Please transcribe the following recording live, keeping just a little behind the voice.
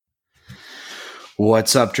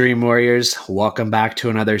What's up, Dream Warriors? Welcome back to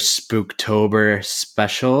another Spooktober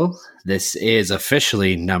Special. This is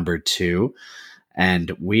officially number 2,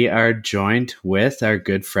 and we are joined with our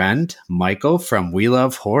good friend, Michael from We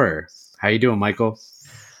Love Horror. How you doing, Michael?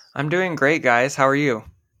 I'm doing great, guys. How are you?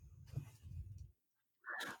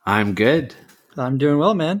 I'm good. I'm doing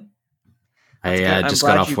well, man. I just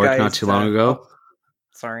got off work not too long ago.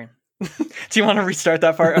 Sorry. Do you want to restart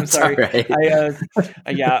that part? I'm sorry. Right.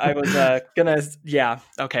 I was gonna. Yeah.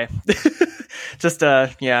 Okay. Just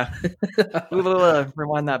We'll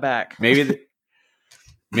rewind that back. Maybe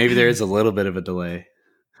there is a little bit of a delay,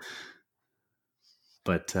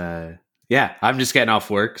 but I'm just getting off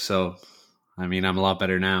work, so I'm a lot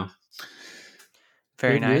better now.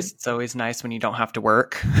 Very nice. It's always nice when you don't have to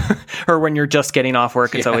work, or when you're just getting off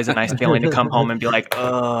work. It's always a nice feeling to come home and be like,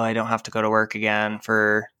 "Oh, I don't have to go to work again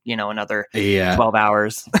for another 12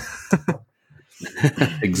 hours."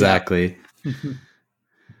 Exactly.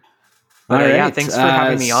 But, thanks for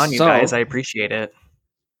having me on, you guys. I appreciate it.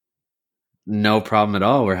 No problem at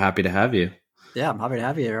all. We're happy to have you. Yeah, I'm happy to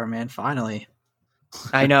have you here, man. Finally.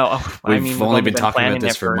 I know. We've only been talking about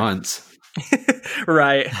this for months.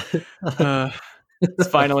 Right. It's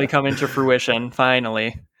finally coming to fruition.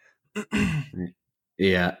 Finally.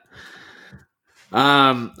 Yeah.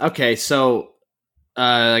 Okay, so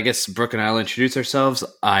I guess Brooke and I will introduce ourselves.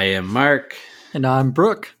 I am Mark. And I'm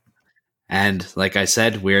Brooke. And like I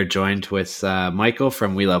said, we are joined with Michael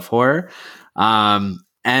from We Love Horror. And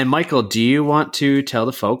Michael, do you want to tell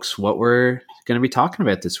the folks what we're going to be talking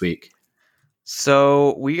about this week?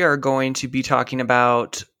 So we are going to be talking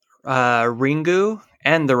about Ringu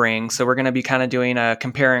and The Ring. So we're going to be kind of doing a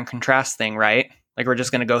compare and contrast thing, right? Like we're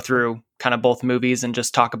just going to go through kind of both movies and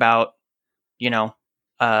just talk about,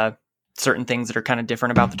 certain things that are kind of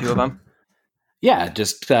different about the two of them. Yeah,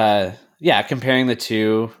 just comparing the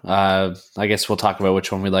two. I guess we'll talk about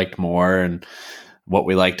which one we liked more and what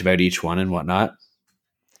we liked about each one and whatnot.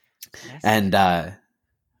 Nice. And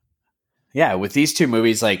with these two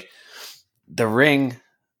movies, like The Ring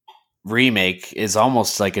remake is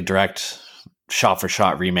almost like a direct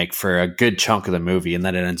shot-for-shot remake for a good chunk of the movie, and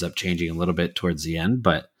then it ends up changing a little bit towards the end.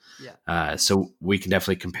 But so we can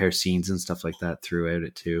definitely compare scenes and stuff like that throughout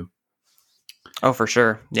it too. Oh, for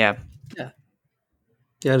sure. Yeah.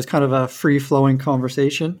 It's kind of a free-flowing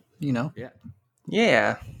conversation,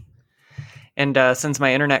 Yeah. And since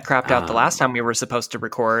my internet crapped out the last time we were supposed to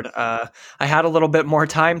record, I had a little bit more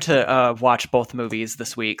time to watch both movies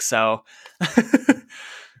this week. So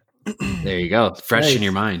there you go. Fresh in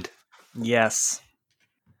your mind. Yes.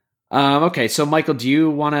 Okay. So Michael, do you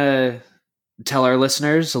want to tell our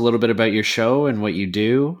listeners a little bit about your show and what you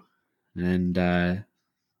do and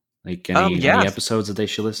any episodes that they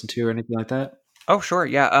should listen to or anything like that? Oh, sure.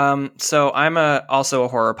 Yeah. So I'm also a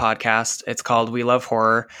horror podcast. It's called We Love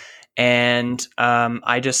Horror. And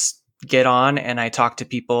I just get on and I talk to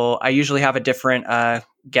people. I usually have a different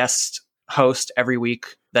guest host every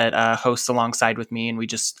week that hosts alongside with me. And we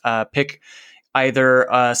just pick either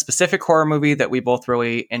a specific horror movie that we both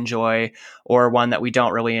really enjoy or one that we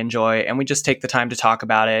don't really enjoy. And we just take the time to talk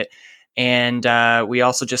about it. And we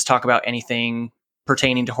also just talk about anything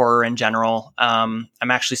pertaining to horror in general. I'm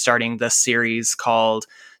actually starting this series called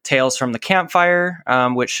Tales from the Campfire,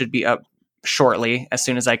 which should be up shortly as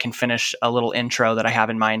soon as I can finish a little intro that I have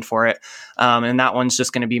in mind for it. And that one's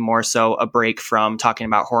just going to be more so a break from talking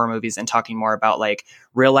about horror movies and talking more about like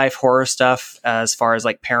real life horror stuff as far as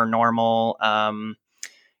like paranormal,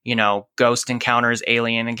 ghost encounters,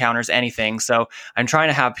 alien encounters, anything. So I'm trying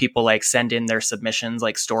to have people like send in their submissions,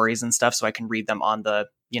 like stories and stuff, so I can read them on the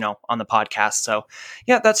podcast. So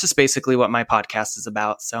yeah, that's just basically what my podcast is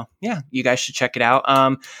about. So yeah, you guys should check it out.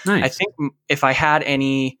 Nice. I think if I had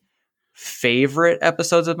any favorite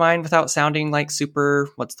episodes of mine without sounding like super,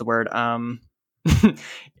 what's the word?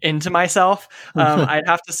 Into myself. I'd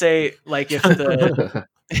have to say like if the,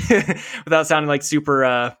 without sounding like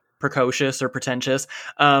super, precocious or pretentious.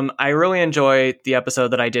 I really enjoy the episode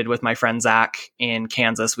that I did with my friend Zach in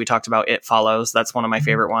Kansas. We talked about It Follows. That's one of my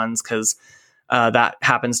favorite ones because that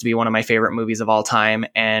happens to be one of my favorite movies of all time.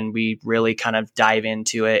 And we really kind of dive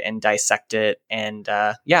into it and dissect it. And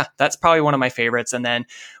that's probably one of my favorites. And then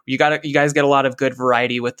you guys get a lot of good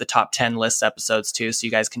variety with the top 10 list episodes too. So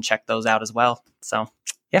you guys can check those out as well. So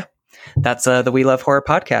yeah, that's the We Love Horror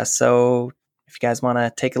podcast. So if you guys want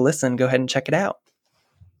to take a listen, go ahead and check it out.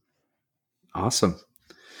 Awesome.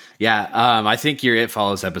 Yeah. I think your It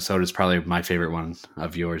Follows episode is probably my favorite one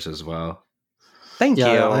of yours as well. Thank you.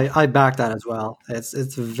 I back that as well. It's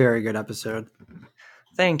a very good episode.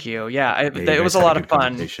 Thank you. Yeah, it was a lot of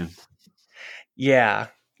fun. Yeah.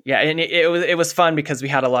 Yeah, and it was fun because we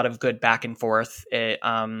had a lot of good back and forth.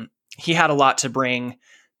 He had a lot to bring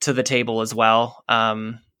to the table as well.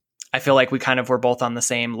 I feel like we kind of were both on the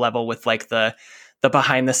same level with like the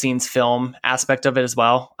behind the scenes film aspect of it as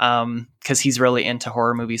well. Because he's really into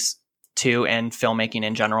horror movies too and filmmaking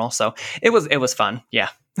in general. So it was fun. Yeah.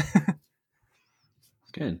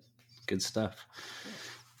 Good stuff.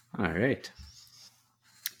 All right.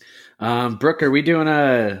 Brooke, are we doing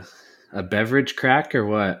a beverage crack or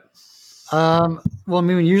what? Well, I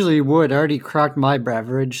mean, we usually would. I already cracked my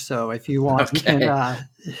beverage, so if you want,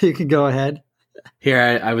 you can go ahead.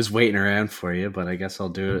 Here, I was waiting around for you, but I guess I'll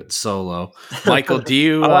do it solo. Michael, do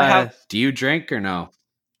you drink or no?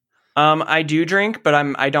 I do drink, but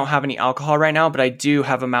I don't have any alcohol right now. But I do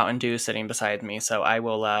have a Mountain Dew sitting beside me, so I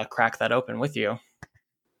will crack that open with you.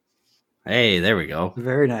 Hey, there we go.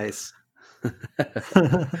 Very nice.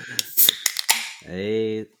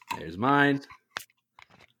 Hey, there's mine.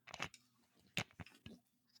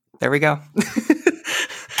 There we go.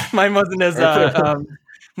 Mine wasn't as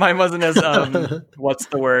what's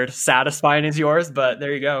the word, satisfying as yours, but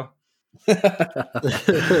there you go.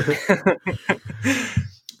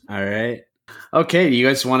 All right. Okay, do you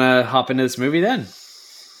guys want to hop into this movie then?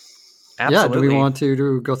 Absolutely. Yeah, do we want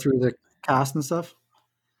to go through the cast and stuff?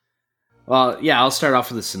 Well, yeah, I'll start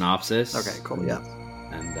off with a synopsis. Okay, cool, yeah.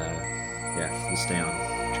 And we'll stay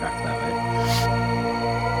on track that way.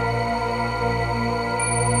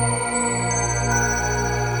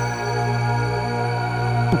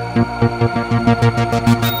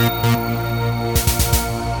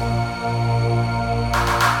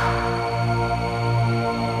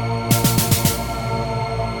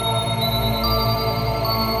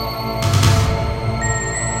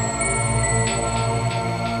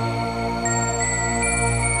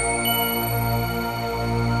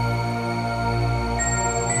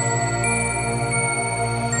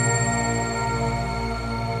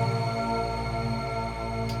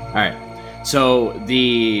 All right. So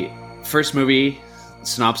the first movie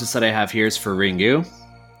synopsis that I have here is for Ringu.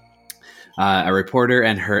 A reporter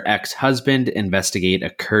and her ex-husband investigate a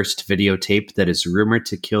cursed videotape that is rumored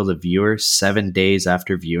to kill the viewer 7 days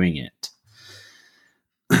after viewing it.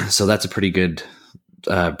 So that's a pretty good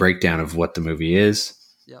breakdown of what the movie is.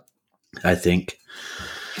 Yep. I think.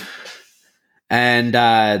 And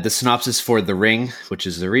the synopsis for The Ring, which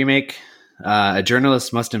is the remake. A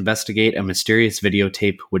journalist must investigate a mysterious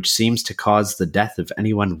videotape which seems to cause the death of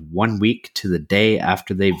anyone 1 week to the day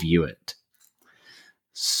after they view it.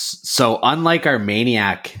 So unlike our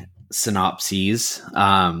Maniac synopses,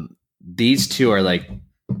 these two are like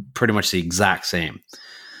pretty much the exact same.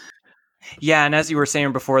 Yeah, and as you were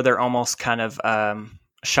saying before, they're almost kind of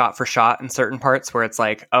shot for shot in certain parts where it's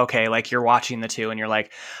like, okay, like you're watching the two and you're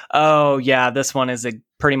like, oh yeah, this one is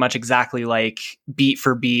pretty much exactly like beat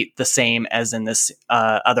for beat the same as in this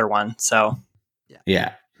other one. So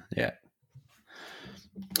yeah.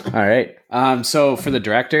 All right. So for the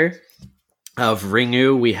director of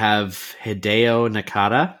Ringu, we have Hideo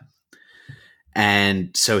Nakata.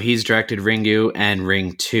 And so he's directed Ringu and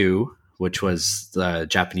Ring 2, which was the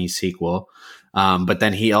Japanese sequel. But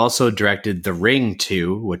then he also directed The Ring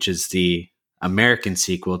 2, which is the American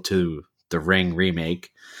sequel to The Ring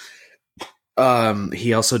remake.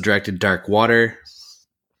 He also directed Dark Water,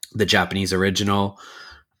 the Japanese original,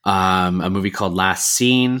 a movie called Last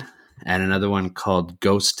Scene, and another one called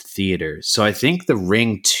Ghost Theater. So I think The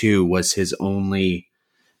Ring 2 was his only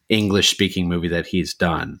English-speaking movie that he's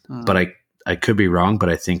done. But I could be wrong, but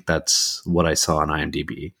I think that's what I saw on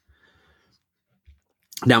IMDb.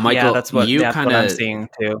 Now, Michael, yeah, that's what I'm seeing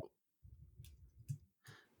too.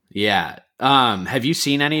 Yeah. Have you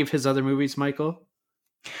seen any of his other movies, Michael?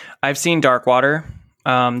 I've seen Dark Water.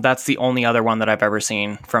 That's the only other one that I've ever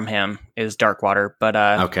seen from him is Dark Water. But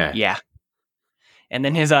okay, yeah. And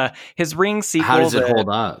then his Ring sequel. How does it hold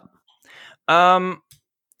up?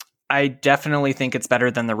 I definitely think it's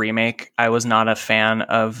better than the remake. I was not a fan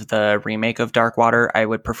of the remake of Dark Water. I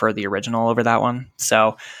would prefer the original over that one.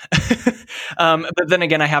 So, but then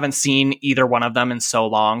again, I haven't seen either one of them in so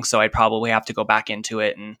long, so I'd probably have to go back into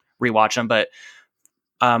it and rewatch them. But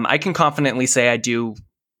I can confidently say I do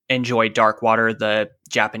enjoy Dark Water, the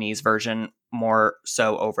Japanese version, more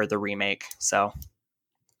so over the remake. So,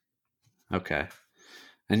 okay.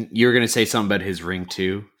 And you were going to say something about his Ring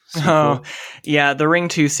 2 sequel? Oh, yeah, the Ring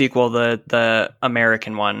 2 sequel, the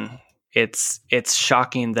American one. It's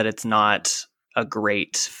shocking that it's not a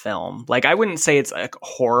great film. Like, I wouldn't say it's like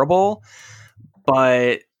horrible,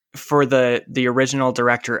 but for the original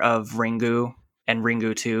director of Ringu and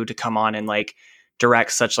Ringu 2 to come on and like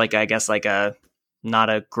direct such like, I guess, like a not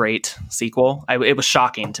a great sequel. It was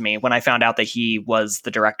shocking to me when I found out that he was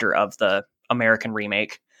the director of the American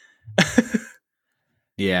remake.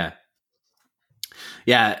 Yeah.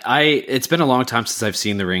 It's been a long time since I've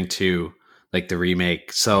seen The Ring 2, like the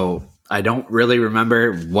remake. So I don't really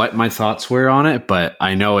remember what my thoughts were on it, but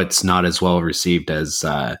I know it's not as well received as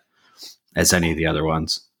any of the other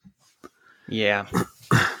ones. Yeah.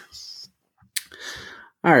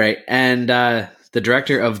 All right. And the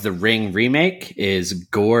director of The Ring remake is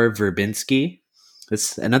Gore Verbinski.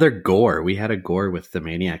 It's another Gore. We had a Gore with the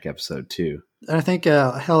Maniac episode too. And I think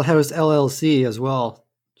Hell House LLC as well.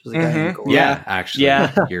 There's a guy named Gore. Yeah, actually.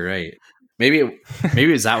 Yeah. You're right. Maybe it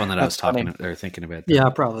was that one that I was talking or thinking about. Yeah,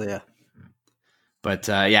 probably, yeah. But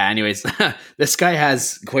anyways, this guy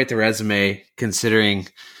has quite the resume considering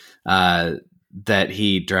that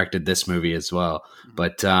he directed this movie as well.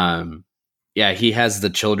 But he has the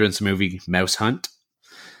children's movie Mouse Hunt.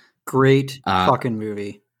 Great fucking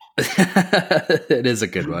movie. It is a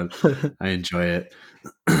good one. I enjoy it.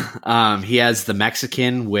 He has The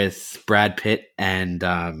Mexican with Brad Pitt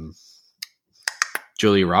and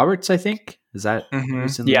Julia Roberts, I think. Is that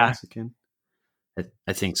who's in The Mexican?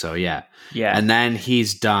 I think so, yeah. Yeah. And then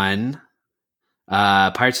he's done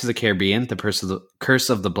Pirates of the Caribbean, The Curse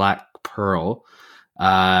of the Black Pearl,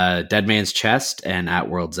 Dead Man's Chest, and At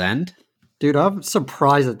World's End. Dude, I'm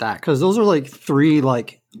surprised at that because those are like 3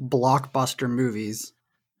 like blockbuster movies.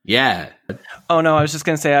 Yeah. Oh no, I was just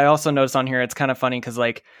gonna say I also noticed on here it's kind of funny because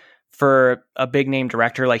like for a big name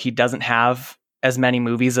director, like he doesn't have as many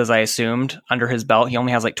movies as I assumed under his belt. He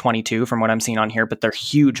only has like 22 from what I'm seeing on here, but they're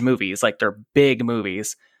huge movies, like they're big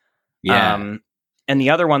movies. Yeah. And the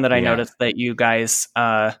other one that I noticed that you guys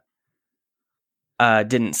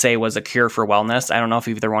didn't say was A Cure for Wellness. I don't know if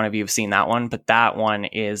either one of you have seen that one, but that one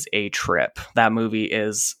is a trip. That movie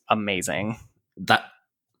is amazing.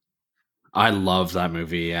 I love that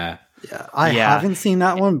movie. Yeah. Yeah. I haven't seen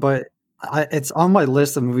that one, but it's on my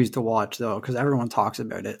list of movies to watch though, because everyone talks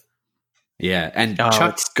about it. Yeah. And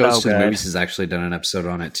Chuck Goes to the Movies has actually done an episode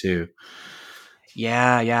on it too.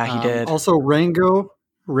 Yeah, he did. Also, Rango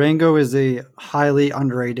is a highly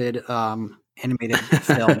underrated animated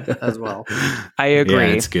film as well. I agree.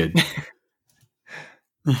 Yeah, it's good.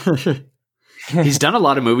 He's done a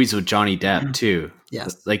lot of movies with Johnny Depp too.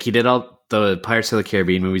 Yes. Like he did all the Pirates of the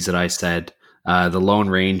Caribbean movies that I said. The Lone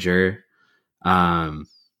Ranger.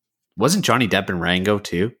 Wasn't Johnny Depp in Rango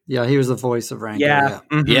too? Yeah, he was the voice of Rango. Yeah.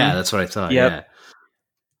 Mm-hmm. Yeah, that's what I thought. Yep. Yeah.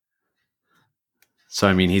 So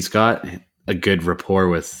I mean, he's got a good rapport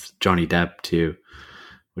with Johnny Depp too,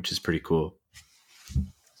 which is pretty cool.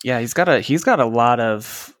 Yeah, he's got a lot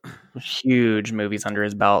of huge movies under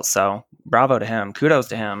his belt. So bravo to him. Kudos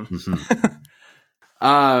to him.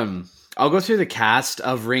 Mm-hmm. I'll go through the cast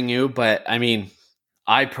of Ringu, but I mean,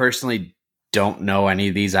 I personally don't know any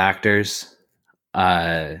of these actors,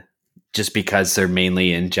 just because they're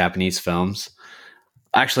mainly in Japanese films.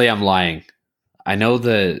 Actually, I'm lying. I know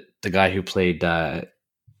the guy who played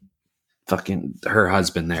fucking her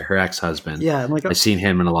husband there, her ex-husband. Yeah, like I've seen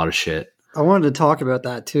him in a lot of shit. I wanted to talk about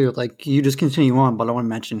that too. Like you just continue on, but I want to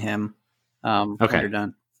mention him. Okay, when you're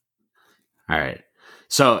done. All right.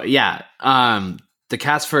 So yeah, the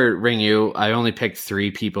cast for Ringu, I only picked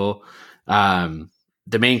 3 people.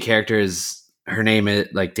 The main character is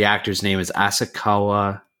the actor's name is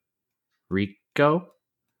Asakawa Riko.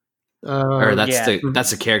 Or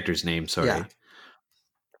that's the character's name. Sorry. Yeah.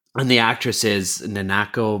 And the actress is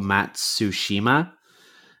Nanako Matsushima.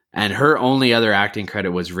 And her only other acting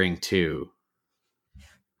credit was Ring 2.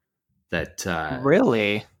 That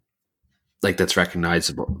really, like that's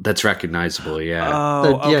recognizable. That's recognizable, yeah.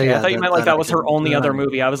 Oh, okay. Yeah, I thought you meant like that was her only other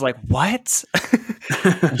movie. I was like, what?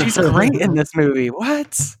 She's great in this movie.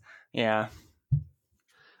 What? Yeah.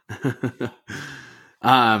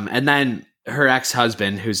 And then her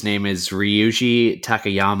ex-husband, whose name is Ryuji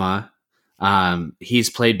Takayama, he's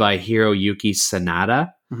played by Hiroyuki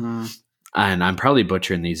Sanada. Mm-hmm. And I'm probably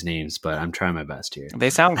butchering these names, but I'm trying my best here. They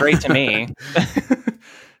sound great to me.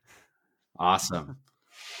 Awesome.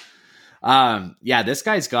 This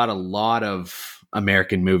guy's got a lot of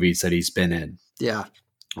American movies that he's been in. Yeah.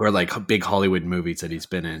 Or like big Hollywood movies that he's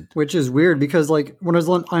been in. Which is weird because like when I was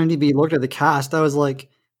on IMDb, looked at the cast, I was like,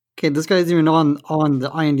 okay, this guy's even on the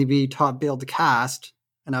IMDb top billed cast.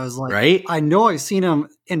 And I was like, right? I know I've seen him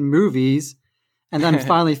in movies. And then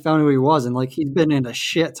finally found who he was. And like, he's been in a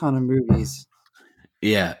shit ton of movies.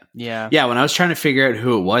 Yeah. Yeah. Yeah. When I was trying to figure out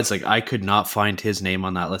who it was, like I could not find his name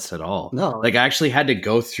on that list at all. No. Like I actually had to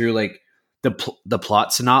go through like the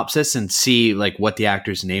plot synopsis and see like what the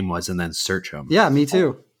actor's name was and then search him. Yeah, me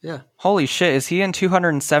too. Yeah. Holy shit. Is he in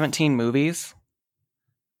 217 movies?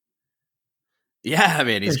 Yeah,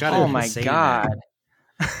 man, he's got Oh a my say in god!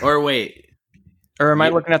 that. Or wait, Or am I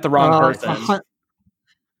looking at the wrong person?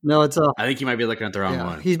 No, it's I think you might be looking at the wrong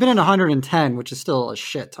one. He's been in 110, which is still a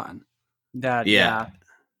shit ton. Yeah.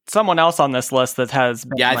 Someone else on this list that has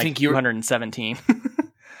been I like think 217.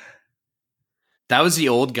 That was the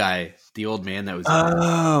old guy, the old man that was in there.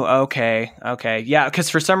 Oh, okay. Yeah, because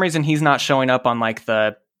for some reason he's not showing up on like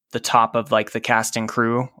the top of like the cast and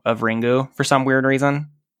crew of Ringu for some weird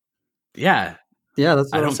reason. Yeah.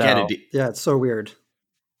 That's what I don't get it. Yeah, it's so weird.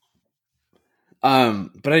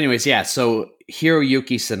 But anyways, so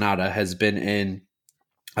Hiroyuki Sanada has been in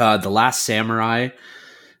The Last Samurai,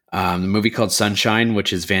 the movie called Sunshine,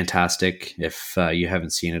 which is fantastic. If you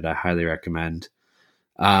haven't seen it, I highly recommend.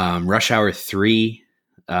 Rush Hour 3,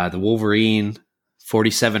 The Wolverine,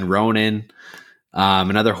 47 Ronin,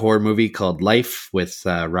 another horror movie called Life with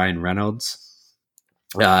Ryan Reynolds.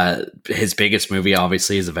 His biggest movie,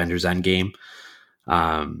 obviously, is Avengers Endgame.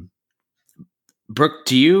 Brooke,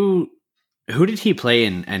 who did he play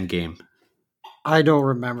in Endgame? I don't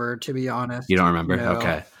remember, to be honest. You don't remember? No.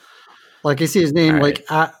 Okay. Like I see his name, like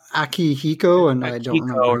Akihiko, and I don't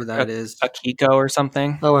remember who that is. Akiko or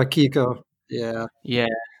something. Oh, Akiko. Yeah.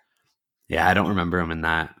 Yeah, I don't remember him in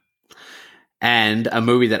that. And a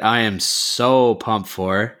movie that I am so pumped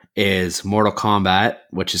for is Mortal Kombat,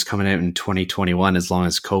 which is coming out in 2021 as long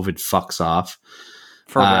as COVID fucks off.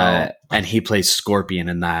 For real. And he plays Scorpion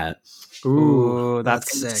in that. Ooh,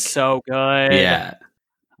 that's sick. So good. Yeah.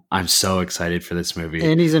 I'm so excited for this movie.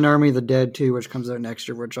 And he's in Army of the Dead too, which comes out next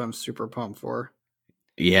year, which I'm super pumped for.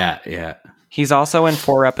 Yeah. He's also in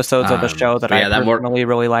 4 episodes of a show that I personally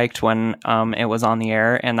really liked when it was on the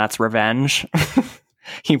air, and that's Revenge.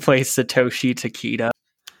 He plays Satoshi Takeda.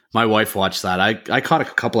 My wife watched that. I caught a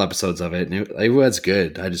couple episodes of it, and it was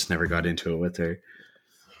good. I just never got into it with her.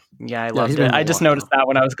 Yeah, I loved it. I just noticed that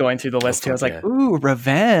when I was going through the list too. I was like, ooh,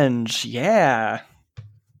 Revenge. Yeah.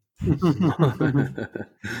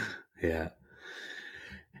 Yeah.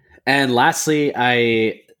 And lastly,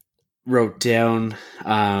 I wrote down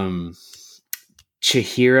Chihiro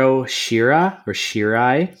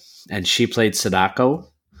Shirai, and she played Sadako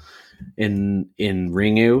in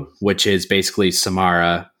Ringu, which is basically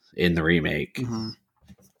Samara in the remake. Mm-hmm.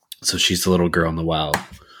 So she's the little girl in the well.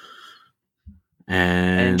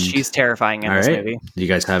 And she's terrifying in this movie. You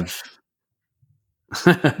guys have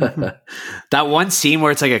that one scene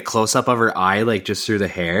where it's like a close up of her eye, like just through the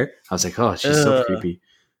hair. I was like, oh, she's so creepy.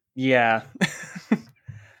 Yeah.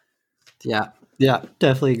 Yeah,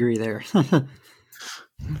 definitely agree there.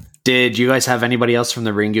 Did you guys have anybody else from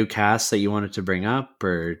the Ringu cast that you wanted to bring up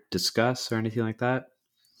or discuss or anything like that?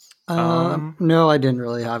 No, I didn't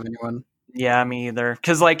really have anyone. Yeah, me either.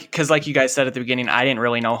 Because like you guys said at the beginning, I didn't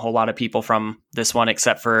really know a whole lot of people from this one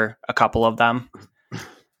except for a couple of them.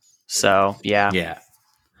 So, yeah.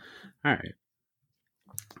 All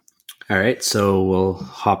right. So we'll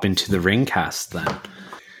hop into the ring cast then.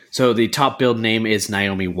 So the top billed name is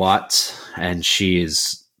Naomi Watts, and she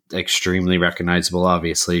is extremely recognizable.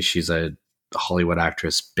 Obviously, she's a Hollywood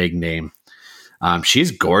actress, big name.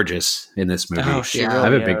 She's gorgeous in this movie. Oh, she really I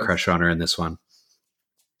have a big crush on her in this one.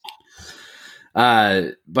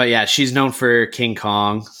 But yeah, she's known for King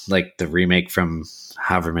Kong, like the remake from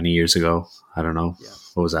however many years ago. I don't know. Yeah.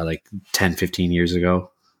 What was that, like 10, 15 years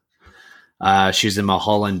ago? She was in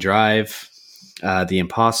Mulholland Drive, The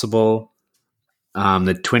Impossible,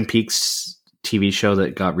 the Twin Peaks TV show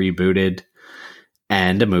that got rebooted,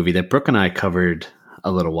 and a movie that Brooke and I covered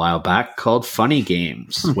a little while back called Funny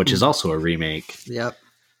Games, which is also a remake. Yep.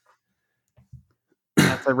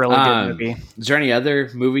 That's a really good movie. Is there any other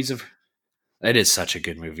movies of... It is such a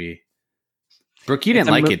good movie. Brooke, you didn't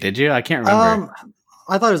like it, did you? I can't remember.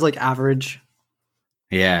 I thought it was like average.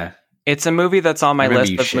 Yeah. It's a movie that's on my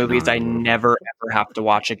list of movies I never ever have to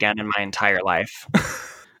watch again in my entire life.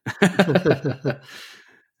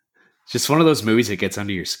 Just one of those movies that gets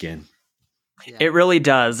under your skin. Yeah. It really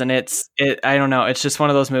does. And I don't know. It's just one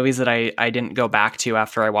of those movies that I didn't go back to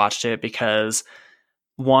after I watched it because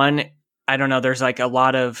one, I don't know, there's like a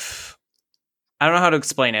lot of, I don't know how to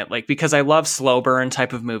explain it. Like, because I love slow burn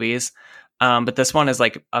type of movies. But this one is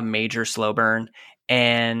like a major slow burn,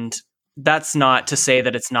 and that's not to say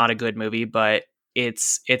that it's not a good movie, but it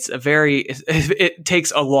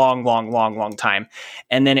takes a long time.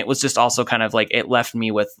 And then it was just also kind of like, it left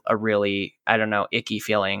me with a really, I don't know, icky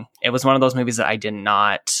feeling. It was one of those movies that I did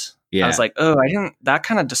not, I was like, oh, that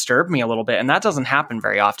kind of disturbed me a little bit. And that doesn't happen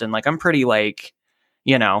very often. Like, I'm pretty like,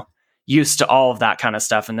 used to all of that kind of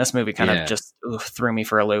stuff. And this movie kind of just threw me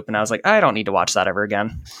for a loop. And I was like, I don't need to watch that ever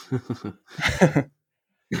again.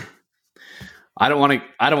 I don't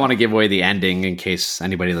want to give away the ending in case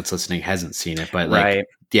anybody that's listening hasn't seen it, but like, Right.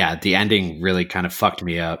 yeah, the ending really kind of fucked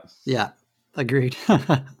me up. Yeah, agreed. All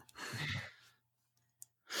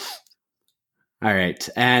right.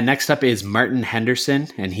 And next up is Martin Henderson,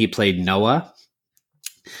 and he played Noah.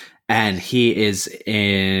 And he is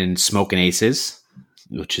in Smokin' Aces,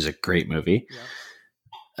 which is a great movie.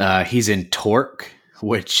 Yeah. He's in Torque,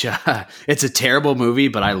 which it's a terrible movie,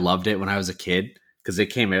 but I loved it when I was a kid because it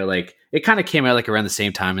kind of came out like around the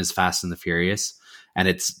same time as Fast and the Furious. And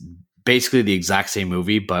it's basically the exact same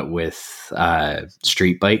movie, but with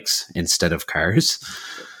street bikes instead of cars.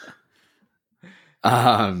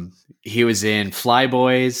 He was in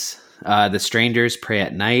Flyboys, The Strangers, Pray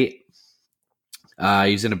at Night.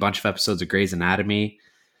 He's in a bunch of episodes of Grey's Anatomy.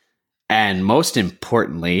 And most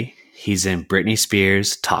importantly, he's in Britney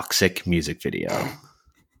Spears' Toxic music video.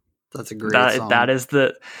 That's a great song. That is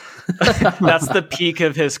that's the peak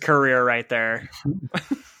of his career right there.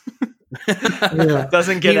 Yeah.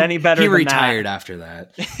 Doesn't get any better he than retired that. after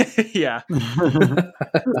that. Yeah.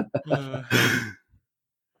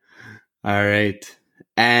 All right.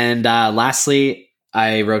 And lastly,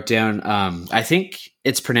 I wrote down, I think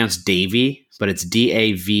it's pronounced Davey, but it's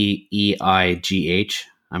Daveigh.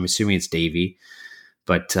 I'm assuming it's Davey.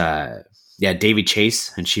 But yeah, Davy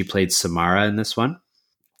Chase, and she played Samara in this one.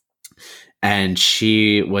 And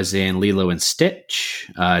she was in Lilo and Stitch,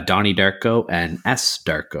 Donnie Darko, and S.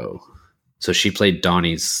 Darko. So she played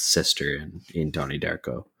Donnie's sister in Donnie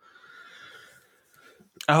Darko.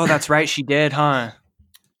 Oh, that's right. She did, huh?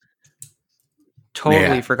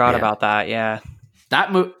 Totally forgot about that. Yeah.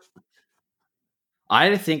 That movie.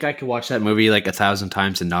 I think I could watch that movie like 1,000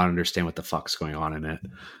 times and not understand what the fuck's going on in it.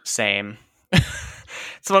 Same.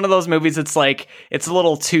 It's one of those movies. It's like, it's a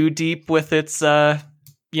little too deep with its,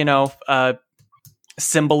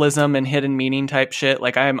 symbolism and hidden meaning type shit.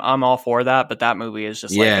 Like I'm all for that, but that movie is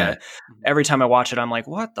just like every time I watch it, I'm like,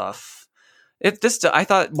 what the I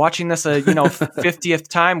thought watching this 50th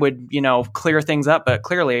time would, clear things up, but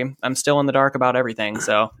clearly I'm still in the dark about everything.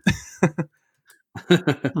 So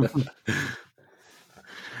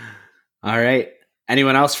all right.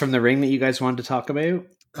 Anyone else from the ring that you guys wanted to talk about?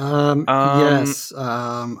 Yes.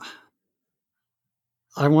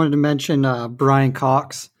 I wanted to mention Brian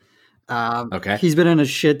Cox. Okay. He's been in a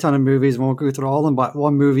shit ton of movies. Won't go through all of them, but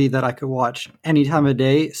one movie that I could watch any time of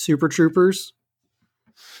day, Super Troopers.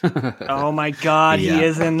 Oh my God, he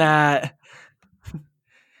is in that.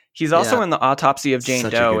 He's also in The Autopsy of Jane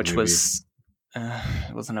Doe, which movie.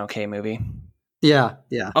 It was an okay movie. Yeah.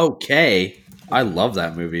 Okay. I love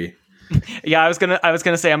that movie. Yeah, I was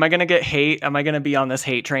gonna say, am I gonna get hate? Am I gonna be on this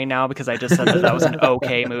hate train now because I just said that was an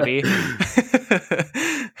okay movie?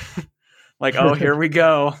 Like, oh, here we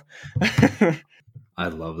go. I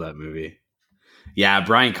love that movie. Yeah,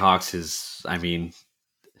 Brian Cox is, I mean,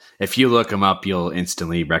 if you look him up, you'll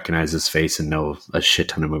instantly recognize his face and know a shit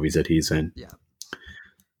ton of movies that he's in. Yeah.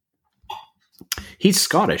 He's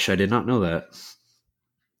Scottish. I did not know that.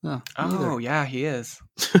 Oh yeah, he is.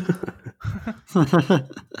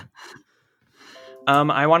 I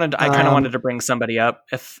kind of wanted to bring somebody up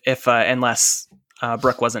if unless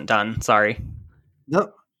Brooke wasn't done. Sorry.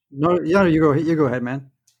 No, yeah, you go ahead,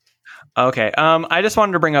 man. Okay. I just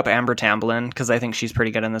wanted to bring up Amber Tamblyn because I think she's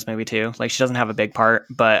pretty good in this movie too. Like, she doesn't have a big part,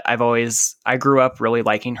 but I grew up really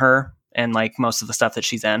liking her and like most of the stuff that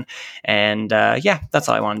she's in. And yeah, that's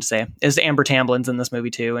all I wanted to say is Amber Tamblyn's in this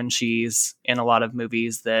movie too. And she's in a lot of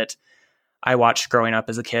movies that I watched growing up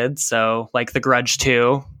as a kid. So like The Grudge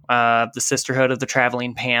 2, The Sisterhood of the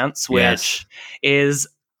Traveling Pants, which is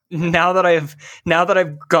now that I've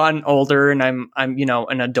gotten older and I'm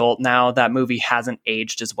an adult now, that movie hasn't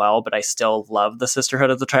aged as well, but I still love The Sisterhood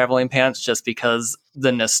of the Traveling Pants just because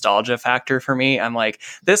the nostalgia factor for me. I'm like,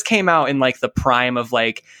 this came out in like the prime of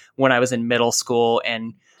like when I was in middle school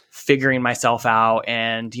and figuring myself out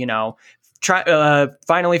and,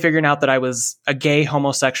 finally figuring out that I was a gay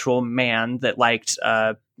homosexual man that liked,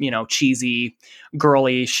 cheesy,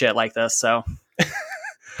 girly shit like this. So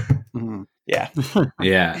yeah.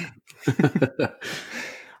 Yeah.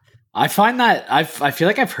 I find that I feel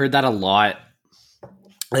like I've heard that a lot,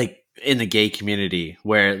 like in the gay community,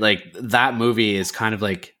 where like that movie is kind of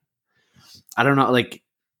like, I don't know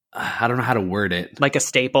how to word it. Like a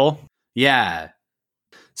staple. Yeah.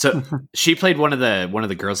 So she played one of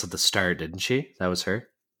the girls at the start, didn't she? That was her.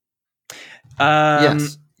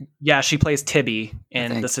 Yes. Yeah, she plays Tibby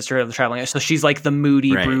in The Sisterhood of the Traveling. So she's like the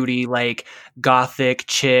moody, broody, like gothic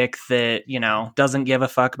chick that, doesn't give a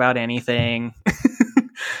fuck about anything.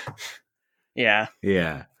 Yeah.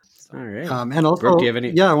 Yeah. All right. And also, Brooke, do you have any?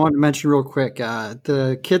 Yeah, I wanted to mention real quick,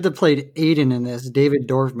 the kid that played Aiden in this, David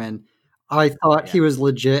Dorfman, I thought he was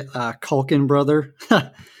legit Culkin brother.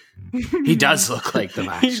 He does look like them,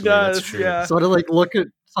 actually. He does, That's true. yeah. So I had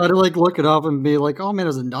to look it up and be like, oh man,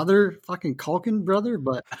 there's another fucking Culkin brother.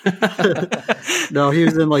 But no, he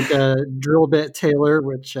was in like Drill Bit Taylor,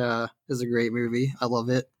 which is a great movie. I love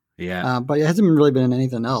it. Yeah. But he hasn't really been in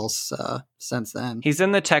anything else since then. He's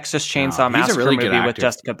in the Texas Chainsaw he's a Massacre really good movie with actor.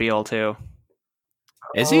 Jessica Biel too.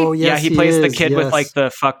 Is he? Oh, yes, yeah, he plays the is, kid with yes. like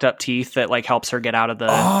the fucked up teeth that like helps her get out of the.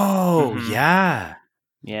 Oh, Mhm. yeah.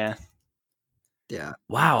 Yeah. Yeah.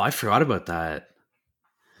 Wow, I forgot about that.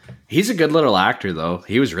 He's a good little actor, though.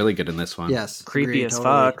 He was really good in this one. Yes. Creepy agreed, as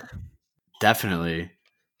totally. fuck. Definitely.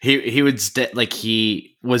 He was like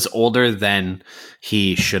he was older than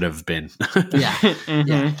he should have been. Yeah. Mhm.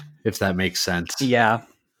 Yeah. If that makes sense. Yeah.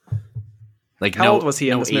 Like How old was he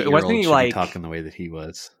in this movie? 8-year-old Wasn't he should be like- talking the way that he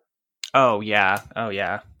was? Oh yeah. Oh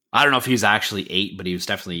yeah. I don't know if he was actually 8, but he was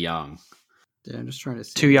definitely young. Yeah, I'm just trying to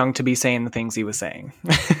see. Too young to be saying the things he was saying.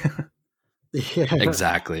 Yeah.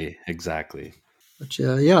 Exactly. But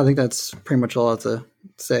yeah, I think that's pretty much all I have to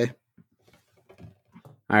say.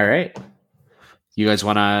 All right. You guys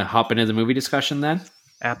want to hop into the movie discussion then?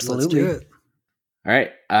 Absolutely. Let's do it. All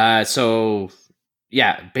right. So,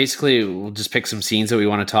 yeah, basically, we'll just pick some scenes that we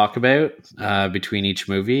want to talk about between each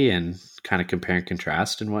movie and kind of compare and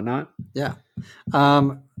contrast and whatnot. Yeah.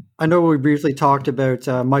 I know we briefly talked about,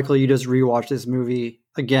 Michael, you just rewatched this movie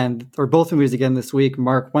again, or both movies again this week.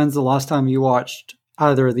 Mark, when's the last time you watched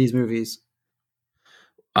either of these movies?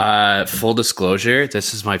 Full disclosure,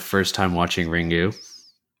 this is my first time watching Ringu.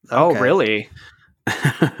 Oh Okay. really?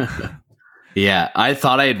 Yeah, I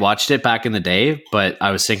thought I had watched it back in the day, but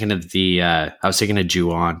I was thinking of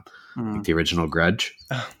Ju-on, like the original Grudge.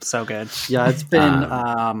 Oh, so good. Yeah, it's been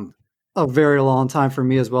a very long time for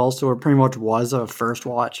me as well, so it pretty much was a first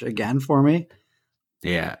watch again for me.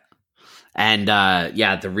 Yeah. And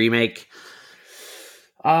the remake,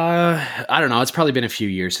 I don't know, it's probably been a few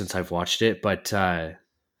years since I've watched it, but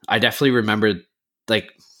I definitely remember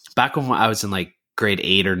like back when I was in like grade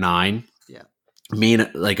 8 or 9. Yeah. Me and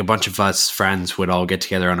like a bunch of us friends would all get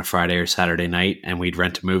together on a Friday or Saturday night and we'd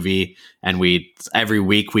rent a movie, and every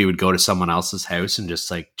week we would go to someone else's house and just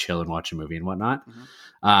like chill and watch a movie and whatnot.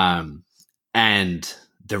 And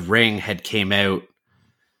The Ring had came out,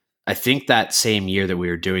 I think that same year that we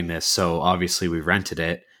were doing this. So obviously we rented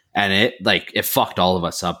it, and it fucked all of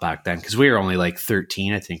us up back then, because we were only like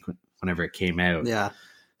 13, I think, whenever it came out. Yeah.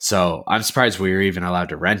 So I'm surprised we were even allowed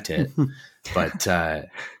to rent it. But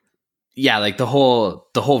yeah, like the whole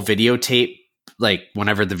videotape, like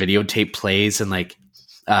whenever the videotape plays and like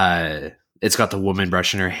it's got the woman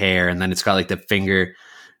brushing her hair, and then it's got like the finger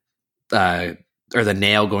or the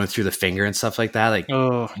nail going through the finger and stuff like that. Like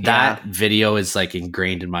that video is like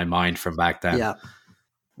ingrained in my mind from back then. Yeah.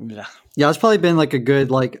 Yeah. Yeah, it's probably been like a good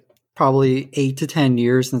probably 8 to 10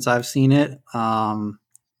 years since I've seen it.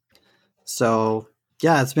 So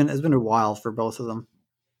yeah, it's been a while for both of them.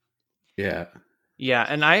 Yeah. Yeah,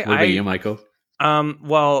 and What about you, Michael?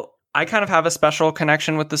 Well, I kind of have a special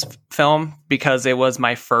connection with this film because it was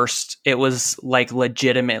like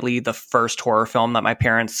legitimately the first horror film that my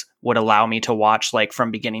parents would allow me to watch, like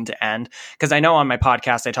from beginning to end. Because I know on my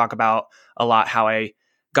podcast I talk about a lot how I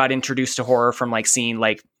got introduced to horror from like seeing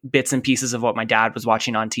like bits and pieces of what my dad was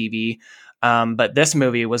watching on TV. But this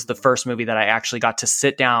movie was the first movie that I actually got to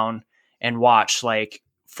sit down and watch like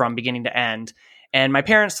from beginning to end. And my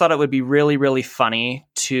parents thought it would be really, really funny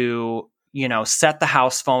to, set the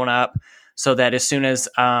house phone up so that as soon as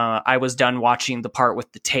I was done watching the part with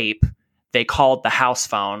the tape, they called the house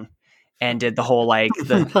phone and did the whole like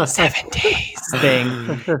the 7 days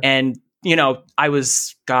thing. And, I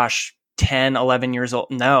was, 10, 11 years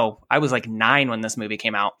old. No, I was like 9 when this movie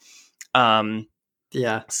came out.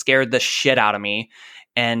 Yeah. Scared the shit out of me.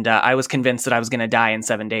 And I was convinced that I was going to die in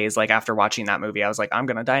 7 days. Like after watching that movie, I was like, I'm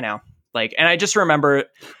going to die now. Like, and I just remember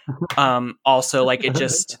also like it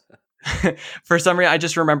just, for some reason, I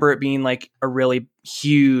just remember it being like a really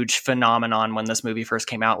huge phenomenon when this movie first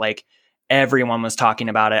came out. Like everyone was talking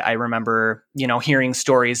about it. I remember, hearing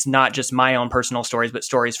stories, not just my own personal stories, but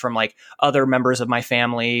stories from like other members of my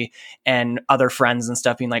family and other friends and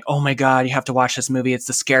stuff being like, oh my God, you have to watch this movie. It's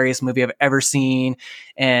the scariest movie I've ever seen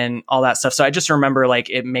and all that stuff. So I just remember like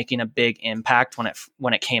it making a big impact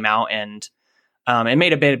when it came out, and it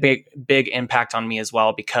made a big impact on me as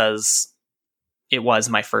well because it was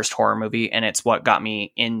my first horror movie and it's what got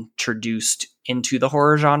me introduced into the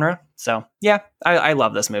horror genre. So yeah, I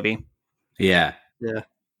love this movie. Yeah. Yeah.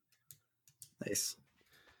 Nice.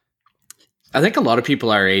 I think a lot of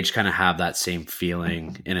people our age kind of have that same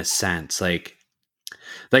feeling in a sense. Like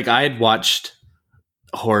I had watched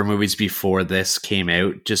horror movies before this came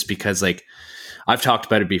out, just because like I've talked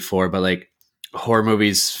about it before, but like horror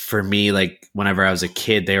movies for me, like whenever I was a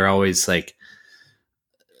kid, they were always like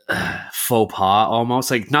faux pas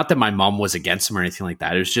almost. Like, not that my mom was against them or anything like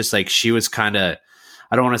that. It was just like she was kind of,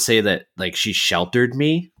 I don't want to say that like she sheltered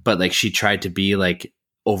me, but like she tried to be like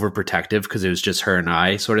overprotective because it was just her and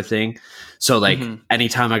I sort of thing. So like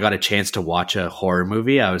anytime I got a chance to watch a horror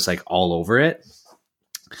movie, I was like all over it.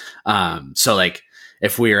 So like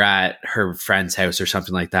if we were at her friend's house or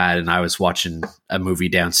something like that and I was watching a movie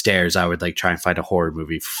downstairs, I would like try and find a horror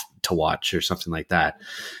movie to watch or something like that.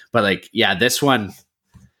 But like, yeah, this one,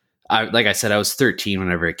 like I said, I was 13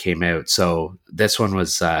 whenever it came out. So this one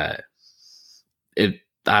was, I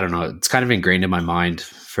don't know, it's kind of ingrained in my mind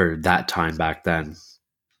for that time back then.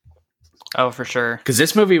 Oh, for sure. Because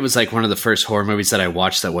this movie was like one of the first horror movies that I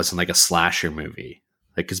watched that wasn't like a slasher movie.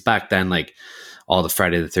 Like, because back then, like all the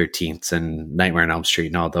Friday the 13th and Nightmare on Elm Street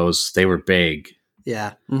and all those, they were big.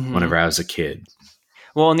 Yeah. Whenever I was a kid.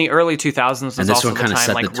 Well, in the early 2000s was and this also one the kind of time,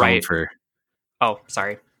 set like, the tone right. for. Oh,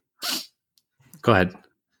 sorry. Go ahead.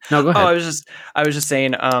 No, go ahead. Oh, I was just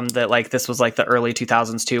saying that like this was like the early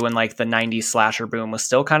 2000s too, when like the 90s slasher boom was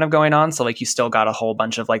still kind of going on. So like you still got a whole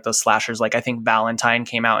bunch of like those slashers. Like I think Valentine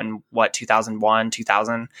came out in 2001,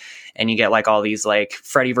 2000, and you get like all these like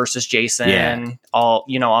Freddy versus Jason, all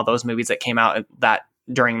those movies that came out that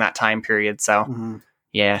during that time period. So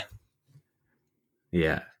yeah.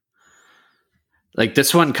 Like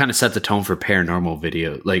this one kind of set the tone for paranormal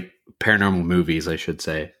movies, I should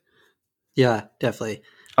say. Yeah, definitely.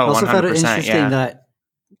 Oh, I also 100%, found it interesting that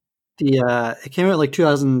it came out like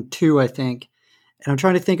 2002, I think. And I'm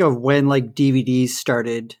trying to think of when like DVDs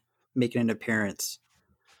started making an appearance.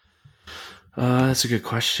 That's a good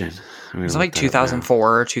question. It's like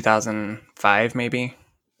 2004 or 2005, maybe.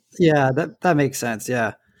 Yeah, that makes sense.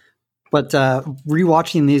 Yeah. But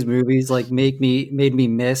rewatching these movies like made me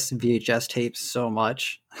miss VHS tapes so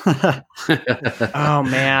much. Oh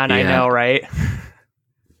man, I know, right?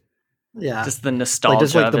 Yeah, just the nostalgia,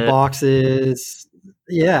 just like of the it. boxes.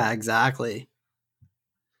 Yeah, exactly.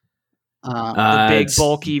 The big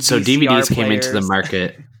bulky VCR so DVDs came players. into the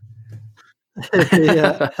market.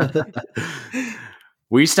 Yeah.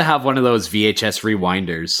 We used to have one of those VHS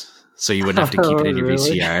rewinders, so you wouldn't have to keep it in your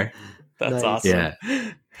really? VCR. That's Nice. awesome.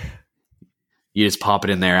 Yeah. You just pop it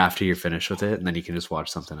in there after you're finished with it, and then you can just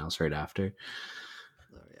watch something else right after.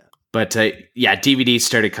 But DVDs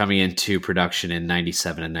started coming into production in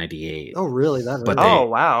 97 and 98. Oh, really? Oh,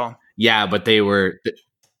 wow. Yeah, but they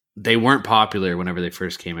weren't popular whenever they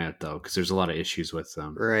first came out, though, because there's a lot of issues with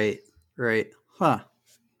them. Right. Huh.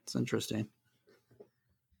 It's interesting.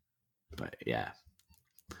 But yeah.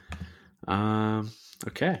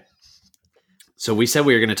 Okay. So we said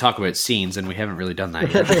we were going to talk about scenes, and we haven't really done that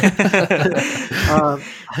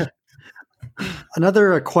yet.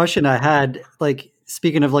 Another question I had, like,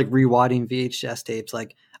 speaking of like rewatching VHS tapes,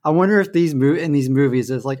 like I wonder if in these movies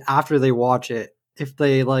is like after they watch it, if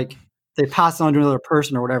they pass it on to another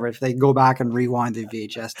person or whatever, if they go back and rewind the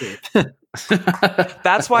VHS tape.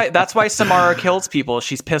 That's why Samara kills people.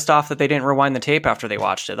 She's pissed off that they didn't rewind the tape after they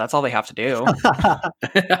watched it. That's all they have to do.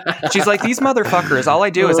 She's like, these motherfuckers, all I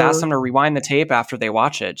do is ask them to rewind the tape after they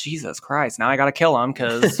watch it. Jesus Christ. Now I got to kill them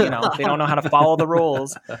because, they don't know how to follow the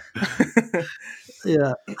rules.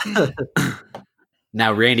 Yeah.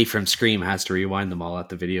 Now Randy from Scream has to rewind them all at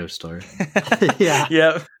the video store. Yeah.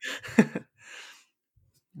 Yep.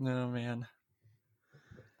 Oh, man.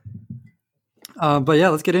 But yeah,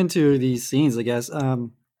 let's get into these scenes, I guess.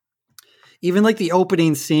 Even like the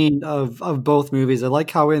opening scene of both movies, I like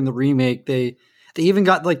how in the remake they even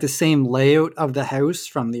got like the same layout of the house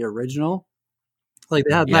from the original. Like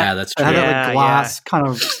they had that's true. They had that like glass kind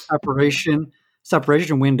of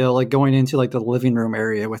separation window, like going into like the living room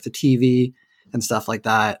area with the TV and stuff like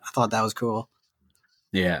that. I thought that was cool.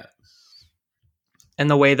 Yeah. And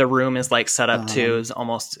the way the room is like set up too is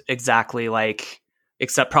almost exactly like,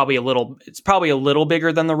 except it's probably a little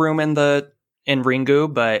bigger than the room in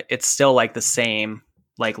Ringu, but it's still like the same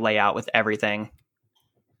like layout with everything.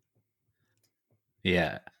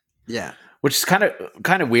 Yeah. Yeah. Which is kind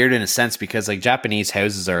of weird in a sense because like Japanese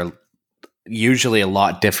houses are usually a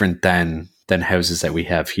lot different than houses that we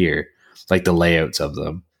have here, like the layouts of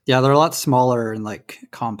them. Yeah, they're a lot smaller and like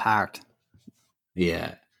compact.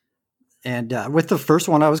 Yeah. And with the first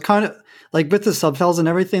one, I was kind of like with the subtitles and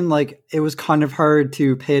everything, like it was kind of hard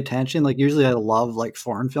to pay attention. Like usually I love like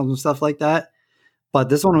foreign films and stuff like that. But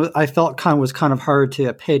this one I felt was kind of hard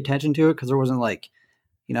to pay attention to it because there wasn't like,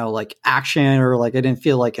 like action or like I didn't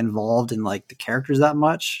feel like involved in like the characters that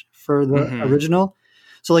much for the original.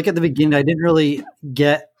 So like at the beginning, I didn't really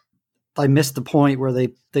get I missed the point where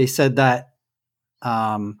they said that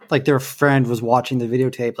like their friend was watching the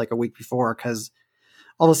videotape like a week before, because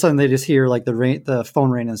all of a sudden they just hear like the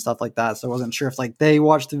phone ring and stuff like that. So I wasn't sure if like they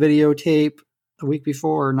watched the videotape a week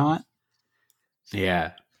before or not.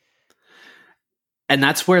 Yeah. And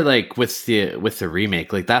that's where, like, with the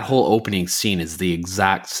remake, like that whole opening scene is the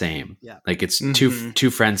exact same. Yeah. Like it's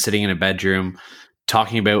two friends sitting in a bedroom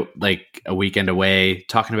talking about like a weekend away,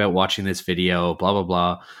 talking about watching this video, blah blah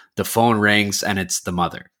blah. The phone rings and it's the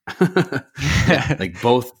mother. Yeah, like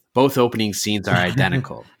both opening scenes are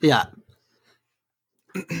identical. Yeah.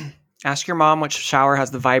 Ask your mom which shower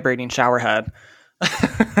has the vibrating shower head.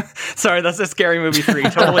 Sorry, that's a Scary Movie 3.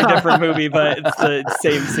 Totally different movie, but it's the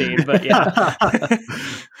same scene. But yeah.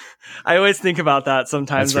 I always think about that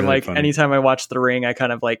sometimes. Really I'm like, funny. Anytime I watch The Ring, I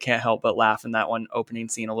kind of like can't help but laugh in that one opening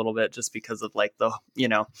scene a little bit, just because of like the,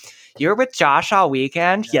 you're with Josh all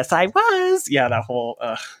weekend? Yeah. Yes, I was. Yeah, that whole,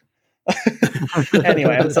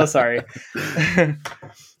 Anyway, I'm so sorry.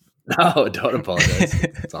 No, don't apologize.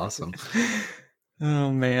 It's awesome.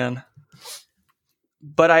 Oh, man.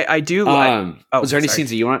 But I do. Was there any scenes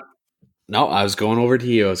that you want? No, I was going over to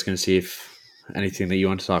you. I was going to see if anything that you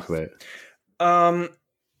want to talk about.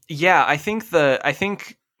 Yeah, I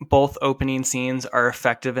think both opening scenes are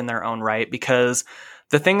effective in their own right, because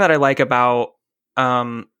the thing that I like about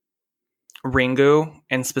Ringu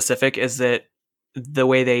in specific is that the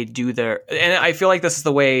way they do and I feel like this is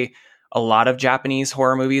the way a lot of Japanese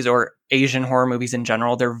horror movies or Asian horror movies in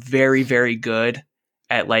general, they're very, very good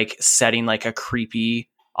at like setting like a creepy,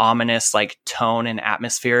 ominous like tone and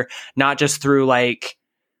atmosphere, not just through like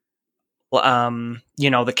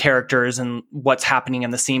the characters and what's happening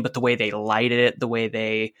in the scene, but the way they light it, the way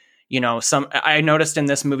they, I noticed in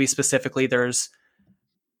this movie specifically, there's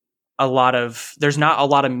not a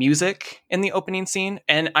lot of music in the opening scene.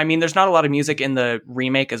 And I mean, there's not a lot of music in the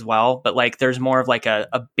remake as well, but like there's more of like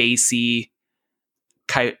a bassy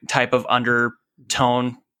type of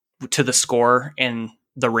undertone to the score in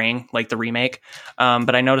The Ring, like the remake.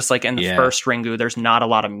 But I noticed like in the first Ringu, there's not a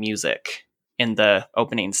lot of music in the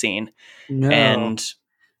opening scene. No. And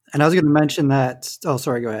I was going to mention that. Oh,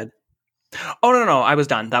 sorry. Go ahead. Oh, no. I was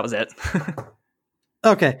done. That was it.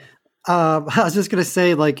 Okay. I was just going to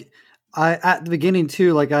say, like, at the beginning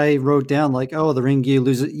too, like I wrote down like, oh, the Ringu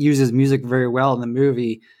uses music very well in the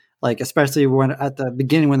movie. Like, especially when at the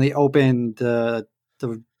beginning, when they open the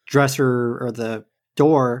dresser or the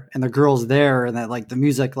door and the girl's there, and that like the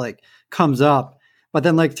music like comes up. But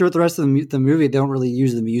then like throughout the rest of the movie, they don't really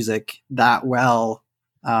use the music that well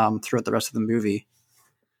throughout the rest of the movie.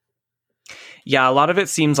 Yeah, a lot of it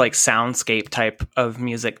seems like soundscape type of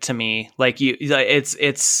music to me. Like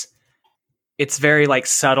it's very like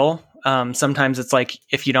subtle. Sometimes it's like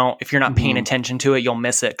if you're not paying attention to it, you'll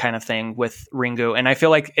miss it, kind of thing with Ringu. And I feel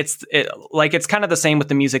like it's kind of the same with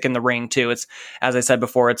the music in The Ring too. It's, as I said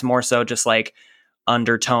before, it's more so just like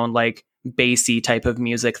undertone, like bassy type of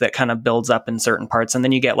music that kind of builds up in certain parts, and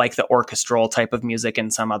then you get like the orchestral type of music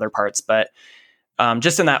in some other parts. But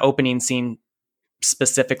just in that opening scene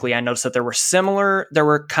specifically, I noticed that there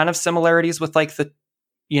were kind of similarities with like the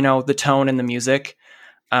tone and the music,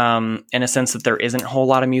 in a sense that there isn't a whole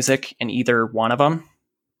lot of music in either one of them.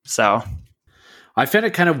 So I found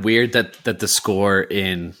it kind of weird that the score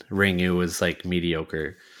in Ringu was like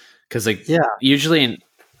mediocre, because like usually in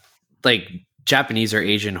like Japanese or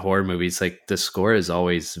Asian horror movies, like the score is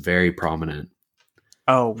always very prominent.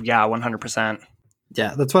 Oh yeah, 100%.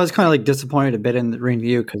 Yeah, that's why I was kind of like disappointed a bit in the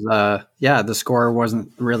Ringu, because the score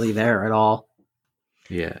wasn't really there at all.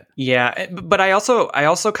 Yeah, but I also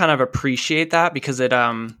kind of appreciate that, because it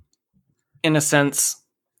in a sense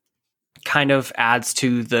kind of adds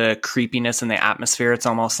to the creepiness and the atmosphere. It's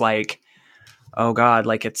almost like, oh god,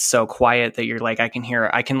 like it's so quiet that you're like, I can hear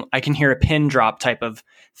a pin drop type of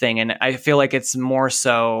thing. And I feel like it's more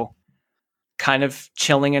so kind of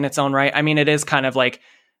chilling in its own right. I mean, it is kind of like,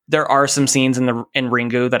 there are some scenes in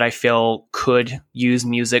Ringu that I feel could use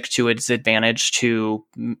music to its advantage to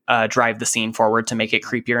drive the scene forward, to make it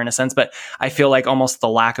creepier in a sense. But I feel like almost the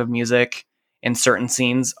lack of music in certain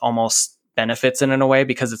scenes almost benefits it in a way,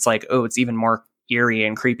 because it's like, oh, it's even more eerie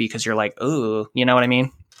and creepy, because you're like, oh, you know what I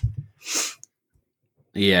mean?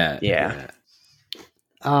 Yeah.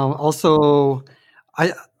 Also,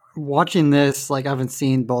 watching this, like I haven't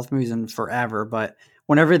seen both movies in forever, but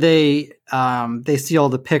whenever they see all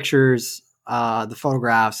the pictures, the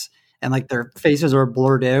photographs, and like their faces are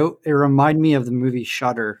blurred out, it reminded me of the movie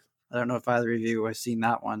Shudder. I don't know if either of you have seen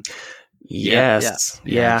that one. Yes.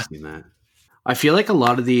 Yeah. I've seen that. I feel like a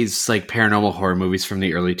lot of these like paranormal horror movies from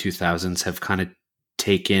the early 2000s have kind of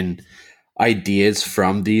taken ideas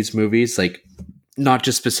from these movies. Like not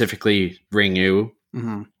just specifically Ringu,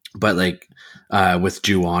 but like with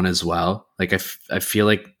Ju-on as well. Like I feel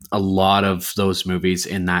like a lot of those movies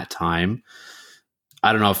in that time,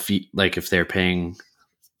 I don't know if they're paying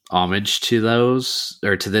homage to those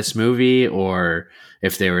or to this movie, or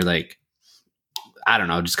if they were like, I don't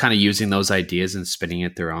know, just kind of using those ideas and spinning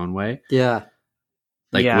it their own way. Yeah.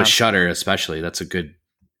 Like with Shudder, especially, that's a good,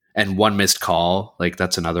 and One Missed Call, like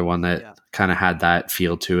that's another one that kind of had that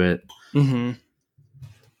feel to it. Mm-hmm.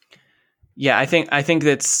 Yeah, I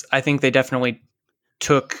think they definitely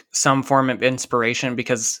took some form of inspiration,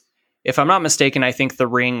 because if I'm not mistaken, I think The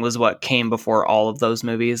Ring was what came before all of those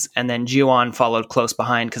movies, and then Ju-on followed close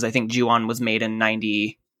behind, because I think Ju-on was made in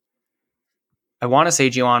 90. I want to say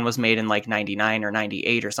Ju-on was made in like 99 or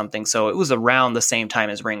 98 or something, so it was around the same time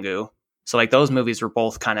as Ringu. So like those movies were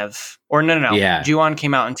both kind of, or no. Yeah. Ju-on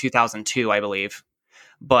came out in 2002, I believe,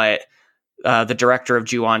 but the director of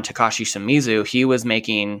Ju-on, Takashi Shimizu, he was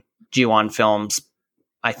making Ju-on films,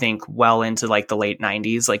 I think, well into like the late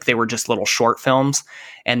 90s. Like they were just little short films,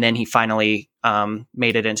 and then he finally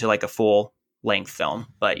made it into like a full length film.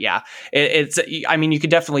 But yeah, it's I mean, you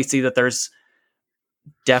could definitely see that there's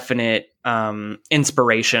definite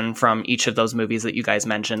inspiration from each of those movies that you guys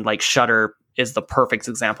mentioned. Like Shudder is the perfect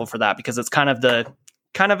example for that, because it's kind of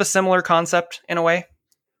a similar concept in a way.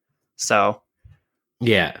 So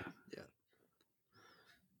yeah.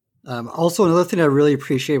 Also, another thing I really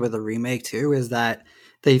appreciate with the remake too is that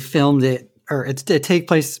they filmed it, or it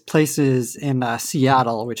takes places in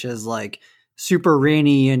Seattle, which is like super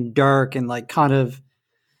rainy and dark, and like kind of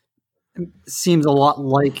seems a lot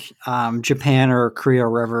like Japan or Korea,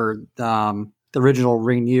 wherever the original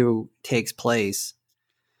Ringu takes place.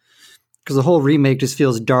 Because the whole remake just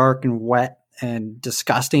feels dark and wet and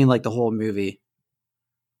disgusting, like the whole movie.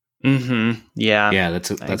 Mm-hmm. Yeah,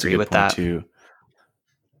 that's a good point too.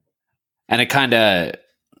 And it kind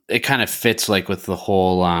of fits like with the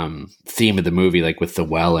whole theme of the movie, like with the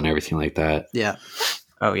well and everything like that. Yeah.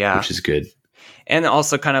 Oh yeah, which is good. And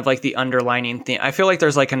also kind of like the underlining theme. I feel like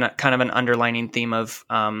there's like kind of an underlining theme of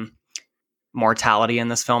mortality in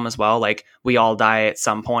this film as well. Like we all die at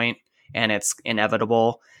some point, and it's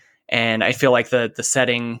inevitable. And I feel like the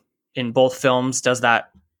setting in both films does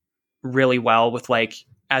that really well with, like,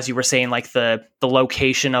 as you were saying, like the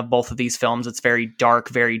location of both of these films. It's very dark,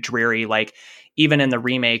 very dreary. Like even in the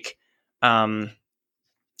remake,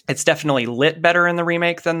 it's definitely lit better in the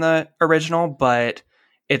remake than the original, but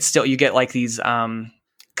it's still, you get like these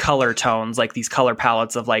color tones, like these color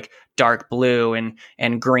palettes of like dark blue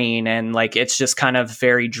and green, and like it's just kind of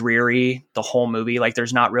very dreary the whole movie. Like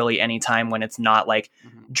there's not really any time when it's not like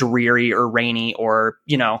dreary or rainy, or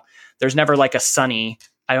there's never like a sunny.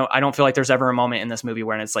 I don't feel like there's ever a moment in this movie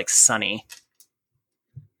where it's like sunny.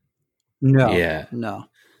 No.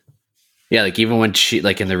 Yeah, like even when she,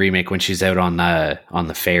 like in the remake, when she's out on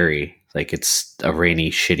the ferry, like it's a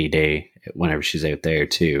rainy, shitty day whenever she's out there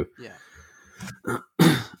too. Yeah.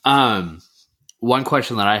 One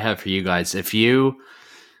question that I have for you guys: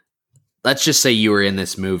 let's just say you were in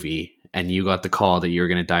this movie and you got the call that you were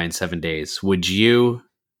going to die in 7 days, would you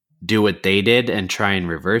do what they did and try and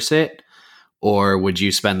reverse it? Or would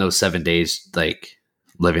you spend those 7 days like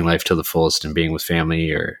living life to the fullest and being with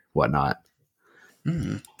family or whatnot?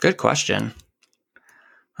 Good question.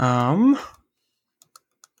 Yeah,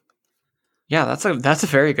 that's a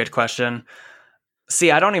very good question.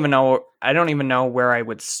 See, I don't even know where I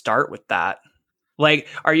would start with that. Like,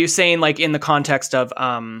 are you saying like in the context of,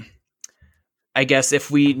 I guess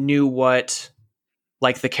if we knew what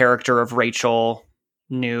like the character of Rachel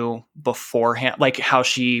knew beforehand, like how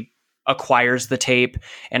she acquires the tape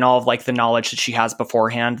and all of like the knowledge that she has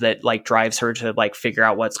beforehand that like drives her to like figure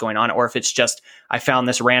out what's going on, or if it's just I found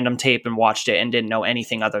this random tape and watched it and didn't know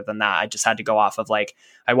anything other than that. I just had to go off of like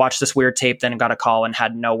I watched this weird tape, then got a call and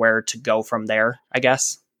had nowhere to go from there, I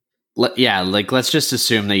guess. Yeah, like let's just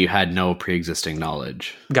assume that you had no pre-existing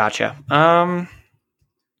knowledge. Gotcha.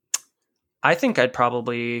 I think I'd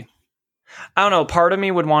probably, I don't know, part of me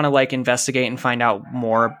would want to like investigate and find out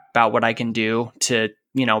more about what I can do to,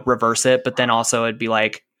 reverse it. But then also it'd be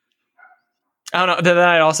like, I don't know. Then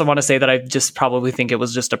I'd also want to say that I just probably think it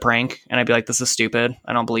was just a prank, and I'd be like, this is stupid.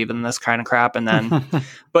 I don't believe in this kind of crap. And then,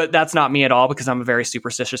 but that's not me at all, because I'm a very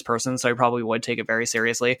superstitious person. So I probably would take it very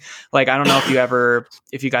seriously. Like, I don't know if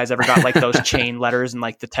you guys ever got like those chain letters and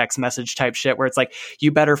like the text message type shit where it's like,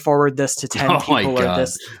 you better forward this to 10 people or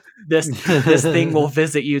this thing will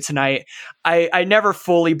visit you tonight. I never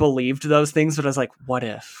fully believed those things, but I was like, what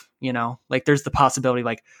if, like there's the possibility,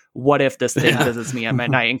 like, what if this thing visits me at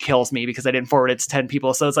midnight and kills me because I didn't forward it to 10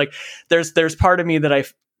 people? So it's like, there's part of me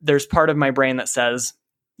that there's part of my brain that says,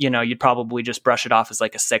 you'd probably just brush it off as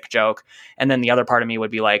like a sick joke. And then the other part of me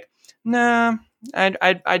would be like, nah,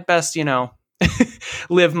 I'd best,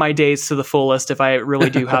 live my days to the fullest if I really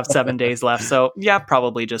do have 7 days left. So yeah,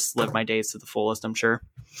 probably just live my days to the fullest, I'm sure.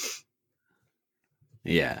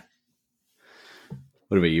 Yeah.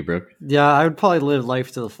 What about you, Brooke? Yeah, I would probably live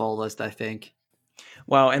life to the fullest, I think.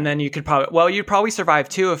 Well, and then you'd probably survive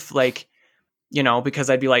too if like, because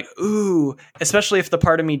I'd be like, ooh, especially if the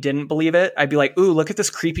part of me didn't believe it, I'd be like, ooh, look at this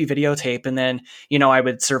creepy videotape. And then, I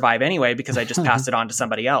would survive anyway because I just passed it on to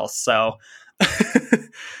somebody else. So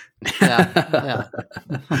yeah.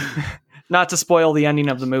 Not to spoil the ending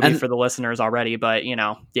of the movie for the listeners already, but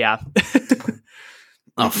yeah.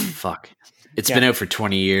 Oh, fuck. It's been out for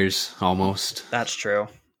 20 years almost. That's true.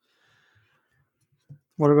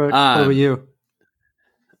 What about you?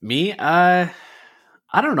 Me? I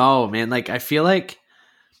don't know, man. Like, I feel like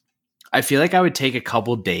I would take a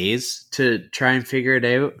couple days to try and figure it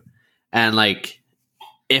out. And like,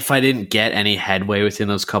 if I didn't get any headway within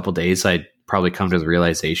those couple days, I'd probably come to the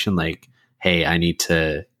realization like, hey, I need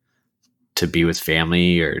to be with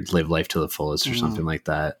family or live life to the fullest or something like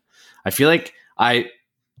that. I feel like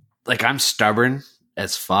I'm stubborn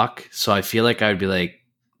as fuck. So I feel like I would be like,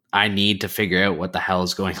 I need to figure out what the hell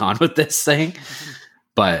is going on with this thing.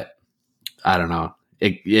 But I don't know.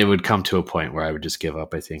 It would come to a point where I would just give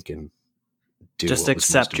up, I think, and just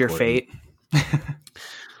accept your fate.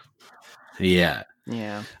 Yeah.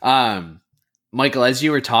 Yeah. Michael, as you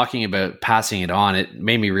were talking about passing it on, it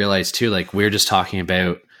made me realize too, like we're just talking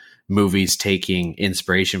about movies taking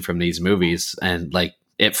inspiration from these movies, and like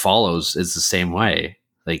It Follows is the same way.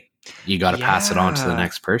 Like you got to pass it on to the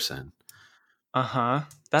next person. Uh-huh.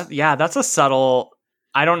 That's a subtle,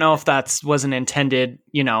 I don't know if that's was an intended,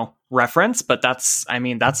 reference, but that's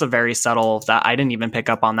a very subtle, that I didn't even pick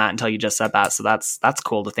up on that until you just said that. So that's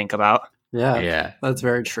cool to think about. Yeah. That's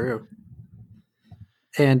very true.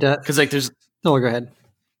 And because like there's no, go ahead.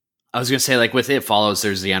 I was gonna say, like with It Follows,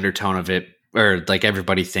 there's the undertone of it, or like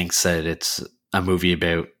everybody thinks that it's a movie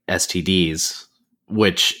about STDs,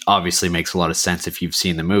 which obviously makes a lot of sense if you've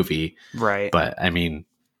seen the movie, right? But I mean,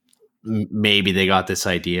 maybe they got this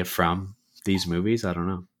idea from these movies. I don't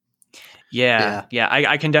know. Yeah.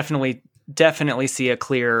 I can definitely see a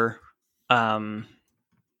clear, like,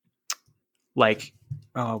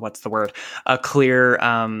 oh, what's the word? A clear,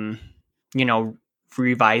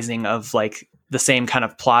 revising of like the same kind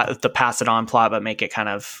of plot, the pass it on plot, but make it kind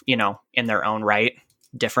of, in their own right,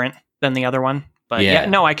 different than the other one. But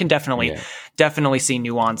I can definitely see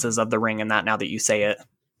nuances of The Ring in that now that you say it.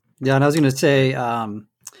 Yeah. And I was going to say,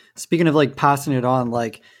 speaking of like passing it on,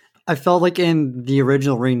 like I felt like in the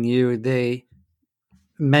original Ringu, they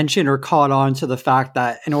mentioned or caught on to the fact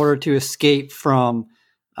that in order to escape from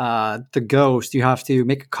the ghost, you have to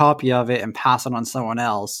make a copy of it and pass it on someone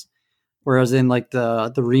else. Whereas in like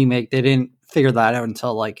the remake, they didn't figure that out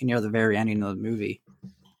until like near the very ending of the movie.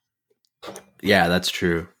 Yeah, that's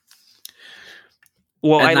true.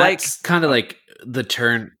 Well, and I like kind of like the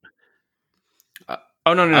turn.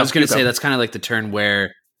 Oh no! I was going to say that's kind of like the turn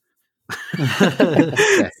where.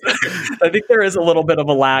 I think there is a little bit of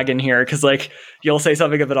a lag in here because like you'll say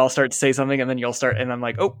something and then I'll start to say something and then you'll start and I'm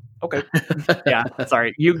like, oh, okay, yeah,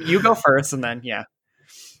 sorry, you go first and then yeah.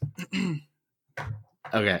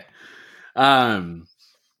 Okay.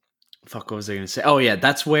 Fuck, what was I going to say? Oh yeah,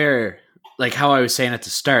 that's where like how I was saying at the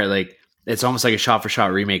start, like it's almost like a shot for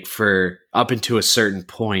shot remake for up into a certain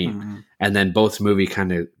point, and then both movies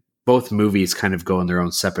kind of go in their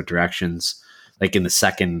own separate directions, like in the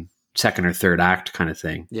second or third act kind of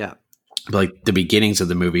thing. Yeah. But like the beginnings of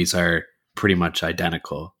the movies are pretty much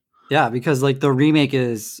identical. Yeah, because like the remake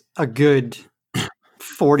is a good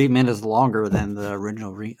 40 minutes longer than the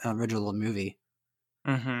original movie.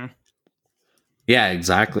 Mm-hmm. Yeah,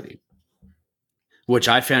 exactly. Which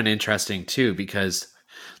I found interesting too, because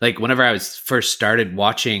like whenever I was first started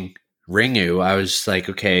watching Ringu, I was like,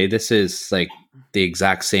 okay, this is like the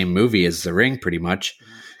exact same movie as The Ring pretty much.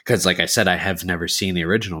 Because like I said, I have never seen the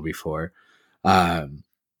original before.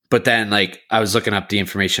 But then like I was looking up the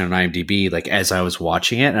information on IMDb, like as I was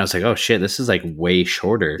watching it, and I was like, oh shit, this is like way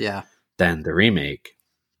shorter than the remake.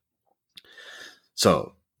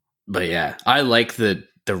 So, but yeah, I like the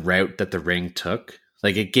route that The Ring took.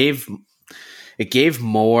 Like it gave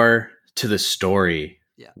more to the story,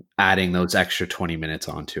 adding those extra 20 minutes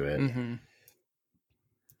onto it.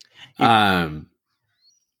 Mm-hmm.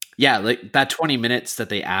 Yeah, like that 20 minutes that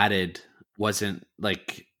they added wasn't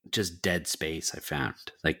like just dead space. I found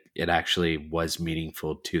like it actually was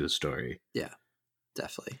meaningful to the story. Yeah,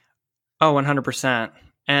 definitely. Oh, 100%.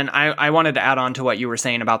 And I wanted to add on to what you were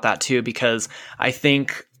saying about that too, because I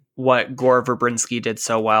think what Gore Verbinski did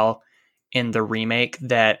so well in the remake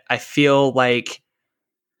that I feel like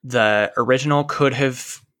the original could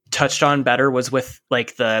have touched on better was with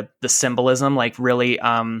like the symbolism, like really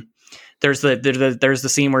there's the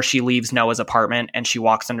scene where she leaves Noah's apartment and she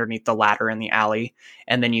walks underneath the ladder in the alley,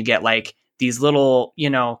 and then you get like these little, you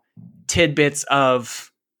know, tidbits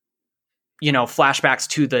of, you know, flashbacks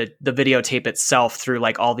to the videotape itself through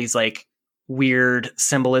like all these like weird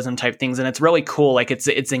symbolism type things, and it's really cool. Like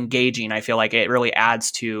it's engaging. I feel like it really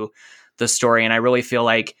adds to the story, and I really feel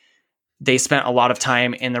like they spent a lot of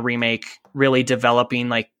time in the remake really developing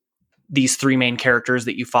like these three main characters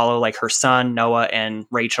that you follow, like her son, Noah, and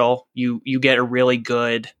Rachel. You get a really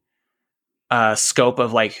good scope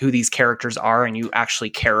of like who these characters are, and you actually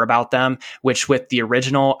care about them, which with the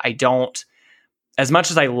original, I don't, as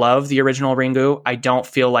much as I love the original Ringu, I don't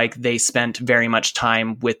feel like they spent very much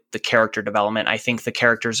time with the character development. I think the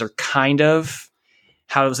characters are kind of,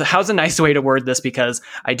 how's a nice way to word this, because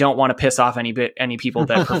I don't want to piss off any people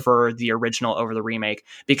that prefer the original over the remake,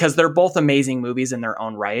 because they're both amazing movies in their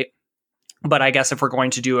own right. But I guess if we're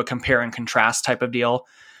going to do a compare and contrast type of deal,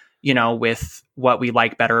 you know, with what we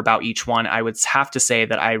like better about each one, I would have to say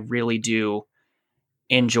that I really do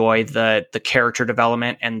enjoy the character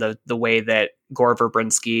development and the way that Gore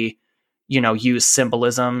Verbinski, you know, used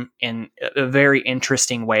symbolism in a very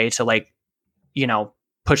interesting way to like, you know,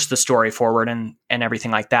 push the story forward and everything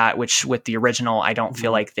like that, which with the original, I don't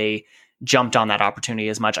feel like they jumped on that opportunity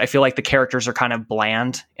as much. I feel like the characters are kind of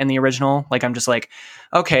bland in the original. Like, I'm just like,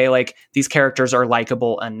 okay, like these characters are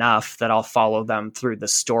likable enough that I'll follow them through the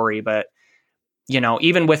story. But, you know,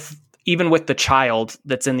 even with the child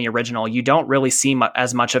that's in the original, you don't really see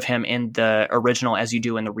as much of him in the original as you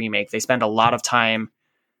do in the remake. They spend a lot of time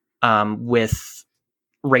with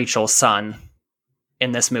Rachel's son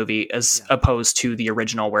in this movie as opposed to the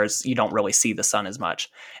original, whereas you don't really see the son as much.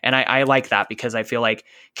 And I like that, because I feel like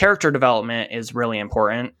character development is really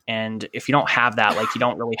important. And if you don't have that, like you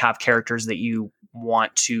don't really have characters that you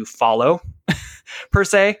want to follow per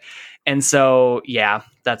se. And so, yeah,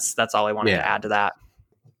 that's all I wanted to add to that.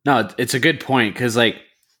 No, it's a good point. Cause like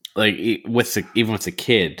even with the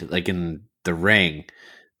kid, like in The Ring,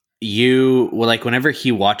 like whenever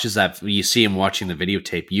he watches that, you see him watching the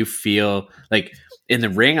videotape, you feel like, in The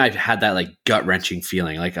Ring, I've had that like gut wrenching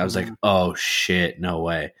feeling. Like I was like, oh shit, no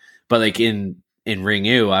way. But like in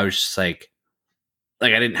Ringu, I was just like I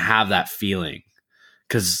didn't have that feeling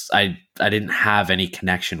because I didn't have any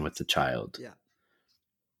connection with the child. Yeah,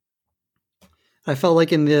 I felt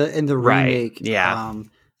like in the remake,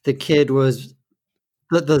 the kid was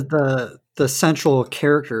the central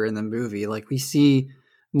character in the movie. Like we see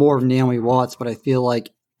more of Naomi Watts, but I feel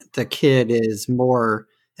like the kid is more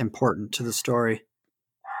important to the story.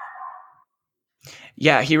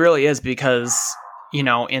 Yeah, he really is, because, you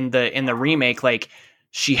know, in the remake, like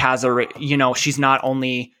she has she's not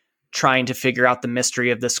only trying to figure out the mystery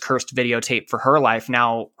of this cursed videotape for her life.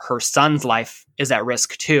 Now her son's life is at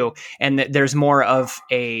risk too. And there's more of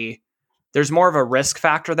a risk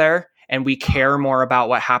factor there. And we care more about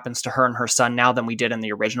what happens to her and her son now than we did in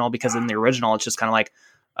the original, because in the original, it's just kind of like,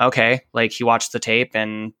 okay, like he watched the tape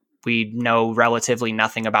and we know relatively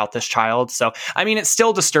nothing about this child. So, I mean, it's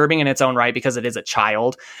still disturbing in its own right because it is a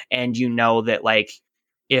child. And you know that like,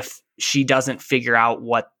 if she doesn't figure out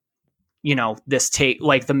what, you know, this tape,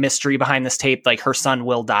 like the mystery behind this tape, like her son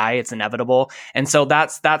will die. It's inevitable. And so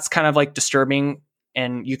that's kind of like disturbing,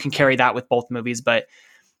 and you can carry that with both movies. But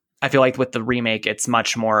I feel like with the remake, it's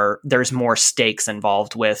much more, there's more stakes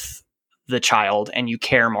involved with the child, and you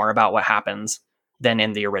care more about what happens than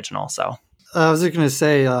in the original. So I was just going to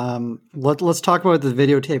say, let's talk about the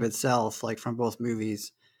videotape itself, like from both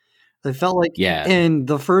movies. I felt like in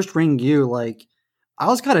the first Ringu, like I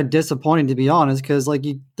was kind of disappointed, to be honest, because like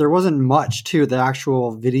there wasn't much to the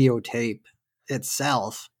actual videotape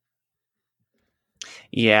itself.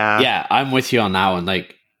 Yeah, I'm with you on that one.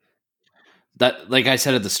 Like that, like I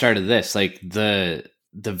said at the start of this, like the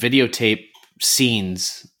videotape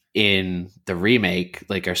scenes in the remake,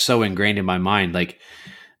 like are so ingrained in my mind. Like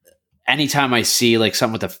anytime I see like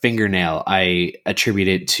something with a fingernail, I attribute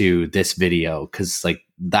it to this video, because like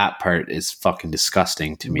that part is fucking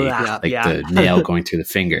disgusting to me. The nail going through the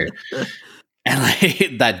finger, and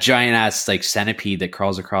like that giant ass like centipede that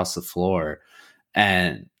crawls across the floor,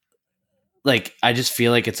 and like I just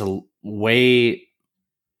feel like it's a way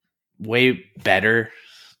better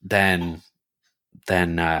than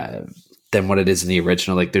what it is in the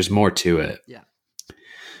original. Like there's more to it. Yeah.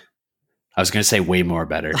 I was going to say way more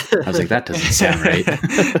better. I was like, that doesn't sound right.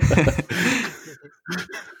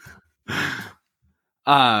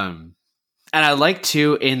 And I like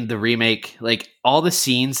too in the remake, like all the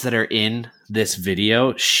scenes that are in this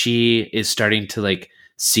video, she is starting to like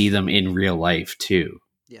see them in real life too.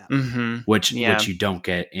 Yeah. Mm-hmm. Which you don't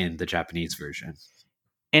get in the Japanese version.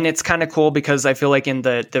 And it's kind of cool because I feel like in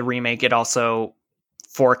the remake, it also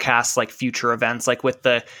forecasts like future events, like with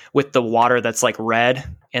the water that's like red.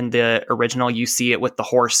 In the original, you see it with the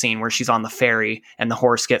horse scene where she's on the ferry and the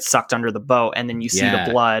horse gets sucked under the boat, and then you see the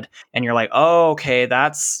blood, and you're like, oh, okay,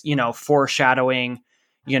 that's, foreshadowing,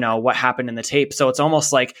 what happened in the tape. So it's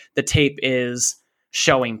almost like the tape is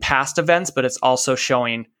showing past events, but it's also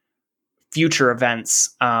showing future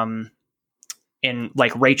events. In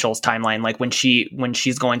like Rachel's timeline, like when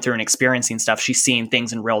she's going through and experiencing stuff, she's seeing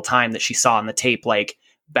things in real time that she saw in the tape, like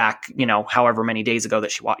back, however many days ago that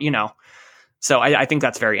she watched, So I think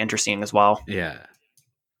that's very interesting as well. Yeah.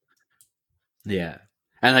 Yeah.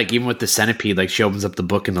 And like even with the centipede, like she opens up the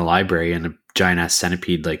book in the library and a giant ass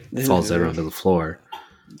centipede like falls out onto the floor.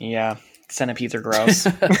 Yeah. Centipedes are gross.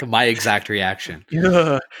 My exact reaction.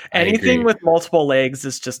 Anything with multiple legs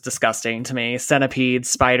is just disgusting to me. Centipedes,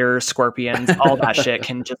 spiders, scorpions, all that shit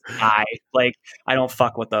can just die. Like, I don't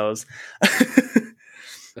fuck with those.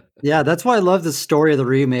 Yeah, that's why I love the story of the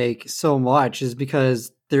remake so much, is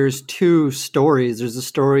because there's two stories. There's the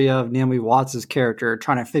story of Naomi Watts' character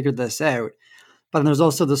trying to figure this out, but then there's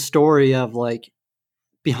also the story of like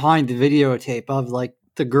behind the videotape of like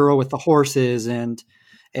the girl with the horses and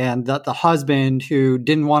the husband who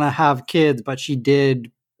didn't want to have kids, but she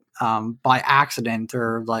did by accident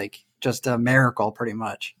or like just a miracle, pretty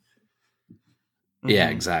much. Yeah,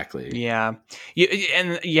 exactly. Yeah.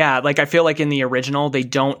 Like I feel like in the original, they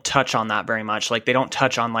don't touch on that very much. Like they don't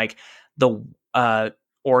touch on like the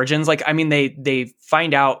origins. Like, I mean, they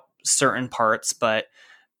find out certain parts, but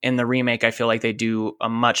in the remake, I feel like they do a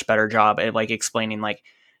much better job at like explaining like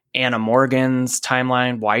Anna Morgan's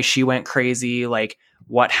timeline, why she went crazy, like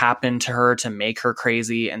what happened to her to make her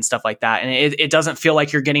crazy and stuff like that. And it doesn't feel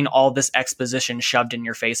like you're getting all this exposition shoved in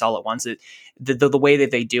your face all at once. The way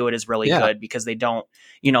that they do it is really good because they don't,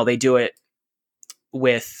 they do it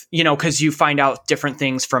with, because you find out different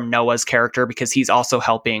things from Noah's character because he's also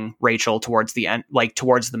helping Rachel towards the end, like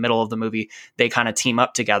towards the middle of the movie. They kind of team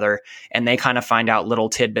up together and they kind of find out little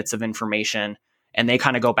tidbits of information and they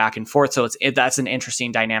kind of go back and forth. So that's an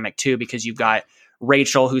interesting dynamic too, because you've got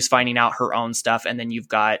Rachel who's finding out her own stuff, and then you've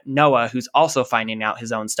got Noah who's also finding out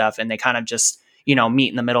his own stuff, and they kind of just meet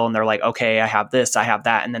in the middle and they're like, okay, I have this, I have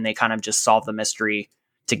that, and then they kind of just solve the mystery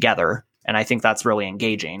together. And I think that's really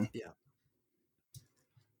engaging.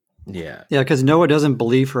 Yeah, because Noah doesn't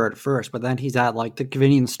believe her at first, but then he's at like the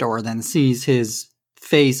convenience store, then sees his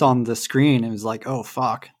face on the screen and is like, oh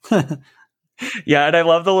fuck. Yeah, and I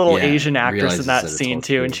love the little Asian actress in that scene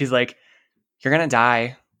too, and she's like, you're gonna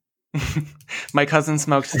die. My cousin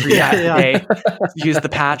smoked 3 packs a day. Used the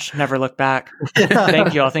patch, never looked back.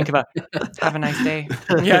 Thank you. I'll think about it. Have a nice day.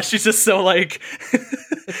 Yeah, she's just so like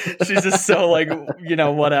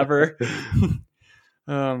whatever.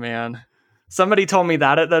 Oh man. Somebody told me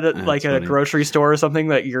that at like a grocery store or something,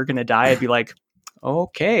 that you're gonna die. I'd be like,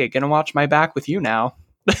 okay, gonna watch my back with you now.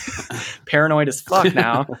 Paranoid as fuck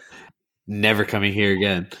now. Never coming here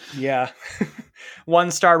again. Yeah.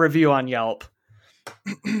 1-star review on Yelp.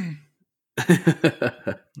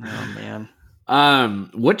 Oh man.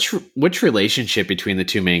 Which relationship between the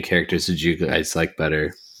two main characters did you guys like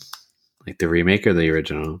better? Like the remake or the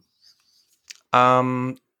original?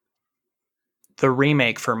 The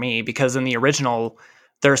remake for me, because in the original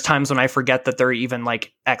there's times when I forget that they're even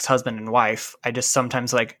like ex-husband and wife. I just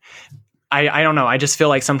sometimes like I don't know. I just feel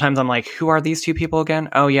like sometimes I'm like, who are these two people again?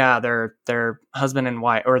 Oh yeah, they're husband and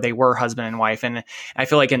wife, or they were husband and wife. And I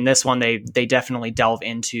feel like in this one, they definitely delve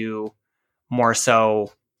into more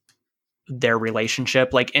so their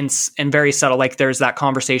relationship, like in very subtle. Like there's that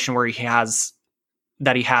conversation where he has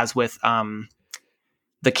with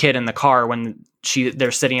the kid in the car when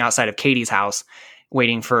they're sitting outside of Katie's house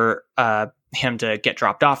waiting for him to get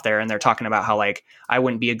dropped off there, and they're talking about how like I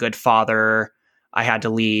wouldn't be a good father. I had to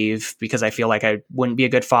leave because I feel like I wouldn't be a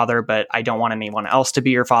good father, but I don't want anyone else to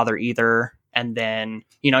be your father either. And then,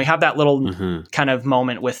 you have that little kind of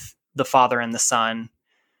moment with the father and the son.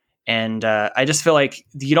 And I just feel like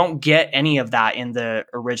you don't get any of that in the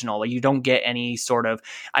original. Like, you don't get any sort of,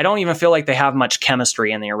 I don't even feel like they have much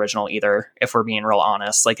chemistry in the original either, if we're being real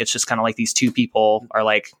honest. Like, it's just kind of like these two people are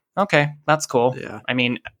like, okay, that's cool. Yeah. I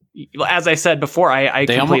mean, as I said before, I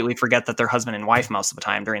completely forget that they're husband and wife most of the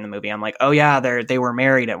time during the movie. I'm like, oh yeah, they were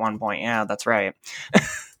married at one point. Yeah, that's right.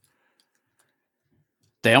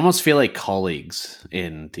 They almost feel like colleagues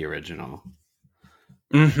in the original.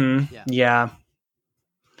 Mm-hmm. Yeah.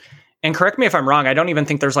 And correct me if I'm wrong, I don't even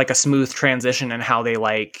think there's like a smooth transition in how they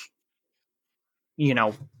like,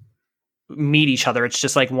 meet each other. It's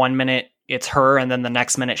just like 1 minute it's her, and then the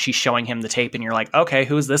next minute she's showing him the tape, and you're like, okay,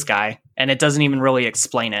 who's this guy? And it doesn't even really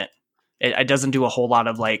explain it. It doesn't do a whole lot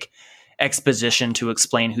of like exposition to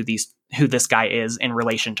explain who this guy is in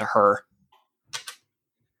relation to her.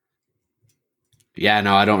 Yeah,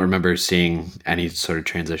 no, I don't remember seeing any sort of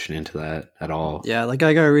transition into that at all. Yeah, like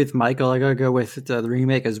I gotta agree with Michael. I gotta go with the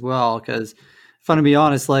remake as well, because if I'm to be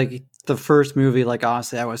honest, like the first movie, like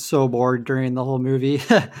honestly, I was so bored during the whole movie,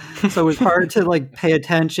 so it was hard to like pay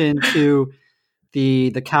attention to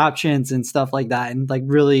the captions and stuff like that, and like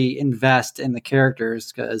really invest in the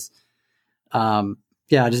characters because, I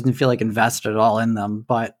just didn't feel like invested at all in them.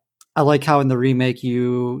 But I like how in the remake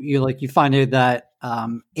you find out that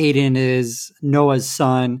Aiden is Noah's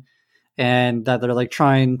son, and that they're like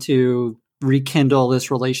trying to rekindle this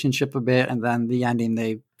relationship a bit, and then the ending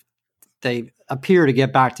they appear to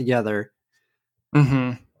get back together.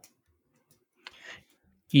 Mm-hmm.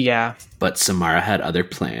 Yeah. But Samara had other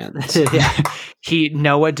plans. Yeah.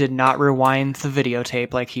 Noah did not rewind the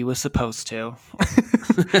videotape like he was supposed to.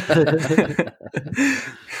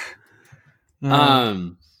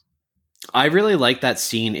 I really like that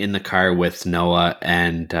scene in the car with Noah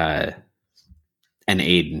and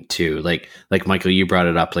Aiden too. Like Michael, you brought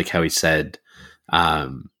it up, like how he said,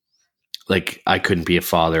 like I couldn't be a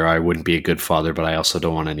father, I wouldn't be a good father, but I also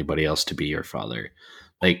don't want anybody else to be your father.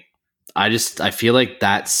 Like I feel like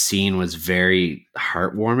that scene was very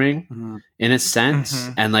heartwarming in a sense,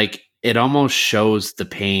 and like it almost shows the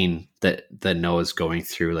pain that Noah's going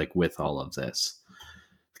through, like with all of this.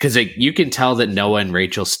 Because like, you can tell that Noah and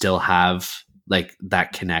Rachel still have like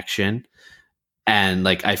that connection. And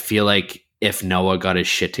like, I feel like if Noah got his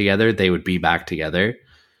shit together, they would be back together.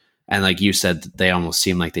 And like you said, they almost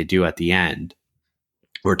seem like they do at the end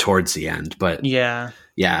or towards the end. But yeah,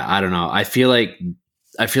 I don't know. I feel like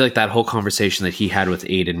that whole conversation that he had with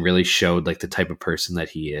Aiden really showed like the type of person that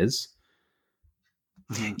he is.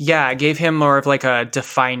 Yeah, it gave him more of like a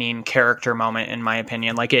defining character moment, in my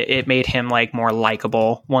opinion. Like it made him like more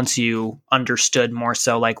likable once you understood more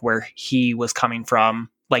so like where he was coming from,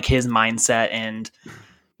 like his mindset and,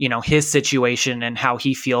 his situation and how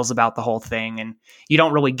he feels about the whole thing. And you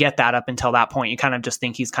don't really get that up until that point. You kind of just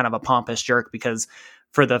think he's kind of a pompous jerk because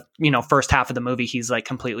for the, first half of the movie, he's like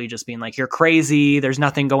completely just being like, you're crazy. There's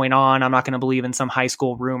nothing going on. I'm not going to believe in some high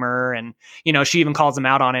school rumor. And, she even calls him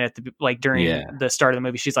out on it at the, during the start of the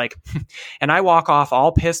movie. She's like, and I walk off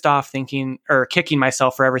all pissed off thinking or kicking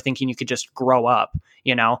myself forever thinking you could just grow up,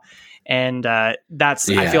 and that's,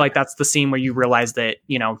 I feel like that's the scene where you realize that,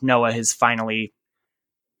 Noah has finally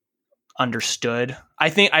understood. I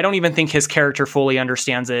don't even think his character fully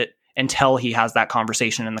understands it until he has that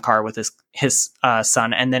conversation in the car with his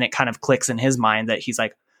son. And then it kind of clicks in his mind that he's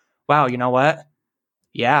like, wow, you know what?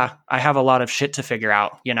 Yeah, I have a lot of shit to figure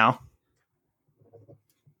out, Yeah.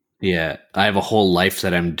 I have a whole life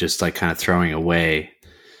that I'm just like kind of throwing away.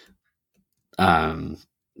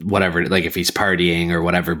 Whatever, like if he's partying or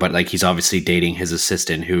whatever, but like he's obviously dating his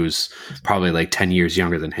assistant who's probably like 10 years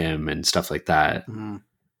younger than him and stuff like that. Mm-hmm.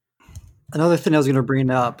 Another thing I was going to bring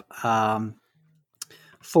up,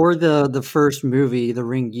 for the first movie, the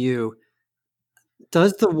Ringu,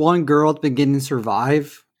 does the one girl at the beginning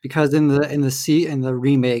survive? Because in the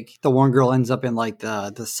remake, the one girl ends up in like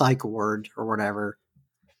the psych ward or whatever.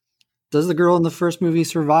 Does the girl in the first movie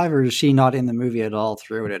survive, or is she not in the movie at all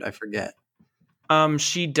throughout it? I forget.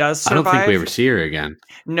 She does survive. I don't think we ever see her again.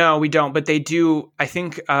 No, we don't. But they do. I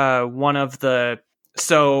think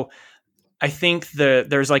I think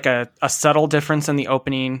there's like a subtle difference in the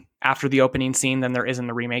opening after the opening scene than there is in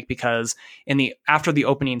the remake, because after the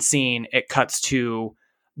opening scene, it cuts to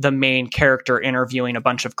the main character interviewing a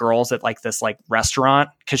bunch of girls at like this like restaurant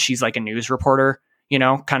because she's like a news reporter,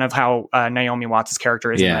 kind of how Naomi Watts'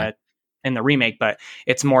 character is in the remake. But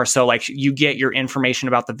it's more so like you get your information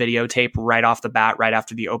about the videotape right off the bat, right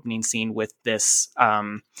after the opening scene with this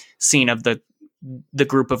scene of the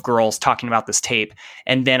group of girls talking about this tape.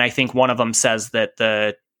 And then I think one of them says that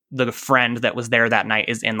the friend that was there that night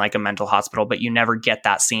is in like a mental hospital, but you never get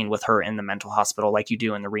that scene with her in the mental hospital like you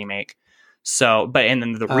do in the remake. So, but in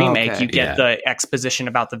the remake, you get the exposition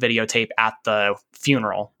about the videotape at the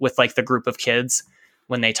funeral with like the group of kids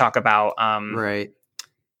when they talk about, right.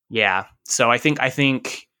 Yeah. So I think,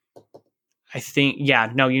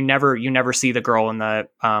 yeah, no, you never see the girl in the,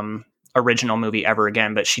 original movie ever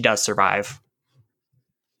again, but she does survive.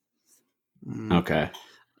 Okay.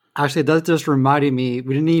 Actually, that just reminded me,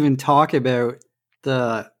 we didn't even talk about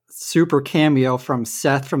the super cameo from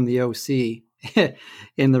Seth from the OC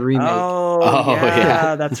in the remake. Oh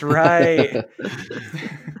yeah, that's right.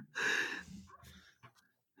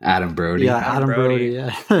 Adam Brody. Yeah, Adam Brody.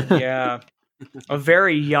 Yeah. Yeah. A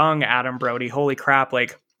very young Adam Brody. Holy crap.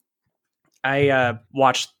 Like I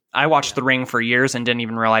watched The Ring for years and didn't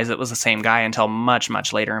even realize it was the same guy until much,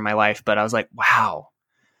 much later in my life. But I was like, wow,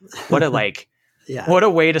 what a Yeah. what a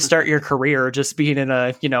way to start your career, just being in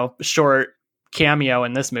a, short cameo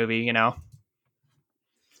in this movie,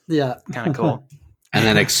 Yeah. kind of cool. And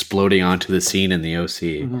then exploding onto the scene in the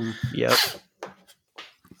OC. Mhm. Yep.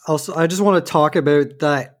 Also, I just want to talk about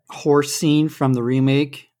that horse scene from the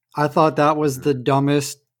remake. I thought that was the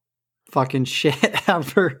dumbest fucking shit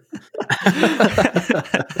ever.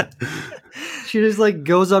 She just like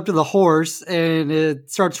goes up to the horse and it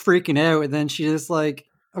starts freaking out, and then she just like,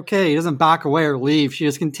 okay, he doesn't back away or leave. She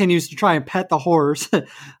just continues to try and pet the horse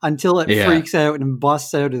until it freaks out and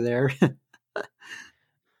busts out of there.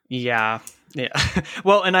 Yeah.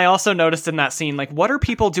 Well, and I also noticed in that scene, like, what are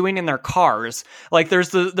people doing in their cars? Like, there's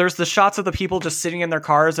the shots of the people just sitting in their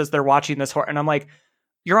cars as they're watching this horse, and I'm like,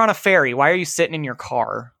 you're on a ferry. Why are you sitting in your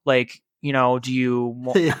car? Like, do you?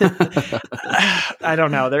 I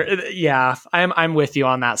don't know. I'm with you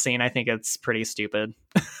on that scene. I think it's pretty stupid.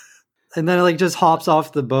 And then it like just hops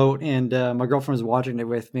off the boat, and my girlfriend was watching it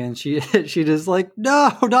with me, and she just like,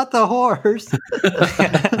 no, not the horse.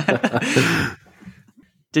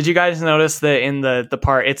 Did you guys notice that in the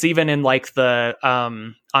part, it's even in like the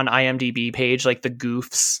on IMDb page, like the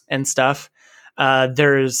goofs and stuff,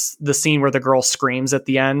 there's the scene where the girl screams at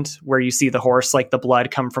the end, where you see the horse, like the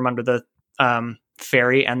blood come from under the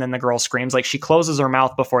ferry, and then the girl screams. Like, she closes her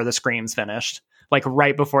mouth before the scream's finished, like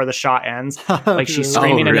right before the shot ends. Like, she's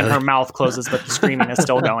screaming and then her mouth closes, but the screaming is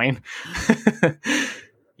still going.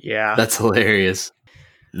 Yeah, that's hilarious.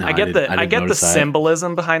 No, I get the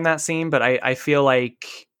symbolism behind that scene, but I feel like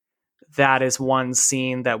that is one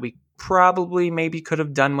scene that we probably maybe could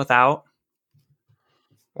have done without,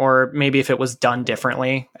 or maybe if it was done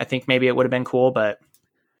differently, I think maybe it would have been cool. But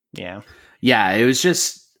yeah, it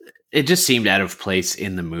just seemed out of place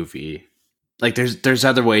in the movie. Like, there's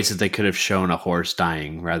other ways that they could have shown a horse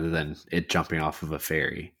dying rather than it jumping off of a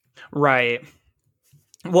ferry. Right.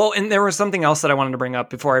 Well, and there was something else that I wanted to bring up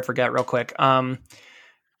before I forget real quick. I'm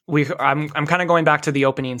kind of going back to the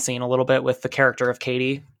opening scene a little bit with the character of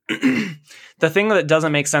Katie. The thing that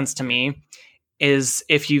doesn't make sense to me is,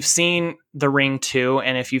 if you've seen The Ring 2,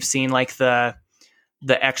 and if you've seen like the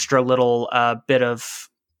extra little bit of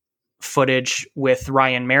footage with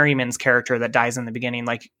Ryan Merriman's character that dies in the beginning,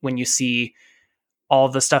 like when you see all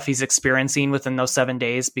the stuff he's experiencing within those 7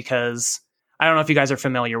 days, because I don't know if you guys are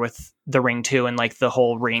familiar with The Ring 2 and like the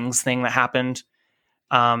whole rings thing that happened.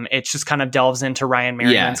 It just kind of delves into Ryan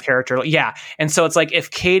Merriman's character. Yeah. And so it's like,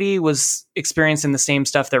 if Katie was experiencing the same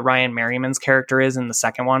stuff that Ryan Merriman's character is in the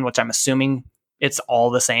second one, which I'm assuming it's all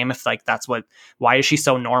the same. If like, why is she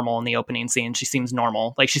so normal in the opening scene? She seems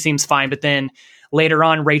normal. Like, she seems fine. But then later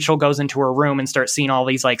on, Rachel goes into her room and starts seeing all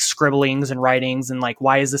these like scribblings and writings and like,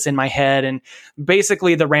 why is this in my head? And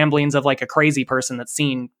basically the ramblings of like a crazy person that's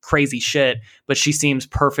seen crazy shit, but she seems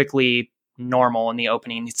perfectly normal in the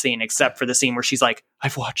opening scene, except for the scene where she's like,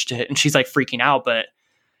 I've watched it, and she's like freaking out. But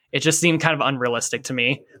it just seemed kind of unrealistic to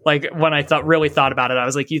me. Like, when I really thought about it, I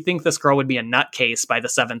was like, you think this girl would be a nutcase by the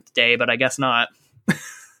 7th day, but I guess not.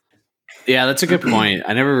 Yeah, that's a good point.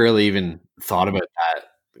 I never really even thought about that,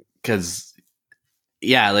 because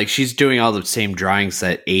like, she's doing all the same drawings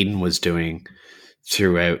that Aiden was doing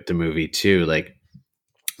throughout the movie too. Like,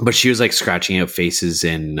 but she was like scratching out faces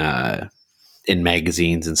in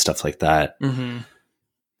magazines and stuff like that. Mm-hmm.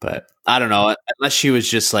 But I don't know, unless she was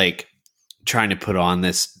just like trying to put on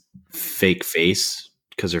this fake face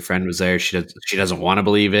because her friend was there. She doesn't want to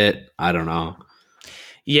believe it. I don't know.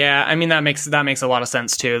 Yeah, I mean, that makes a lot of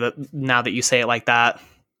sense too. That now that you say it like that,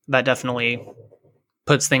 that definitely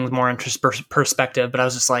puts things more into perspective. But I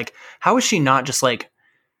was just like, how is she not just like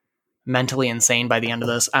mentally insane by the end of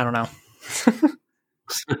this? I don't know.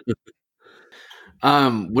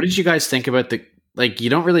 What did you guys think about you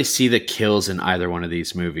don't really see the kills in either one of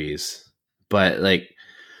these movies, but like,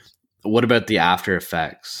 what about the after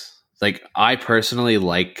effects? Like, I personally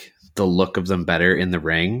like the look of them better in The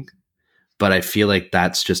Ring, but I feel like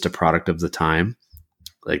that's just a product of the time.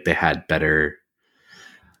 Like, they had better,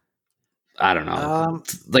 I don't know.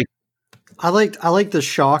 I liked the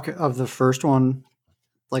shock of the first one.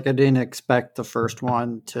 Like, I didn't expect the first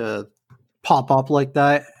one to pop up like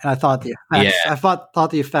that, and I thought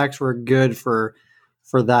the effects were good for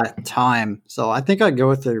that time. So I think I'd go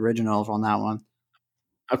with the original on that one.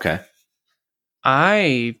 Okay.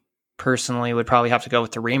 I personally would probably have to go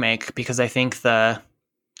with the remake, because I think the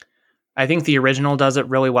I think the original does it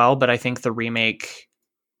really well, but I think the remake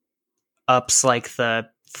ups like the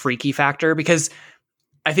freaky factor, because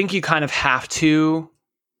I think you kind of have to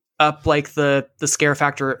up like the scare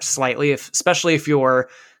factor slightly, especially if your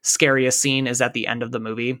scariest scene is at the end of the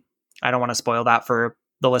movie. I don't want to spoil that for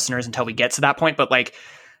the listeners until we get to that point, but like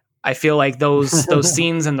I feel like those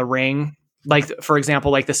scenes in The Ring, like for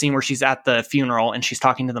example, like the scene where she's at the funeral and she's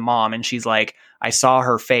talking to the mom and she's like, I saw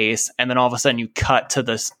her face, and then all of a sudden you cut to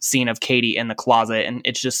the scene of Katie in the closet and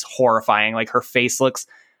it's just horrifying. Like her face looks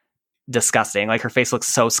disgusting. Like her face looks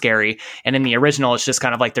so scary. And in the original, it's just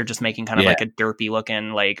kind of like they're just making kind of like a derpy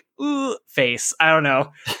looking like face. I don't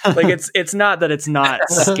know. Like it's not that it's not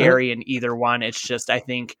scary in either one. It's just I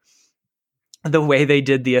think the way they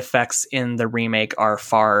did the effects in the remake are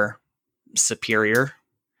far superior.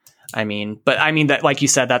 I mean that, like you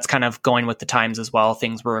said, that's kind of going with the times as well.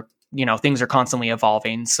 Things are constantly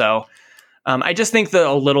evolving. So I just think that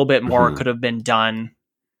a little bit more could have been done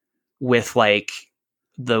with like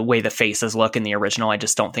the way the faces look in the original. I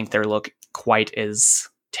just don't think they look quite as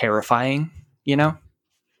terrifying,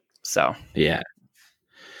 So yeah.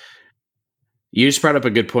 You just brought up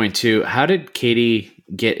a good point too. How did Katie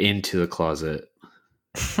get into the closet?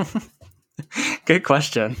 Good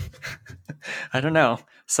question. I don't know.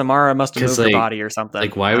 Samara must have moved her body or something.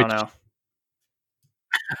 Like, why would I don't know.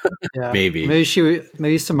 Yeah,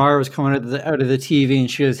 maybe Samara was coming out of the TV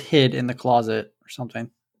and she was hid in the closet or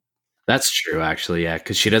something. That's true, actually. Yeah,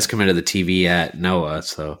 because she does come into the TV at Noah.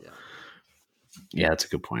 So, yeah, that's a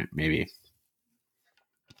good point. Maybe.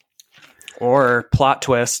 Or plot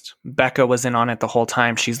twist: Becca was in on it the whole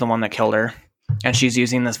time. She's the one that killed her, and she's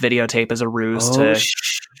using this videotape as a ruse to,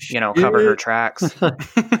 cover her tracks.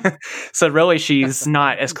 So really, she's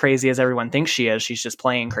not as crazy as everyone thinks she is. She's just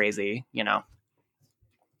playing crazy,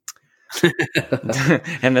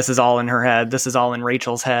 And this is all in her head. This is all in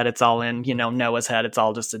Rachel's head. It's all in, Noah's head. It's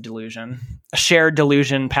all just a delusion, a shared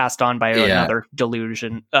delusion passed on by another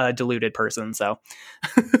deluded person. So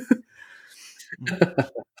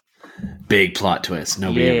big plot twist.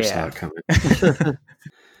 Nobody ever saw it coming.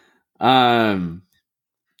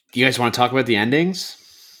 You guys want to talk about the endings?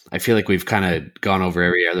 I feel like we've kind of gone over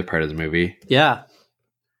every other part of the movie. Yeah.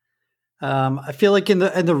 I feel like in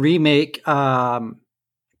the remake,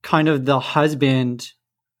 kind of the husband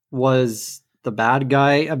was the bad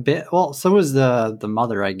guy a bit. Well, so was the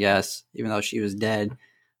mother, I guess, even though she was dead.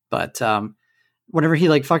 But whenever he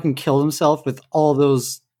like fucking killed himself with all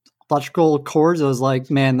those electrical cords, I was like,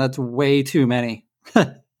 man, that's way too many.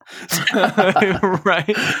 Right.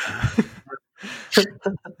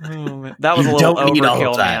 That was a little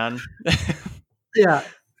overkill, man. Yeah.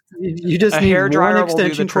 You just a need hair dryer one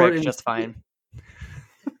extension cord just fine.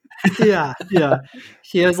 Yeah.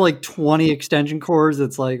 He has like 20 extension cords.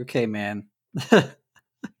 It's like, okay, man. And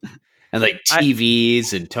like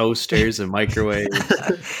TVs and toasters and microwaves.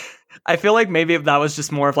 I feel like maybe that was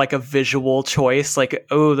just more of like a visual choice. Like,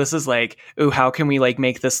 this is like, how can we like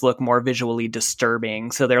make this look more visually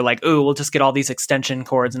disturbing? So they're like, we'll just get all these extension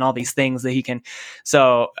cords and all these things that he can.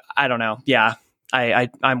 So I don't know. Yeah,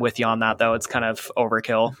 I'm with you on that though. It's kind of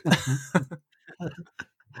overkill.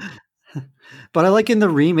 But I like in the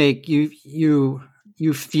remake, you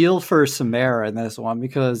feel for Samara in this one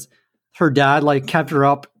because her dad like kept her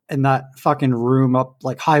up in that fucking room up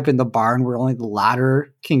like high up in the barn where only the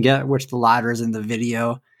ladder can get, which the ladder is in the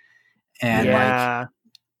video, and like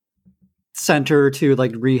sent her to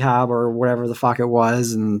like rehab or whatever the fuck it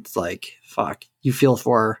was, and it's like, fuck, you feel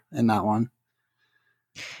for her in that one.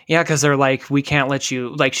 Yeah, because they're like, we can't let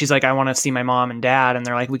you, like, she's like, I want to see my mom and dad, and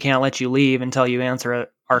they're like, we can't let you leave until you answer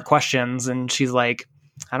our questions, and she's like,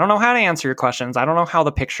 I don't know how to answer your questions. I don't know how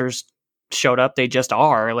the pictures showed up. They just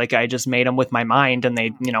are. Like, I just made them with my mind, and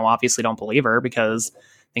they, obviously don't believe her because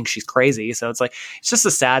think she's crazy. So it's like, it's just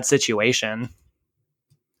a sad situation.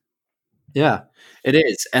 Yeah, it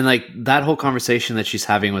is. And like that whole conversation that she's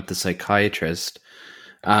having with the psychiatrist,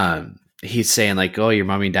 he's saying like, oh, your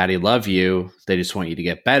mommy and daddy love you. They just want you to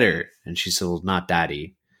get better. And she said, well, not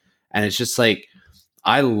daddy. And it's just like,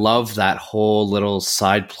 I love that whole little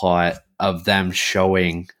side plot of them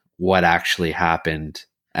showing what actually happened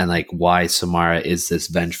and like why Samara is this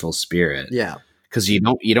vengeful spirit. Yeah. Cause you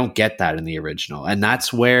don't get that in the original. And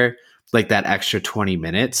that's where like that extra 20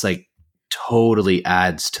 minutes, like totally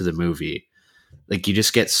adds to the movie. Like you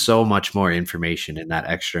just get so much more information in that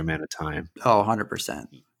extra amount of time. Oh, 100%.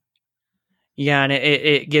 Yeah. And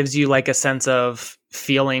it gives you like a sense of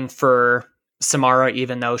feeling for Samara,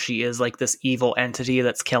 even though she is like this evil entity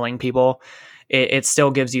that's killing people. It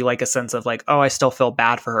still gives you like a sense of like, oh, I still feel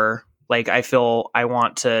bad for her. Like I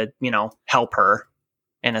want to, help her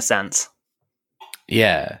in a sense.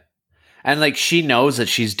 Yeah. And like she knows that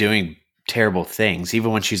she's doing terrible things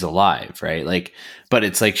even when she's alive, right? Like, but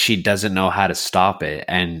it's like she doesn't know how to stop it,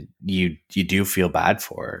 and you do feel bad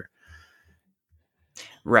for her.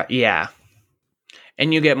 Right. Yeah.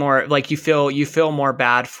 And you get more like you feel more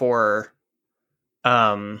bad for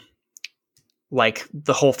like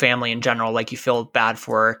the whole family in general. Like you feel bad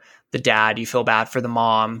for the dad, you feel bad for the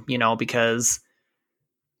mom, you know, because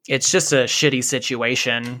it's just a shitty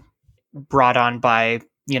situation brought on by,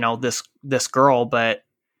 you know, this girl, but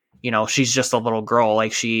you know, she's just a little girl.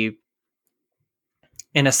 Like she,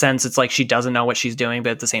 in a sense, it's like she doesn't know what she's doing,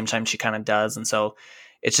 but at the same time she kind of does. And so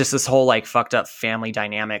it's just this whole like fucked up family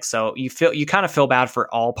dynamic. So you kind of feel bad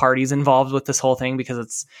for all parties involved with this whole thing, because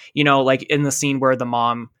it's, you know, like in the scene where the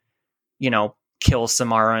mom, you know, kills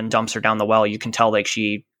Samara and dumps her down the well, you can tell like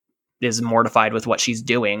she is mortified with what she's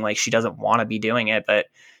doing. Like she doesn't want to be doing it, but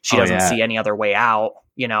she doesn't see any other way out,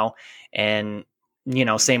 you know? And, you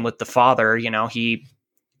know, same with the father, you know,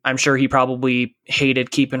 I'm sure he probably hated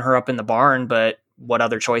keeping her up in the barn, but what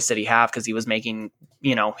other choice did he have? Cause he was making,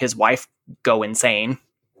 you know, his wife go insane.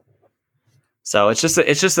 So it's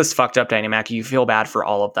just this fucked up dynamic. You feel bad for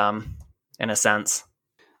all of them in a sense.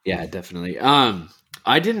 Yeah, definitely. I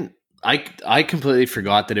completely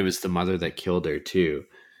forgot that it was the mother that killed her too.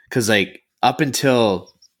 Cause like up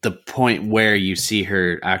until the point where you see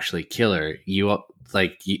her actually kill her,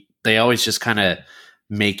 they always just kind of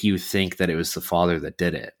make you think that it was the father that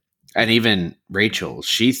did it. And even Rachel,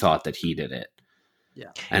 she thought that he did it.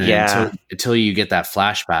 Yeah. And until you get that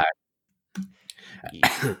flashback.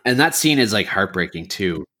 And that scene is like heartbreaking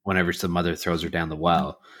too, whenever the mother throws her down the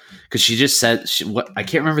well. Because she just said, I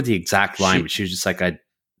can't remember the exact line, but she was just like,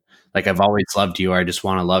 I've always loved you, or I just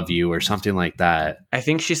want to love you, or something like that. I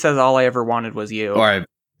think she says all I ever wanted was you.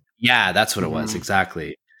 Yeah, that's what it was.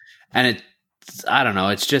 Exactly. And I don't know.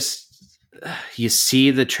 It's just, you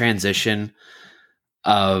see the transition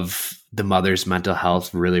of the mother's mental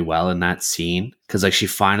health really well in that scene. Cause like she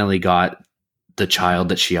finally got the child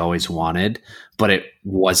that she always wanted, but it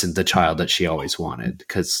wasn't the child that she always wanted.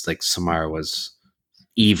 Cause like Samara was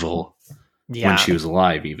evil when she was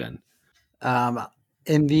alive even.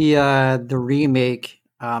 In the remake,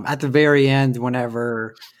 at the very end,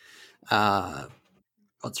 whenever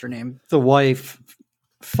what's her name, the wife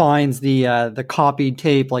finds the copied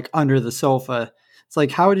tape like under the sofa, it's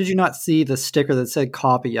like, how did you not see the sticker that said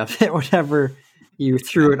copy of it whenever you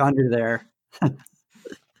threw it under there?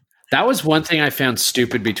 That was one thing I found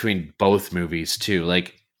stupid between both movies too.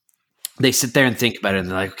 Like they sit there and think about it and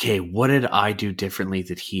they're like, okay, what did I do differently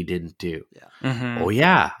that he didn't do? Yeah. Mm-hmm. Oh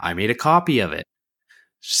yeah, I made a copy of it.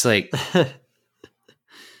 Just like,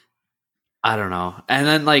 I don't know. And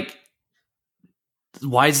then like,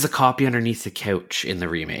 why is the copy underneath the couch in the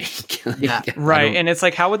remake? Like, yeah, right. And it's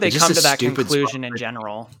like, how would they come to that conclusion in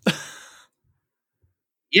general?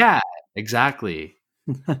 Yeah, exactly.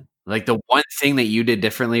 Like the one thing that you did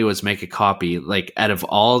differently was make a copy. Like out of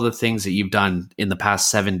all the things that you've done in the past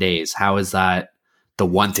 7 days, how is that the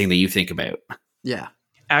one thing that you think about? Yeah.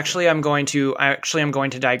 Actually, I'm going to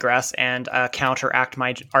digress and counteract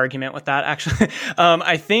my argument with that. Actually,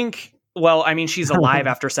 I think. Well, I mean, she's alive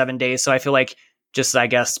after 7 days, so I feel like just, I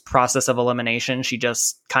guess, process of elimination. She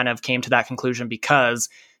just kind of came to that conclusion because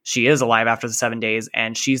she is alive after the 7 days,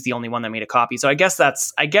 and she's the only one that made a copy. So I guess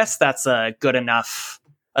that's a good enough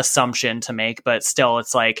assumption to make, but still,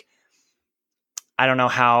 it's like, I don't know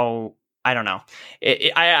how. I don't know.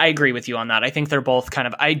 I agree with you on that. I think they're both kind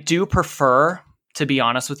of. I do prefer, to be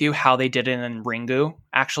honest with you, how they did it in Ringu,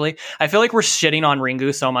 actually. I feel like we're shitting on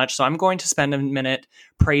Ringu so much, so I'm going to spend a minute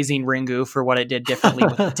praising Ringu for what it did differently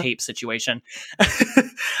with the tape situation.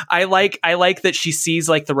 I like that she sees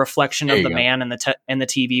like the reflection of the man in the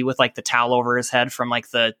TV with like the towel over his head from like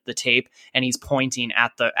the tape, and he's pointing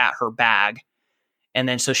at her bag. And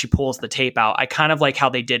then so she pulls the tape out. I kind of like how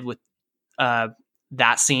they did with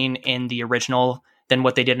that scene in the original than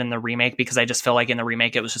what they did in the remake, because I just feel like in the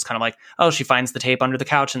remake it was just kind of like, oh, she finds the tape under the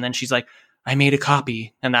couch and then she's like, I made a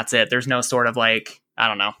copy, and that's it. There's no sort of like, I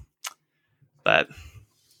don't know. But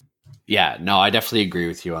yeah, no, I definitely agree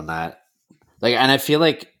with you on that. Like, and I feel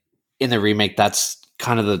like in the remake, that's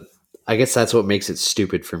kind of I guess that's what makes it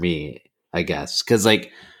stupid for me, I guess. Cause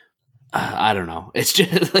like, I don't know. It's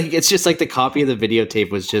just like the copy of the videotape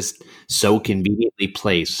was just so conveniently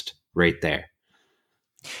placed right there.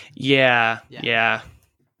 Yeah.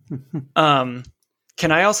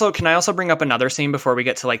 Can I also bring up another scene before we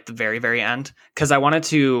get to like the very, very end? Because I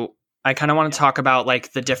kind of want to talk about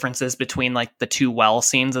like the differences between like the two well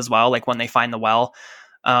scenes as well. Like when they find the well,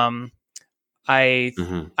 I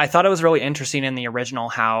thought it was really interesting in the original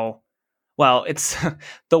how, Well, it's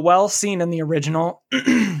the well scene in the original.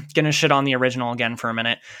 Gonna shit on the original again for a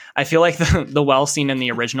minute. I feel like the well scene in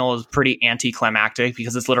the original is pretty anticlimactic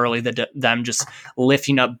because it's literally them just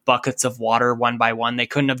lifting up buckets of water one by one. They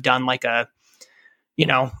couldn't have done like a,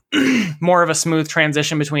 more of a smooth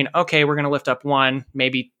transition between, okay, we're going to lift up one,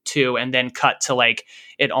 maybe two, and then cut to like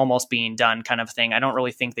it almost being done kind of thing. I don't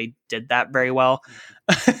really think they did that very well.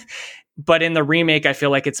 But in the remake, I feel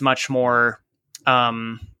like it's much more,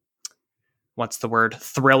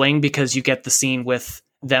 thrilling, because you get the scene with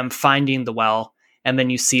them finding the well, and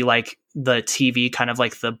then you see like the TV, kind of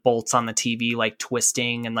like the bolts on the TV, like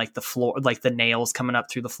twisting, and like the floor, like the nails coming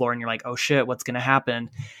up through the floor, and you're like, oh shit, what's going to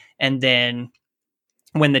happen? And then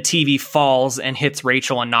when the TV falls and hits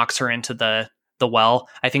Rachel and knocks her into the well,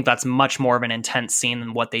 I think that's much more of an intense scene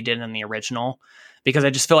than what they did in the original, because I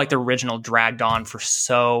just feel like the original dragged on for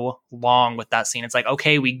so long with that scene. It's like,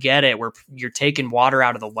 okay, we get it. You're taking water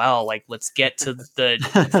out of the well. Like, let's get to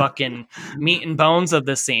the fucking meat and bones of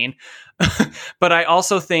this scene. But I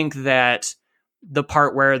also think that the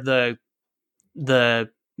part where the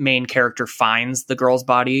main character finds the girl's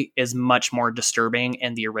body is much more disturbing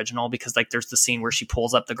in the original, because like there's the scene where she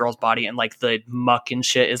pulls up the girl's body and like the muck and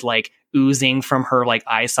shit is like oozing from her like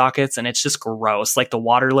eye sockets, and it's just gross. Like the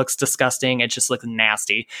water looks disgusting. It just looks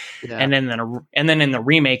nasty. Yeah. And then in the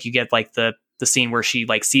remake you get like the scene where she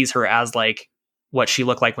like sees her as like what she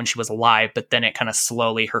looked like when she was alive, but then it kind of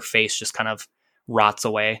slowly, her face just kind of rots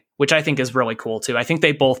away, which I think is really cool too. I think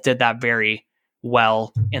they both did that very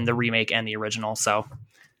well in the remake and the original. So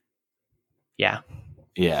yeah.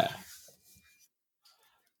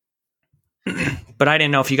 But I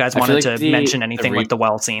didn't know if you guys wanted to mention anything like the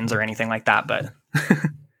well scenes or anything like that, but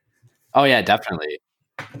oh yeah, definitely.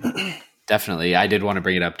 I did want to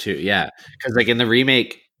bring it up too. Yeah. Cause like in the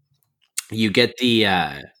remake, you get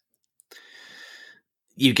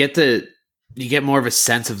more of a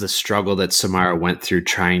sense of the struggle that Samara went through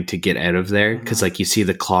trying to get out of there. Cause like you see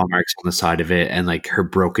the claw marks on the side of it, and like her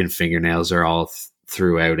broken fingernails are all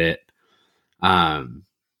throughout it. So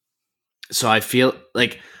I feel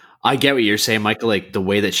like I get what you're saying, Michael. Like the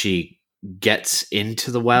way that she gets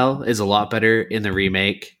into the well is a lot better in the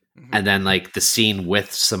remake. Mm-hmm. And then like the scene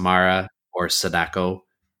with Samara or Sadako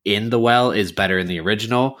in the well is better in the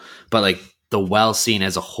original, but like the well scene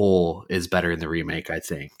as a whole is better in the remake, I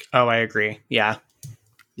think. Oh, I agree. Yeah.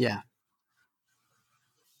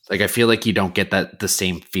 Like I feel like you don't get the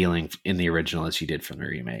same feeling in the original as you did from the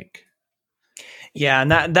remake. Yeah,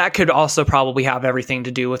 and that could also probably have everything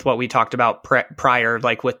to do with what we talked about prior,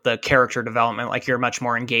 like with the character development. Like you're much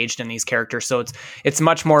more engaged in these characters, so it's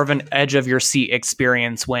much more of an edge of your seat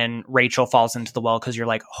experience when Rachel falls into the well, because you're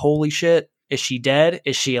like, holy shit, is she dead?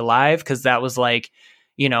 Is she alive? Because that was like,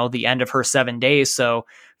 the end of her 7 days. So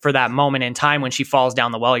for that moment in time when she falls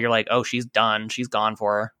down the well, you're like, oh, she's done. She's gone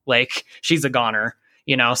for her. Like she's a goner.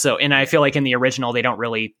 So, and I feel like in the original, they don't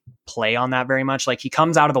really play on that very much. Like he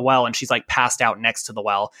comes out of the well and she's like passed out next to the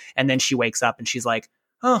well. And then she wakes up and she's like,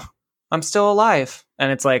 oh, I'm still alive.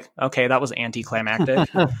 And it's like, okay, that was anticlimactic,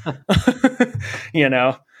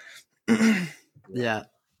 Yeah. And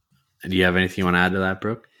do you have anything you want to add to that,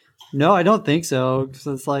 Brooke? No, I don't think so. Because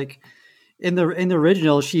it's like in the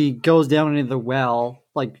original, she goes down into the well,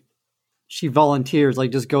 like she volunteers,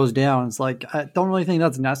 like just goes down. It's like, I don't really think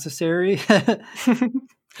that's necessary.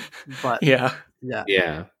 But yeah.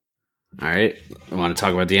 All right. I want to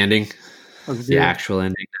talk about the ending. The actual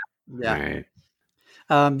ending. Yeah.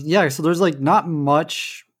 All right. So there's like not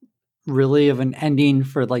much really of an ending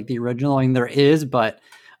for like the original. I mean, there is, but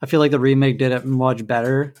I feel like the remake did it much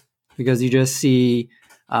better, because you just see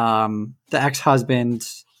the ex-husband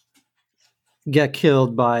get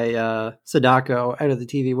killed by Sadako out of the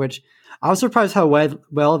TV, which I was surprised how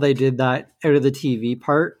well they did that out of the TV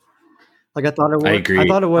part. Like I thought it would. I agree. I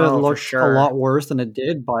thought it would have looked a lot worse than it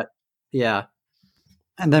did, but yeah.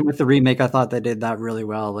 And then with the remake, I thought they did that really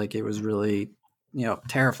well. Like it was really,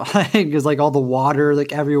 terrifying, because like all the water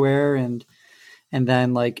like everywhere, and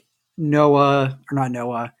then like Aiden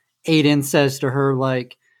says to her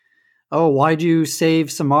like, "Oh, why'd you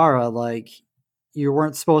save Samara? Like you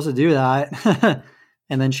weren't supposed to do that."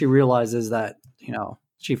 And then she realizes that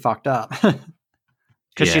she fucked up.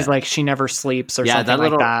 Because she's like, she never sleeps or something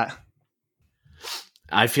like that.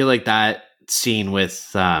 I feel like that scene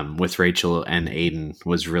with Rachel and Aiden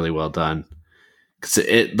was really well done, because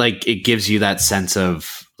it gives you that sense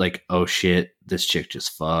of like, oh shit, this chick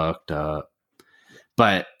just fucked up,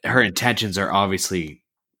 but her intentions are obviously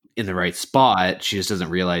in the right spot. She just doesn't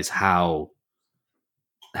realize how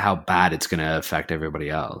bad it's going to affect everybody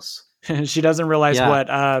else. She doesn't realize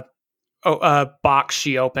box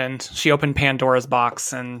she opened. She opened Pandora's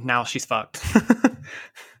box, and now she's fucked.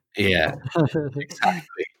 Yeah,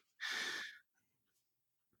 exactly.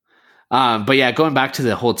 But yeah, going back to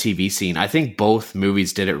the whole TV scene, I think both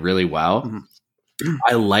movies did it really well. Mhm.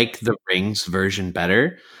 I like the Rings version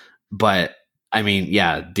better, but I mean,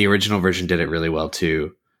 yeah, the original version did it really well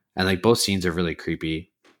too. And like both scenes are really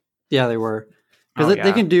creepy. Yeah, they were. Because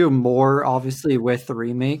they can do more, obviously, with the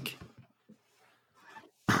remake.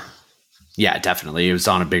 Yeah, definitely. It was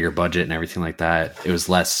on a bigger budget and everything like that. It was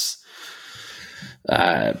less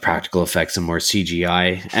practical effects and more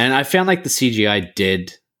CGI. And I found like the CGI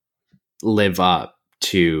did live up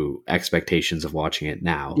to expectations of watching it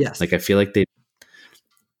now. Yes. Like I feel like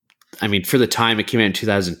I mean, for the time it came out in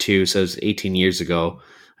 2002, so it was 18 years ago.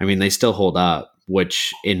 I mean, they still hold up,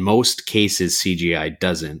 which in most cases CGI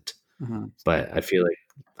doesn't. Mm-hmm. But I feel like,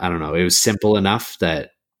 I don't know, it was simple enough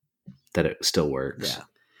that it still works. Yeah.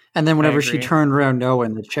 And then whenever she turned around Noah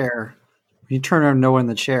in the chair,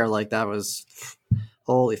 like that was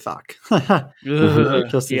holy fuck.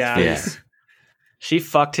 Just his face. She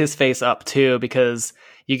fucked his face up too, because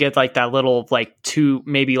you get like that little like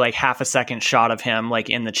maybe like half a second shot of him like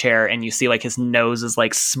in the chair, and you see like his nose is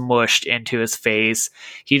like smushed into his face.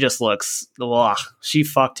 He just looks, ugh, she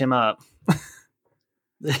fucked him up.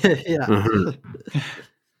 Yeah. Mm-hmm.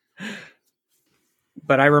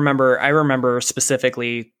 But I remember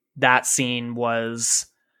specifically that scene was,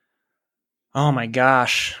 oh my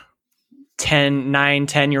gosh,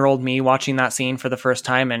 10-year-old me watching that scene for the first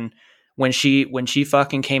time. And when she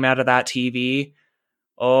fucking came out of that TV,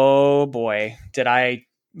 oh boy, I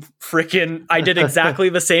did exactly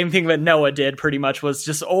the same thing that Noah did, pretty much, was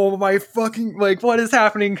just, oh my fucking, like, what is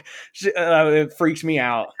happening? It freaked me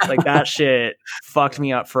out. Like, that shit fucked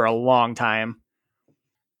me up for a long time.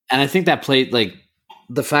 And I think that played, like,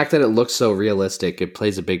 the fact that it looks so realistic, it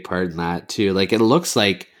plays a big part in that too. Like, it looks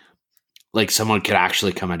like someone could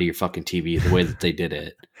actually come out of your fucking TV the way that they did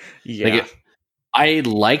it. Yeah. Like I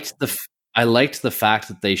liked the fact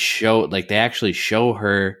that they actually show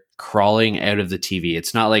her crawling out of the TV.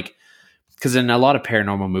 It's not like, because in a lot of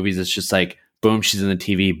paranormal movies, it's just like, boom, she's in the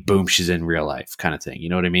TV, boom, she's in real life kind of thing. You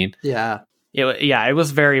know what I mean? Yeah. It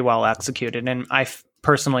was very well executed. And I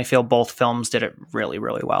personally feel both films did it really,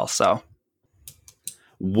 really well. So,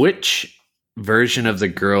 which version of the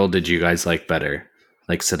girl did you guys like better?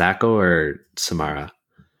 Like Sadako or Samara?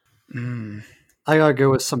 I gotta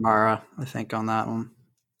go with Samara, I think, on that one.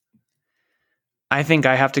 I think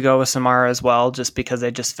I have to go with Samara as well, just because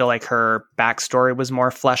I just feel like her backstory was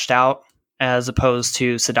more fleshed out, as opposed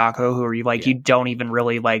to Sadako, who are you don't even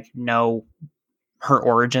really like know her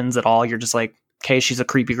origins at all. You're just like, okay, she's a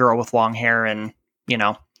creepy girl with long hair and, you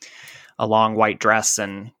know, a long white dress,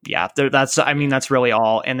 and yeah, that's really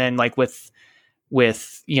all. And then like with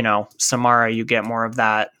you know, Samara, you get more of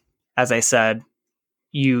that. As I said,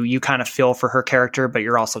 you kind of feel for her character, but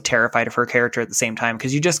you're also terrified of her character at the same time,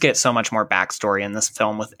 because you just get so much more backstory in this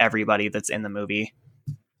film with everybody that's in the movie.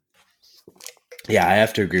 Yeah, I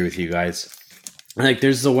have to agree with you guys. Like,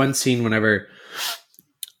 there's the one scene whenever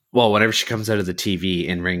she comes out of the TV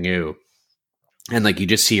in Ringu, and like you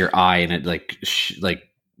just see her eye, and it like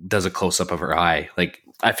does a close up of her eye. Like,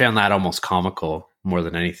 I found that almost comical more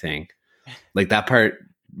than anything. Like, that part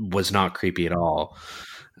was not creepy at all.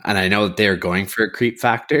 And I know that they're going for a creep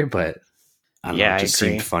factor, but I don't know, it just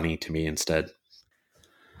seemed funny to me instead.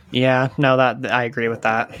 Yeah, no, that I agree with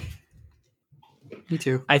that. Me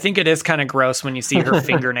too. I think it is kind of gross when you see her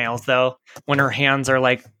fingernails, though, when her hands are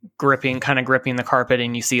like gripping the carpet,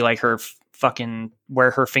 and you see like her fucking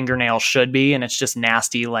where her fingernails should be, and it's just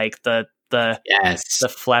nasty, like the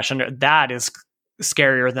flesh under. That is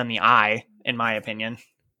scarier than the eye, in my opinion.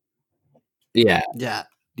 Yeah,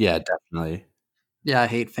 definitely. Yeah, I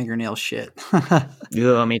hate fingernail shit.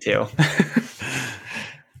 Yeah, me too.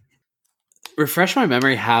 Refresh my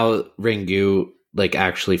memory how Ringu like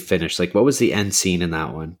actually finished. Like, what was the end scene in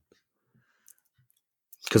that one?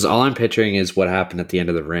 Because all I'm picturing is what happened at the end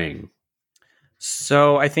of the ring.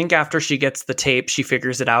 So I think after she gets the tape, she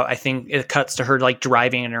figures it out. I think it cuts to her like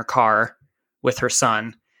driving in her car with her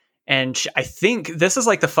son. And I think this is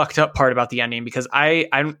like the fucked up part about the ending, because I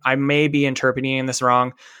may be interpreting this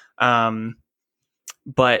wrong.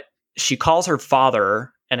 But she calls her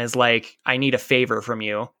father and is like, I need a favor from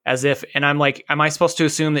you, as if, and I'm like, am I supposed to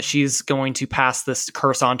assume that she's going to pass this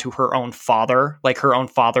curse on to her own father? Like her own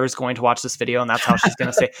father is going to watch this video, and that's how she's going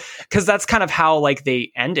to say, because that's kind of how like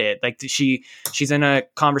they end it. Like she's in a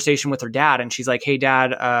conversation with her dad, and she's like, hey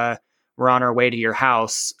dad, we're on our way to your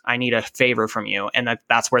house. I need a favor from you. And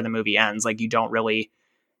that's where the movie ends. Like, you don't really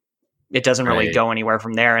it doesn't really Right. go anywhere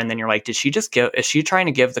from there. And then you're like, is she trying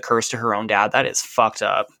to give the curse to her own dad? That is fucked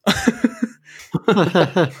up.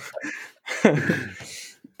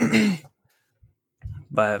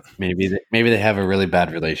 But maybe they have a really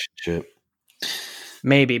bad relationship.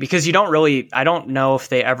 Maybe, because I don't know if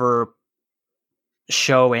they ever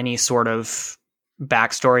show any sort of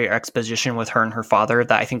backstory or exposition with her and her father.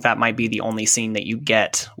 That I think that might be the only scene that you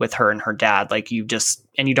get with her and her dad. Like you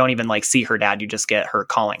don't even like see her dad. You just get her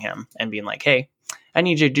calling him and being like, "Hey, I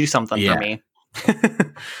need you to do something for me."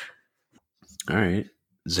 All right.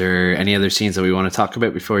 Is there any other scenes that we want to talk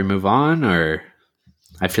about before we move on? Or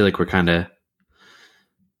I feel like we're kind of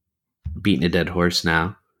beating a dead horse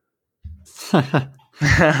now.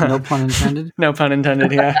 No pun intended. No pun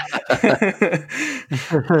intended. Yeah.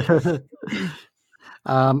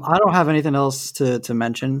 I don't have anything else to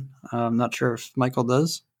mention. I'm not sure if Michael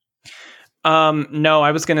does. No,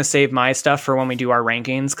 I was going to save my stuff for when we do our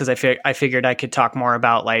rankings, because I figured I could talk more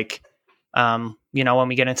about like, when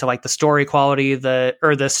we get into like the story quality,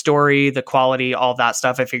 the story, the quality, all that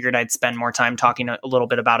stuff. I figured I'd spend more time talking a little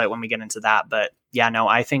bit about it when we get into that. But yeah, no,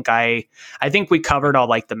 I think we covered all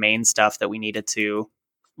like the main stuff that we needed to,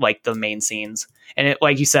 like the main scenes. And it,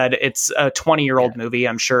 like you said, it's a 20-year-old movie.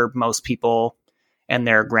 I'm sure most people and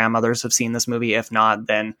their grandmothers have seen this movie. If not,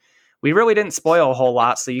 then we really didn't spoil a whole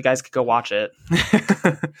lot, so you guys could go watch it.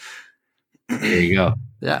 There you go.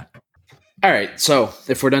 Yeah. All right. So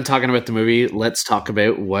if we're done talking about the movie, let's talk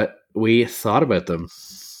about what we thought about them.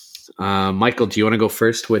 Michael, do you want to go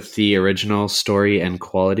first with the original story and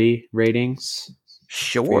quality ratings?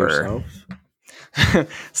 Sure.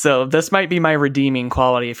 So this might be my redeeming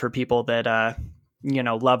quality for people that,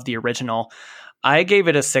 love the original. I gave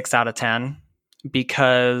it a 6 out of 10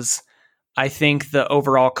 because I think the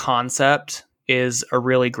overall concept is a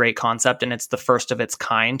really great concept, and it's the first of its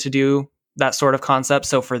kind to do that sort of concept.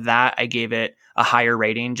 So for that, I gave it a higher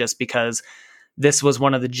rating just because this was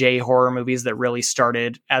one of the J horror movies that really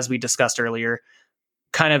started, as we discussed earlier,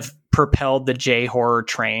 kind of propelled the J horror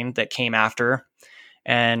train that came after.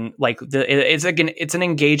 And like it's an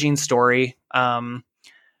engaging story.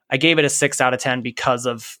 I gave it a 6 out of 10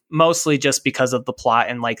 mostly just because of the plot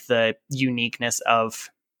and like the uniqueness of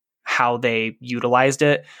how they utilized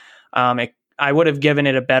it. I would have given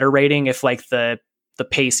it a better rating if like the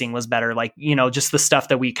pacing was better, like, just the stuff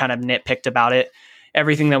that we kind of nitpicked about it.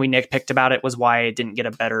 Everything that we nitpicked about it was why it didn't get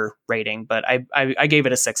a better rating, but I gave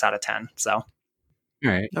it a 6 out of 10. So. All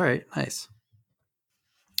right. Nice.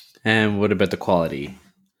 And what about the quality?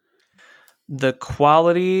 The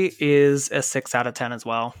quality is a 6 out of 10 as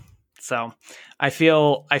well. So I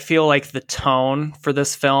feel like the tone for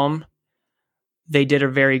this film, they did a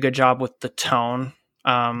very good job with the tone.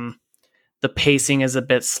 The pacing is a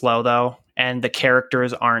bit slow though, and the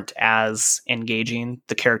characters aren't as engaging.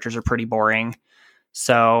 The characters are pretty boring.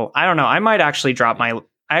 So I don't know. I might actually drop my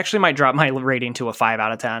rating to a 5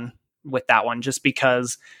 out of 10 with that one, just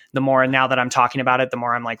because the more now that I'm talking about it, the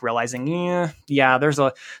more I'm like realizing,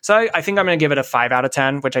 so I think I'm going to give it a 5 out of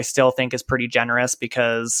 10, which I still think is pretty generous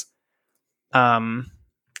because, I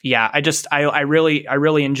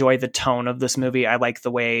really enjoy the tone of this movie. I like the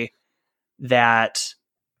way that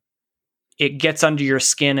it gets under your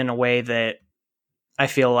skin in a way that I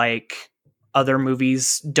feel like other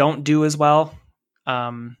movies don't do as well.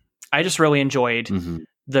 I just really enjoyed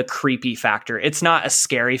the creepy factor. It's not a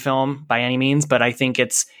scary film by any means, but I think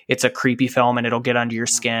it's a creepy film and it'll get under your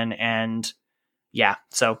skin. And yeah,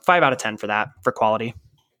 so 5 out of 10 for that, for quality.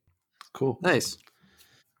 Cool. Nice.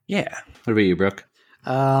 Yeah. What about you, Brooke?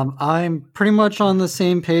 I'm pretty much on the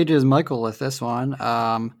same page as Michael with this one.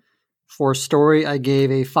 For story, I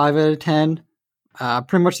gave a 5 out of 10.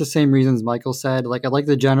 Pretty much the same reasons Michael said. Like, I like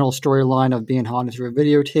the general storyline of being haunted through a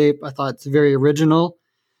videotape. I thought it's very original.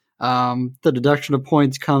 The deduction of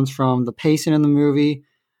points comes from the pacing in the movie.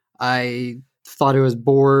 I thought it was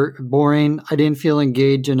boring. I didn't feel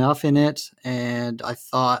engaged enough in it, and I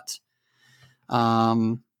thought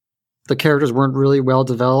the characters weren't really well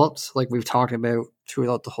developed, like we've talked about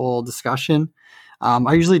throughout the whole discussion.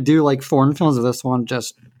 I usually do like foreign films, but this one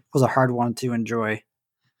just was a hard one to enjoy.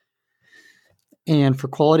 And for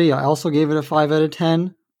quality, I also gave it a 5 out of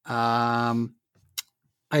 10.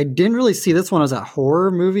 I didn't really see this one as a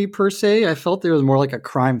horror movie per se. I felt it was more like a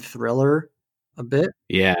crime thriller a bit.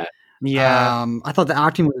 Yeah. I thought the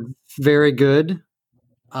acting was very good.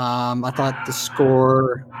 I thought the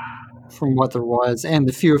score, from what there was, and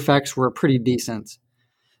the few effects were pretty decent.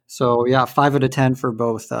 So yeah, 5 out of 10 for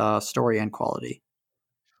both story and quality.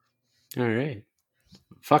 All right.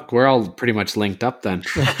 Fuck, we're all pretty much linked up then.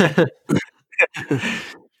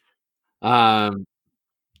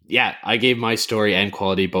 yeah, I gave my story and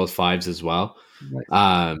quality both 5s as well.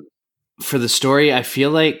 Nice. For the story, I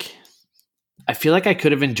feel like I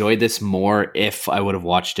could have enjoyed this more if I would have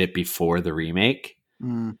watched it before the remake.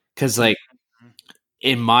 Because, like,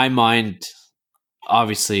 in my mind,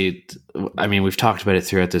 obviously, I mean, we've talked about it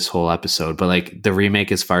throughout this whole episode, but like the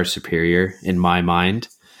remake is far superior in my mind.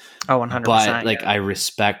 Oh, 100%. But like, I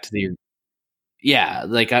respect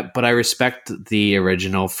but I respect the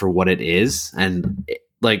original for what it is. And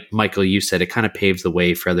like Michael, you said, it kind of paves the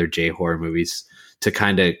way for other J horror movies to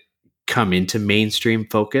kind of come into mainstream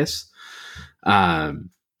focus.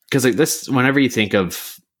 Because like this, whenever you think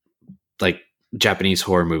of like Japanese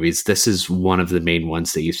horror movies, this is one of the main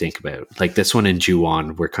ones that you think about. Like this one and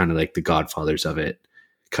Ju-on were kind of like the godfathers of it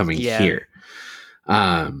coming here.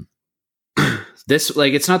 This,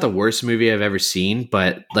 like, it's not the worst movie I've ever seen,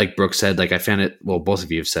 but like Brooke said, like I found it, well, both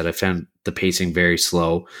of you have said, I found the pacing very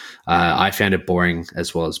slow. I found it boring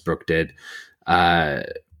as well as Brooke did. But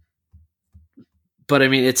I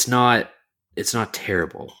mean, it's not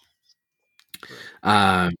terrible.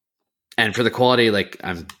 And for the quality, like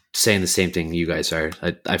I'm saying the same thing you guys are.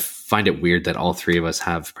 I find it weird that all 3 of us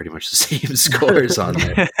have pretty much the same scores on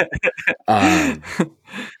there.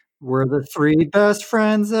 We're the 3 best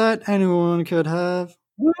friends that anyone could have.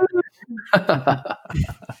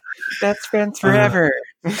 Best friends forever.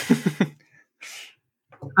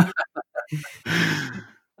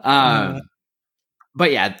 But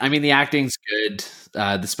yeah, I mean, the acting's good.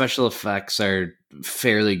 The special effects are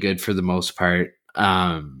fairly good for the most part.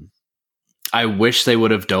 I wish they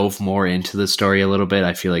would have dove more into the story a little bit.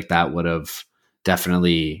 I feel like that would have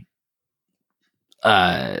definitely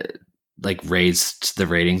like raised the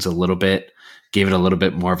ratings a little bit, gave it a little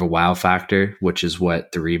bit more of a wow factor, which is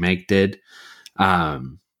what the remake did. But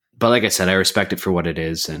like I said, I respect it for what it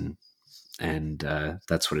is, and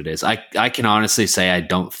that's what it is. I can honestly say I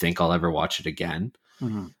don't think I'll ever watch it again.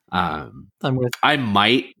 Mm-hmm. I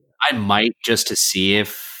might just to see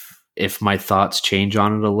if my thoughts change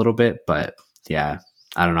on it a little bit, but yeah,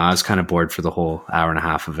 I don't know. I was kind of bored for the whole hour and a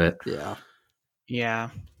half of it. Yeah.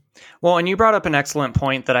 Well, and you brought up an excellent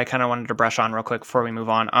point that I kind of wanted to brush on real quick before we move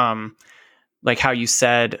on. Like how you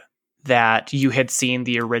said that you had seen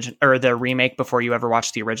the original or the remake before you ever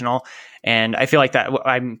watched the original. And I feel like that,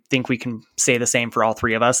 I think we can say the same for all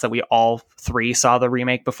 3 of us, that we all 3 saw the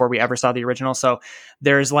remake before we ever saw the original. So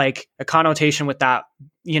there's like a connotation with that,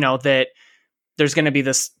 that there's going to be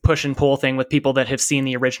this push and pull thing with people that have seen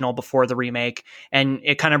the original before the remake. And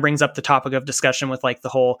it kind of brings up the topic of discussion with like the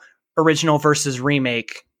whole original versus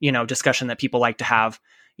remake, discussion that people like to have,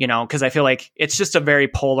 because I feel like it's just a very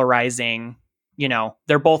polarizing,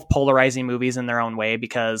 they're both polarizing movies in their own way,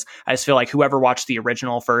 because I just feel like whoever watched the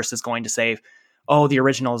original first is going to say, oh, the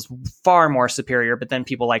original is far more superior. But then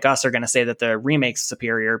people like us are going to say that the remake's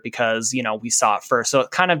superior because, we saw it first. So it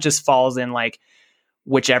kind of just falls in like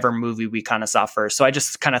whichever movie we kind of saw first. So I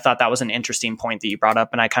just kind of thought that was an interesting point that you brought up.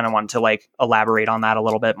 And I kind of wanted to like elaborate on that a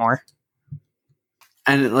little bit more.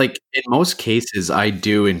 And like in most cases, I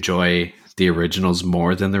do enjoy the originals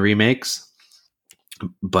more than the remakes,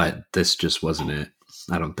 but this just wasn't it.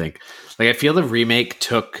 I don't think. Like I feel the remake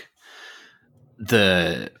took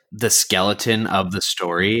the skeleton of the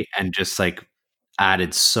story and just like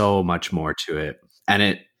added so much more to it, and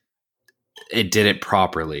it did it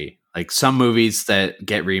properly. Like some movies that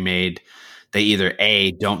get remade, they either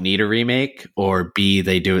A, don't need a remake, or B,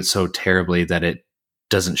 they do it so terribly that it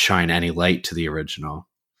doesn't shine any light to the original.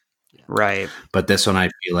 Right. But this one, I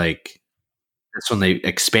feel like they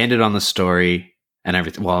expanded on the story and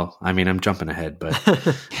everything. Well, I mean, I'm jumping ahead, but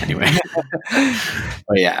anyway.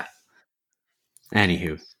 But yeah.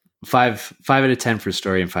 Anywho, 5 out of 10 for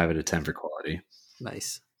story and 5 out of 10 for quality.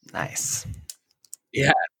 Nice. Yeah,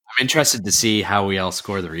 I'm interested to see how we all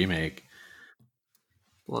score the remake.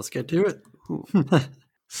 Let's get to it.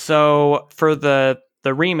 So for the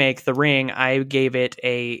remake, The Ring, I gave it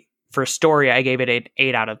for story, I gave it an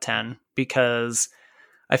 8 out of 10 because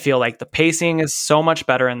I feel like the pacing is so much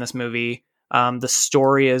better in this movie. The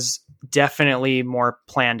story is definitely more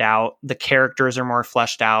planned out. The characters are more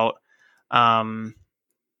fleshed out. The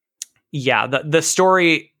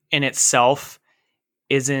story in itself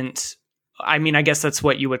isn't, I mean, I guess that's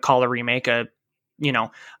what you would call a remake,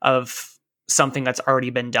 of something that's already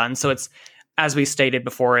been done. So it's, as we stated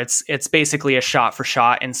before, it's basically a shot for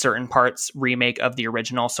shot in certain parts remake of the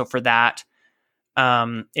original. So for that,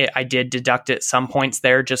 I did deduct at some points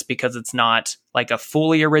there just because it's not like a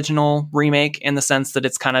fully original remake in the sense that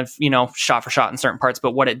it's kind of, shot for shot in certain parts.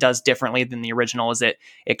 But what it does differently than the original is it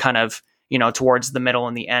kind of, towards the middle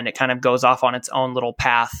and the end, it kind of goes off on its own little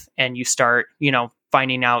path and you start,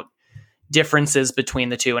 finding out differences between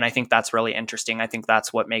the two, and I think that's really interesting. I think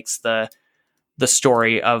that's what makes the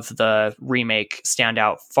story of the remake stand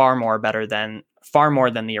out far more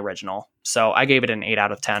than the original. So I gave it an 8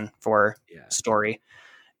 out of 10 for story.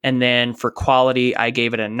 And then for quality, I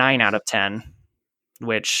gave it a 9 out of 10,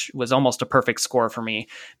 which was almost a perfect score for me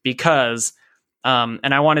because,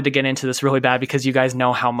 and I wanted to get into this really bad because you guys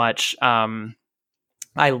know how much I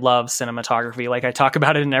love cinematography. Like I talk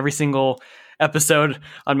about it in every single episode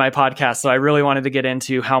on my podcast. So I really wanted to get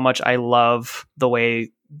into how much I love the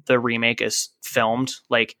way the remake is filmed.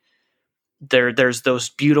 Like there's those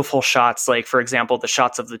beautiful shots, like for example, the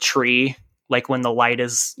shots of the tree, like when the light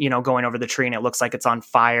is, going over the tree and it looks like it's on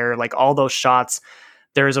fire, like all those shots.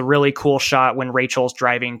 There's a really cool shot when Rachel's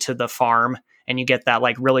driving to the farm and you get that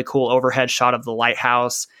like really cool overhead shot of the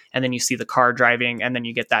lighthouse. And then you see the car driving and then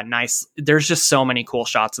you get that nice, there's just so many cool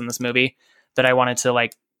shots in this movie that I wanted to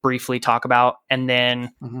like briefly talk about. And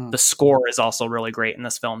then the score is also really great in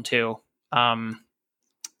this film too. I'm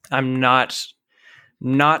not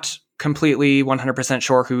completely 100%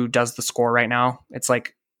 sure who does the score right now. It's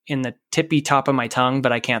like in the tippy top of my tongue,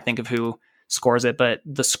 but I can't think of who scores it. But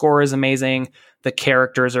the score is amazing. The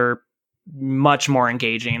characters are much more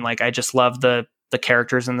engaging. Like I just love the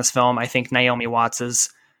characters in this film. I think Naomi Watts is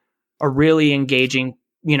a really engaging,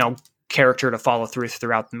 character to follow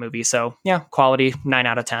throughout the movie. So yeah, quality 9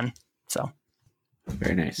 out of 10. So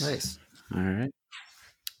very nice. All right.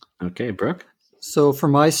 Okay, Brooke. So for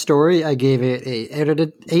my story, I gave it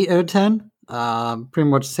a 8 out of 10. Pretty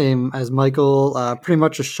much same as Michael. Pretty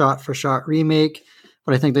much a shot-for-shot remake,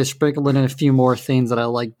 but I think they sprinkled in a few more things that I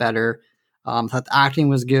like better. Thought the acting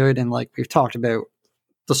was good, and like we've talked about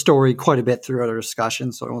the story quite a bit throughout our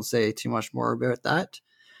discussion, so I won't say too much more about that.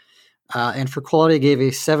 And for quality, I gave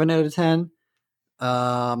a 7 out of 10.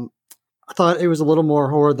 I thought it was a little more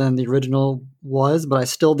horror than the original was, but I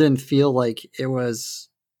still didn't feel like it was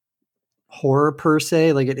horror per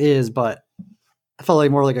se. Like it is, but I felt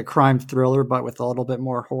like more like a crime thriller, but with a little bit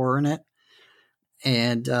more horror in it.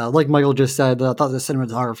 And like Michael just said, I thought the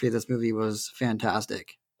cinematography of this movie was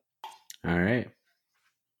fantastic. All right.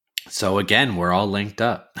 So again, we're all linked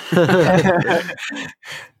up.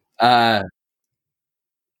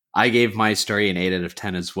 I gave my story an 8 out of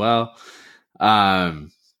 10 as well.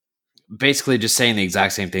 Basically just saying the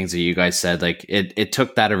exact same things that you guys said. Like it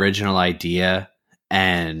took that original idea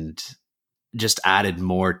and just added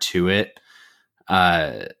more to it.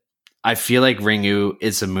 I feel like Ringu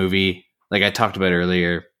is a movie, like I talked about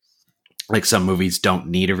earlier, like some movies don't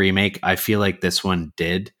need a remake. I feel like this one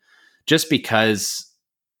did, just because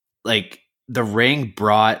like The Ring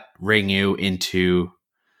brought Ringu into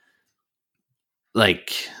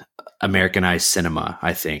like Americanized cinema.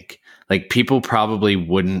 I think like people probably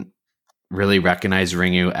wouldn't really recognize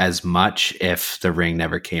Ringu as much if The Ring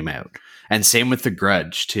never came out. And same with The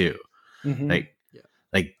Grudge too. Mm-hmm. Like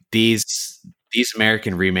these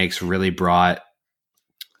American remakes really brought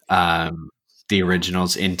the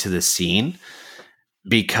originals into the scene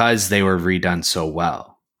because they were redone so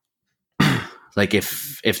well. Like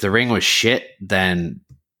if The Ring was shit, then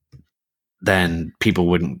people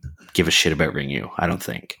wouldn't give a shit about Ringu, I don't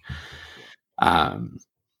think. But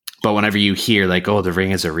whenever you hear like, oh, The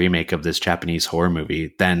Ring is a remake of this Japanese horror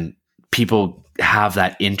movie, then people have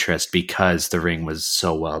that interest because The Ring was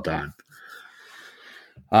so well done.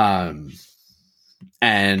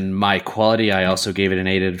 And my quality, I also gave it an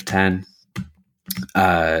 8 out of 10.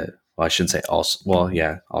 Well, I shouldn't say also. Well,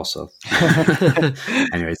 yeah, also. Anyways,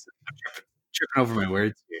 I'm tripping over my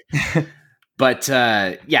words here. But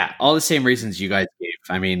yeah, all the same reasons you guys gave.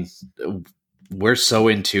 I mean, we're so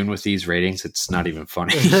in tune with these ratings, it's not even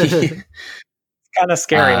funny. It's kind of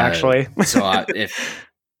scary, actually. So if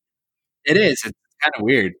it is, it's kind of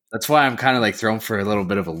weird. That's why I'm kind of like thrown for a little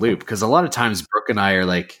bit of a loop, because a lot of times Brooke and I are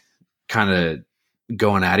like kind of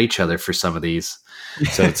going at each other for some of these.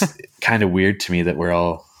 So it's kind of weird to me that we're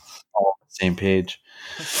all on the same page.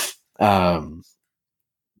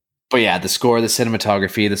 But yeah, the score, the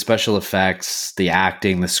cinematography, the special effects, the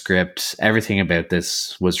acting, the script, everything about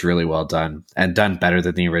this was really well done and done better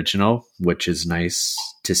than the original, which is nice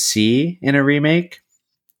to see in a remake.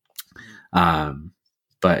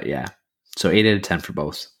 But yeah, so 8 out of 10 for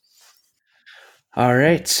both. All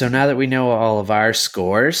right, so now that we know all of our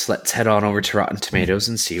scores, let's head on over to Rotten Tomatoes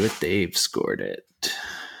and see what they've scored it.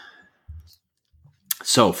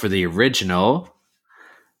 So for the original,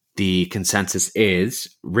 the consensus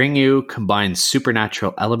is Ringu combines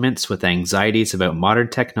supernatural elements with anxieties about modern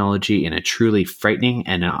technology in a truly frightening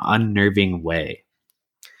and unnerving way.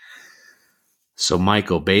 So,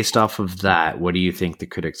 Michael, based off of that, what do you think the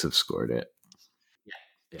critics have scored it?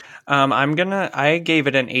 I gave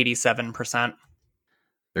it an 87%.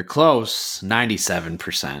 They're close,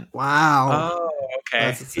 97%. Wow. Oh, okay.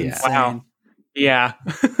 That's insane. Wow. Yeah.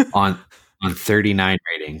 on 39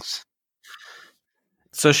 ratings.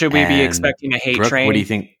 So should we be And expecting a hate Brooke, train what do you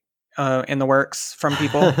think? in the works from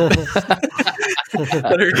people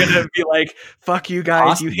that are gonna be like, "Fuck you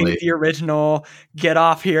guys, you Possibly. hate the original. Get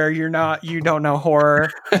off here. You don't know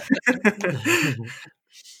horror."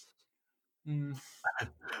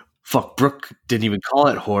 Fuck, Brooke didn't even call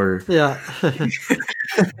it horror. Yeah.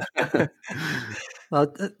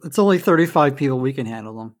 It's only 35 people. We can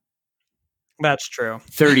handle them. That's true.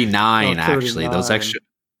 39, Oh, actually. 39.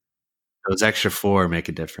 Those extra 4 make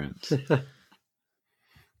a difference. All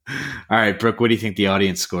right, Brooke, what do you think the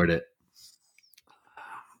audience scored it?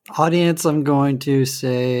 Audience, I'm going to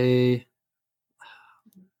say,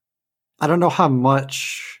 I don't know how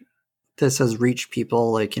much this has reached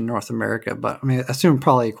people like in North America, but I mean, I assume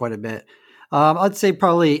probably quite a bit. I'd say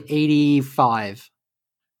probably 85.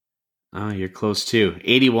 Oh, you're close too.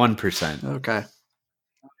 81%. Okay.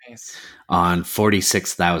 Nice. On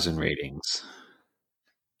 46,000 ratings.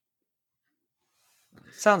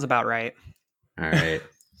 Sounds about right. All right.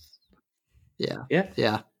 Yeah.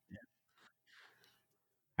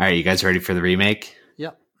 All right, you guys ready for the remake?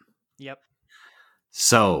 Yep.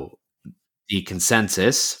 So, the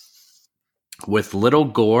consensus, with little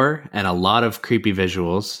gore and a lot of creepy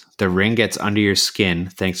visuals, The Ring gets under your skin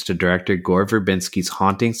thanks to director Gore Verbinski's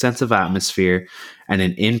haunting sense of atmosphere and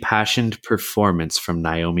an impassioned performance from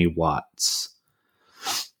Naomi Watts.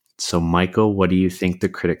 So, Michael, what do you think the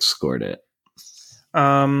critics scored it?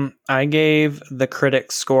 I gave the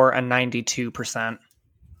critics score a 92%.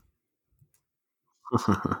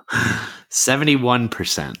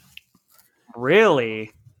 71%.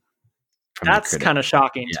 Really? That's kind of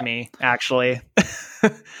shocking Yeah. to me, actually.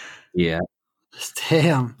 Yeah.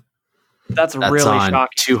 Damn. That's really on shocking.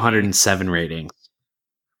 207 ratings.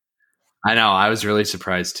 I know. I was really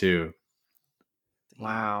surprised too.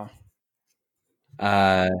 Wow.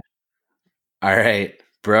 All right.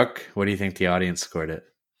 Brooke, what do you think the audience scored it?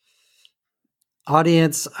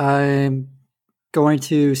 Audience, I'm going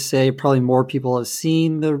to say probably more people have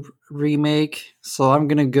seen the remake, so I'm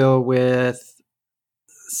going to go with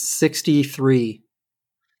 63.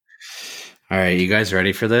 All right. You guys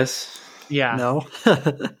ready for this? Yeah. No.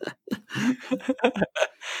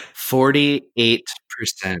 48%.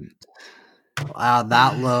 Wow,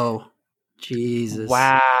 that low. Jesus.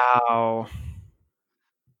 Wow.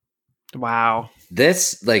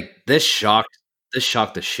 This shocked the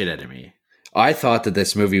shit out of me. I thought that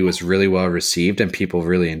this movie was really well received and people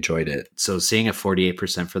really enjoyed it. So seeing a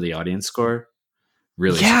 48% for the audience score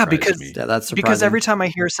really surprised me. Yeah, that's surprising. Because every time I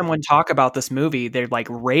hear someone talk about this movie, they like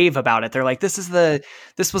rave about it. They're like, this was the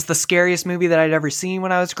scariest movie that I'd ever seen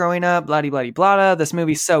when I was growing up, blah blah blah. This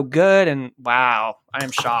movie's so good, and wow, I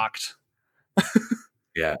am shocked.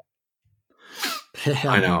 Yeah.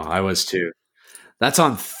 I know, I was too. That's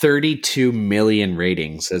on 32 million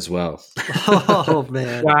ratings as well. Oh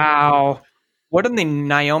man. Wow. What in the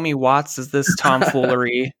Naomi Watts is this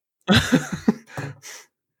tomfoolery?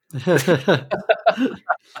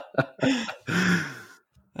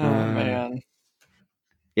 Oh man.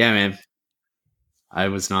 Yeah, man. I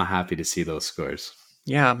was not happy to see those scores.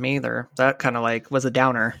 Yeah, me either. That kind of like was a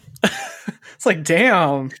downer. It's like,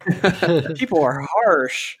 damn, people are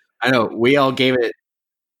harsh. I know. We all gave it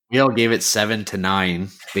 7 to 9,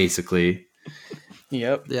 basically.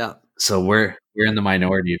 Yep. Yeah. So we're in the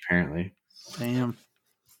minority apparently. Damn.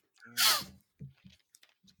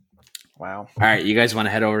 Wow. All right, you guys want to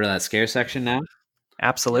head over to that scare section now?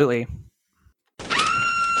 Absolutely.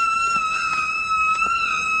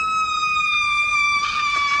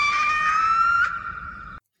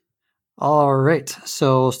 All right.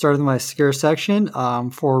 So starting my scare section,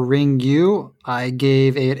 for Ringu, I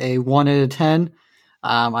gave it a 1 out of 10.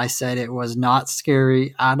 I said it was not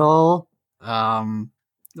scary at all. A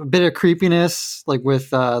bit of creepiness, like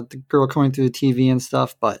with the girl coming through the TV and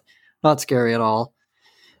stuff, but not scary at all.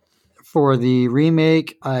 For the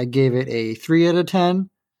remake, I gave it a 3 out of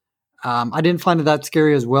 10. I didn't find it that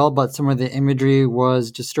scary as well, but some of the imagery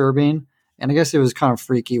was disturbing. And I guess it was kind of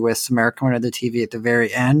freaky with Samara coming to the TV at the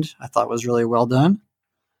very end. I thought it was really well done.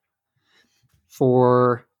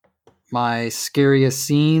 For my scariest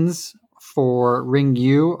scenes for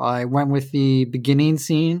Ringu, I went with the beginning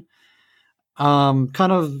scene. Kind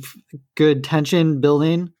of good tension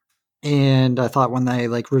building. And I thought when they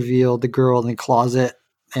like revealed the girl in the closet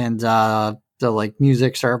and the like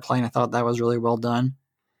music started playing, I thought that was really well done.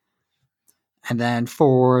 And then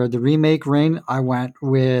for the remake Ring, I went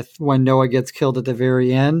with when Noah gets killed at the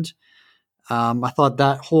very end. I thought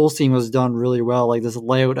that whole scene was done really well, like this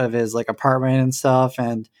layout of his like apartment and stuff,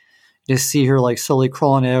 and you just see her like slowly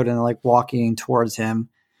crawling out and like walking towards him.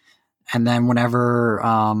 And then whenever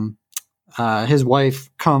his wife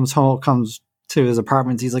comes to his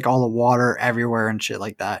apartment, he's like all the water everywhere and shit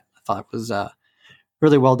like that. I thought it was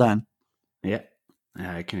really well done. Yeah,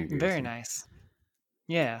 I can agree. Very nice.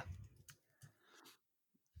 Yeah.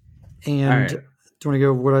 And do you want to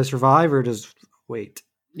go Would I Survive or just wait?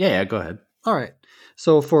 Yeah, go ahead. All right.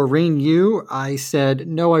 So for Ringu, I said,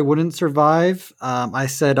 no, I wouldn't survive. I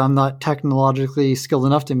said I'm not technologically skilled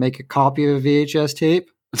enough to make a copy of a VHS tape.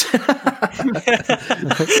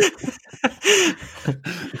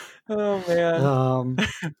 Oh, man.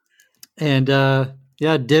 And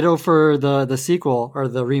yeah, ditto for the sequel or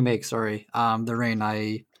the remake, sorry. The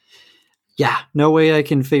Rain. No way I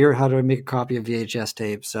can figure out how to make a copy of VHS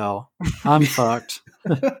tape, so I'm fucked.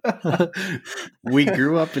 We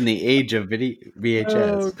grew up in the age of VHS.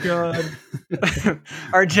 Oh god,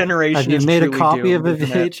 our generation. Have you is made a truly copy of doomed, a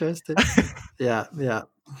VHS tape? Yeah.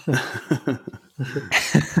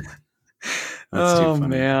 Oh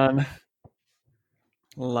man,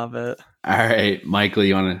 love it. All right, Michael,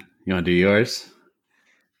 you wanna do yours?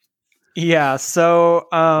 Yeah. So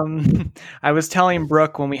I was telling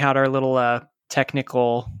Brooke when we had our little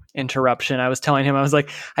technical interruption, I was telling him, I was like,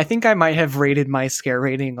 I think I might have rated my scare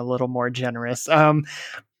rating a little more generous.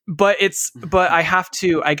 But I have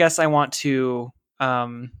to, I guess I want to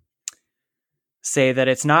say that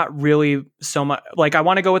it's not really so much like I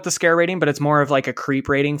want to go with the scare rating, but it's more of like a creep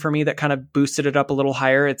rating for me that kind of boosted it up a little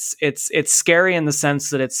higher. It's scary in the sense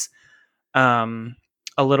that it's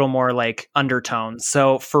a little more like undertones.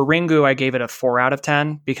 So for Ringu, I gave it a 4 out of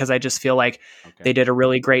 10 because I just feel like they did a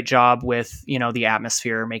really great job with, the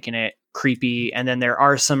atmosphere, making it creepy. And then there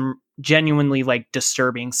are some genuinely like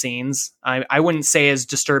disturbing scenes. I wouldn't say as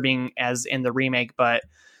disturbing as in the remake, but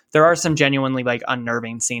there are some genuinely like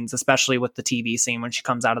unnerving scenes, especially with the TV scene when she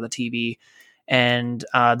comes out of the TV, and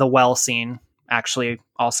the well scene. Actually,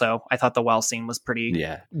 also, I thought the well scene was pretty.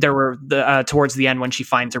 Yeah. There were towards the end when she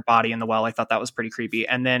finds her body in the well, I thought that was pretty creepy.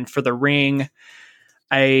 And then for the Ring,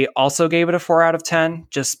 I also gave it a 4 out of 10,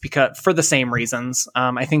 just because for the same reasons.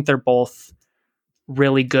 I think they're both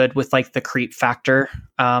really good with like the creep factor.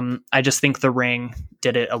 I just think the Ring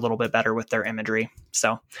did it a little bit better with their imagery.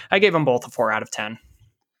 So I gave them both a 4 out of 10.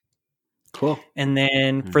 Cool. And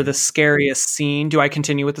then for the scariest scene, do I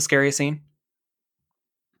continue with the scariest scene?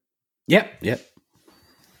 Yep.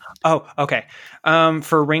 Oh, okay.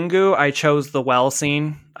 For Ringu, I chose the well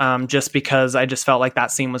scene just because I just felt like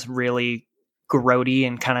that scene was really grody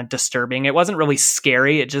and kind of disturbing. It wasn't really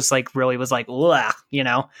scary. It just like really was like, yeah.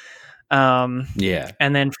 Yeah.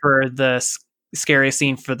 And then for the scariest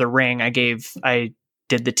scene for the Ring, I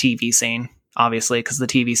did the TV scene, obviously, because the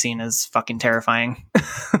TV scene is fucking terrifying.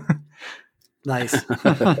 Nice.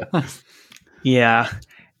 Yeah.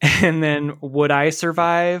 And then Would I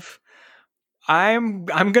Survive? I'm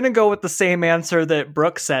gonna go with the same answer that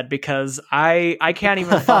Brooke said because I can't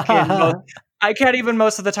even I can't even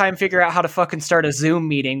most of the time figure out how to fucking start a Zoom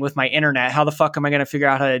meeting with my internet. How the fuck am I gonna figure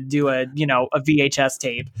out how to do a VHS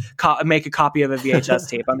tape, make a copy of a VHS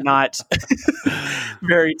tape? I'm not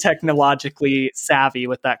very technologically savvy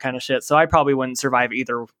with that kind of shit, so I probably wouldn't survive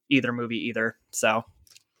either movie either. So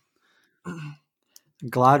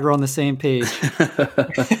glad we're on the same page.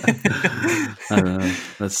 I don't know.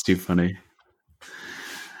 That's too funny.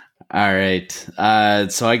 All right.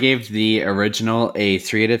 So I gave the original a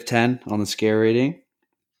 3 out of 10 on the scare rating.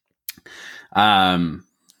 Michael,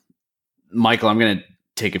 I'm going to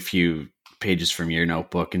take a few pages from your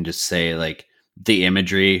notebook and just say like the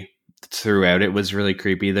imagery throughout it was really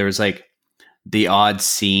creepy. There was like the odd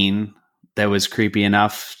scene that was creepy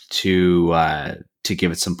enough to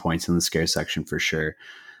give it some points in the scare section for sure.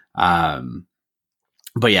 But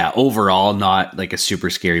yeah, overall, not like a super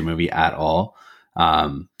scary movie at all.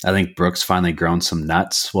 I think Brooke's finally grown some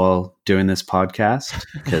nuts while doing this podcast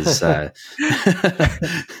because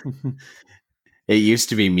it used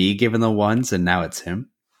to be me giving the ones and now it's him.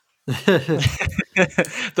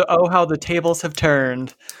 how the tables have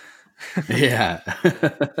turned. Yeah.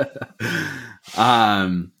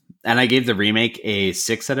 And I gave the remake a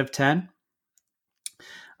 6 out of 10.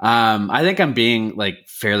 I think I'm being like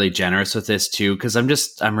fairly generous with this too, because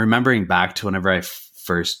I'm remembering back to whenever I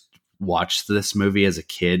first watched this movie as a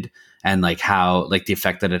kid and like how like the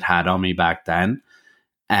effect that it had on me back then,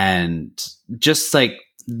 and just like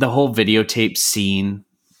the whole videotape scene,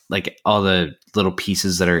 like all the little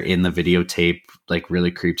pieces that are in the videotape like really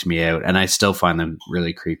creeped me out, and I still find them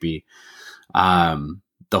really creepy.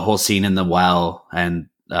 The whole scene in the well and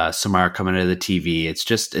Samara coming out of the TV.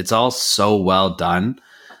 It's all so well done,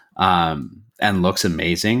 and looks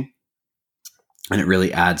amazing, and it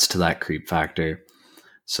really adds to that creep factor.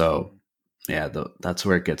 So yeah, that's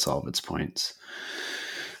where it gets all of its points.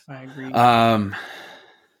 I agree.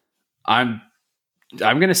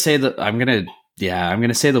 I'm gonna say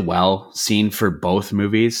the well scene for both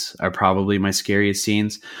movies are probably my scariest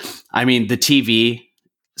scenes. I mean, the TV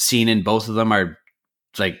scene in both of them are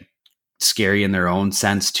like scary in their own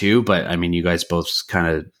sense too, but I mean, you guys both kind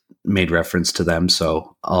of made reference to them,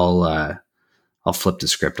 so I'll flip the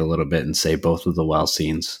script a little bit and say both of the well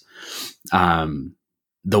scenes.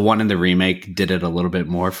 The one in the remake did it a little bit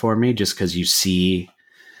more for me, just because you see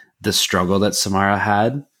the struggle that Samara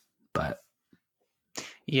had, but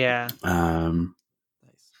yeah.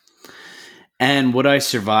 And would I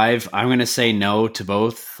survive? I'm going to say no to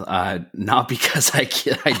both. Not because I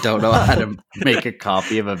don't know how to make a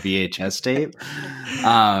copy of a VHS tape.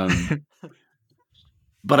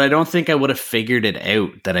 But I don't think I would have figured it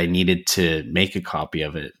out that I needed to make a copy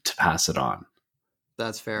of it to pass it on.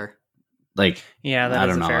 That's fair. Like, yeah, that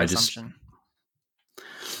is a fair assumption.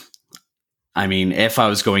 I mean, if I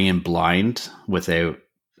was going in blind without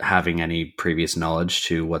having any previous knowledge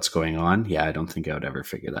to what's going on, yeah, I don't think I would ever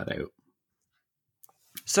figure that out.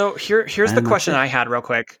 So here's the question I had real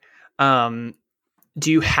quick. Do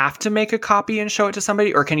you have to make a copy and show it to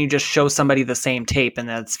somebody, or can you just show somebody the same tape and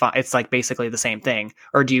that's fine? It's like basically the same thing,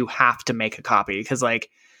 or do you have to make a copy? Because like,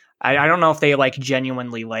 I don't know if they like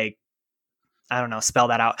genuinely like, I don't know, spell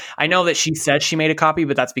that out. I know that she said she made a copy,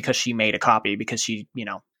 but that's because she made a copy because she,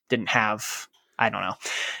 didn't have, I don't know.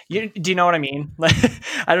 Do you know what I mean? Like,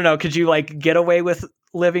 I don't know. Could you like get away with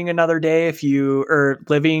living another day if you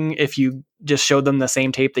just showed them the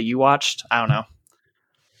same tape that you watched? I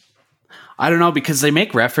don't know, because they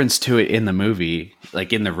make reference to it in the movie,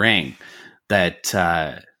 like in The Ring, that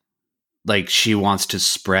like she wants to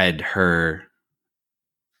spread her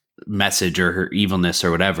message or her evilness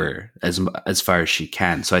or whatever as far as she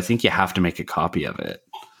can. So I think you have to make a copy of it.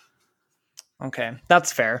 Okay,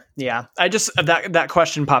 that's fair. Yeah, I just that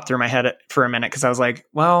question popped through my head for a minute because I was like,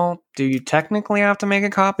 well, do you technically have to make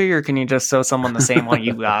a copy, or can you just show someone the same one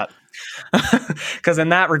you got? Because in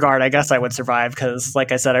that regard, I guess I would survive. Because,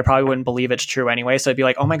 like I said, I probably wouldn't believe it's true anyway. So I'd be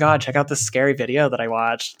like, "Oh my god, check out this scary video that I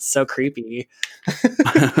watched. It's so creepy."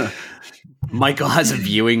 Michael has a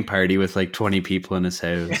viewing party with like 20 people in his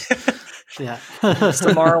house. Yeah.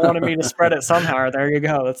 Samara wanted me to spread it somehow. There you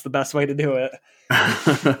go. That's the best way to do it.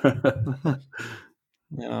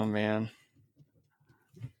 Oh man.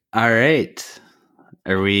 All right.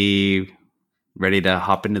 Are we ready to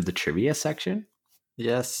hop into the trivia section?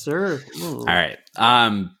 Yes, sir. Ooh. All right.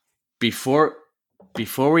 Before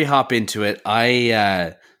we hop into it,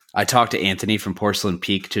 I talked to Anthony from Porcelain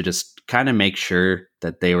Peak to just kind of make sure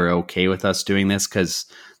that they were okay with us doing this, because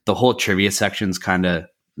the whole trivia section's kind of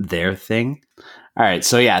their thing. All right.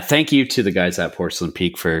 So yeah, thank you to the guys at Porcelain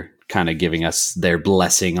Peak for kind of giving us their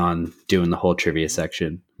blessing on doing the whole trivia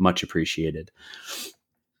section. Much appreciated.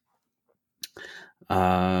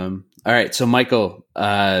 All right. So Michael,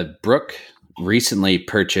 Brooke recently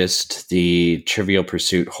purchased the Trivial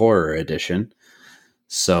Pursuit Horror Edition.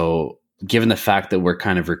 So given the fact that we're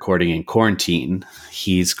kind of recording in quarantine,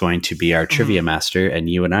 he's going to be our trivia master, and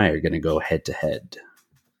you and I are going to go head to head.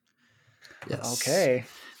 Yes. Okay.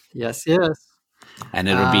 Yes. And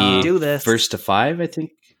it'll be do this. first to 5, I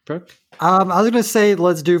think, Brooke? I was going to say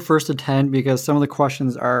let's do first to 10 because some of the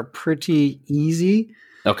questions are pretty easy.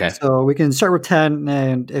 Okay. So we can start with 10,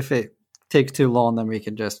 and if it takes too long, then we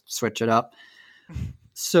can just switch it up.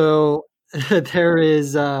 So there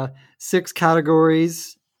is 6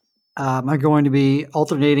 categories. I'm going to be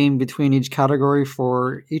alternating between each category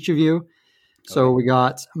for each of you. So we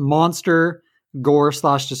got monster,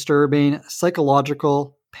 gore/disturbing,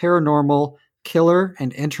 psychological, paranormal, killer,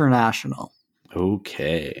 and international.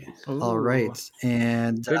 Okay. Ooh, all right.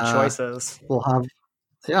 And good choices. We'll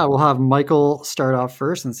have Michael start off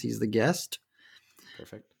first since he's the guest.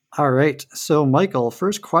 Perfect. All right. So Michael,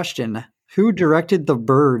 first question. Who directed The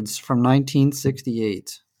Birds from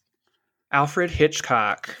 1968? Alfred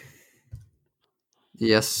Hitchcock.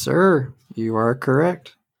 Yes, sir. You are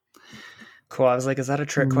correct. Cool. I was like, is that a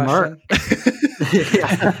trick Mark. question?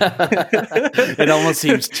 It almost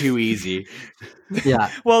seems too easy. Yeah.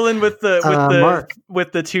 Well, and with the Mark.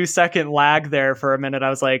 with the 2-second lag there for a minute, I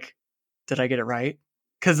was like, did I get it right?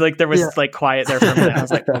 Because like there was like quiet there for a minute. I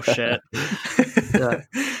was like, oh shit.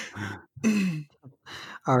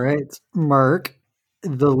 All right, Mark.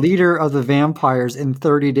 The leader of the vampires in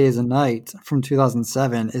 30 Days a Night from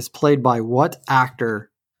 2007 is played by what actor?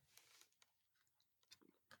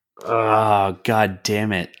 Oh, God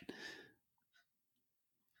damn it.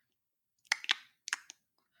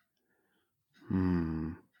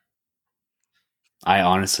 I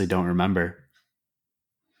honestly don't remember.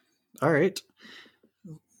 All right.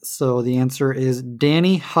 So the answer is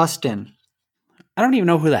Danny Huston. I don't even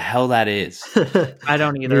know who the hell that is. I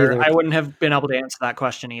don't either. I wouldn't have been able to answer that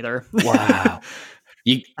question either. Wow.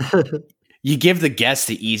 You give the guest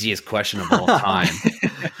the easiest question of all time.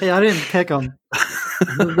 Hey, I didn't pick him.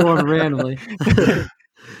 I'm going randomly.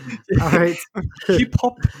 All right.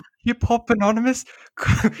 Hip hop anonymous.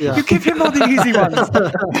 Yeah. You give him all the easy ones.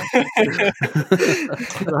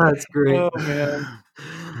 That's great. Oh man.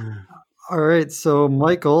 All right. So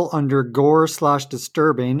Michael, under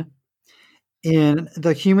gore/disturbing, in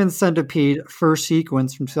the Human Centipede first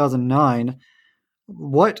sequence from 2009,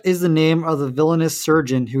 what is the name of the villainous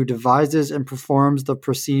surgeon who devises and performs the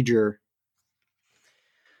procedure?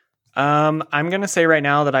 I'm going to say right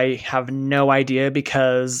now that I have no idea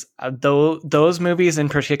because those movies in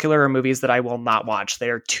particular are movies that I will not watch. They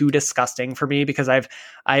are too disgusting for me because I've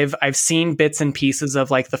seen bits and pieces of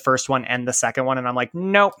like the first one and the second one, and I'm like,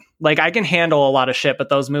 nope. Like I can handle a lot of shit, but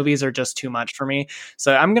those movies are just too much for me.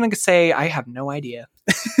 So I'm going to say I have no idea.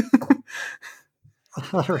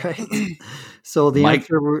 All right. So the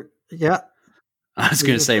answer, yeah. I was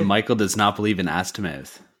going to say Michael does not believe in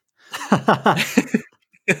Astamoth.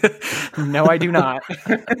 No, I do not.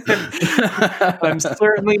 I'm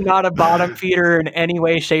certainly not a bottom feeder in any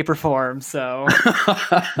way, shape, or form. So,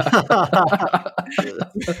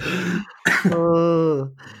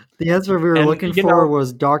 the answer we were looking for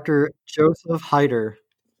was Dr. Joseph Heider.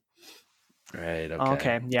 Right.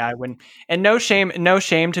 Okay. Yeah, I wouldn't. And no shame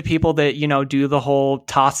to people that do the whole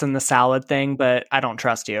toss in the salad thing, but I don't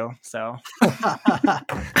trust you. So I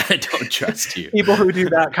don't trust you. People who do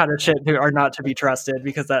that kind of shit are not to be trusted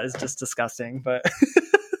because that is just disgusting. But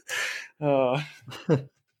all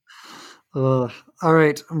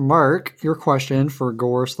right, Mark, your question for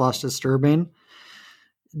gore/disturbing.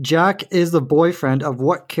 Jack is the boyfriend of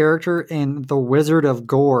what character in The Wizard of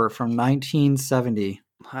Gore from 1970?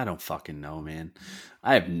 I don't fucking know, man.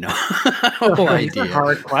 I have no idea.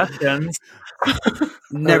 Hard questions.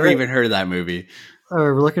 Never even heard of that movie.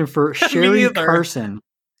 We're looking for Sherry Carson.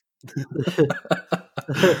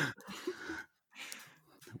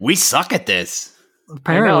 We suck at this.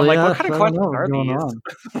 Apparently, what kind of questions are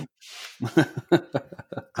these?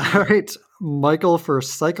 All right, Michael, for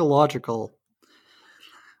psychological.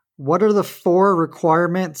 What are the 4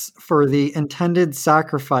 requirements for the intended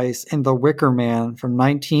sacrifice in The Wicker Man from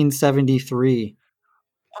 1973?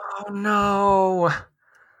 Oh no.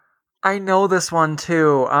 I know this one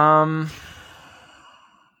too. Gosh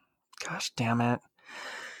damn it.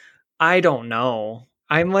 I don't know.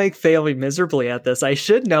 I'm like failing miserably at this. I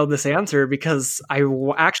should know this answer because I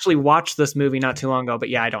actually watched this movie not too long ago, but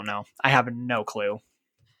yeah, I don't know. I have no clue.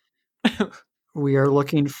 We are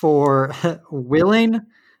looking for willing,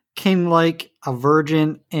 king-like, a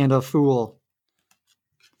virgin, and a fool.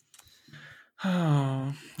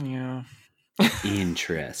 Oh, yeah.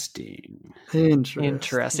 Interesting.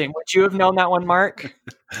 Would you have known that one, Mark?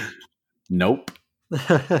 Nope.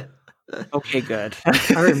 Okay, good.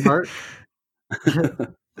 All right, Mark.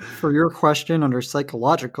 For your question under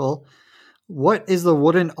psychological, what is the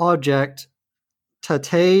wooden object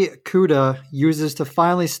Tate Kuda uses to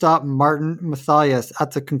finally stop Martin Mathias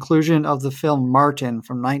at the conclusion of the film Martin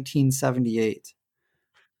from 1978?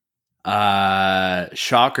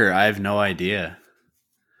 Shocker. I have no idea.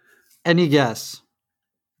 Any guess?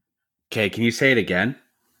 Okay, can you say it again?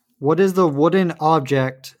 What is the wooden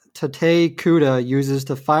object Tate Kuda uses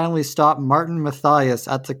to finally stop Martin Mathias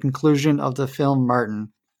at the conclusion of the film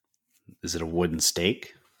Martin? Is it a wooden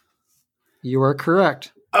stake? You are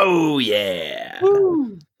correct. Oh, yeah.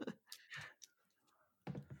 Woo.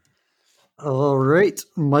 All right,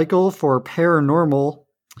 Michael, for paranormal.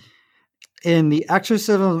 In The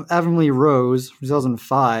Exorcism of Emily Rose,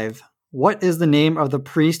 2005, what is the name of the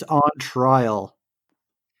priest on trial?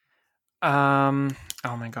 Oh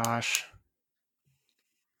my gosh.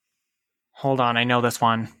 Hold on, I know this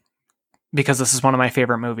one because this is one of my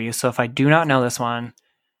favorite movies. So if I do not know this one,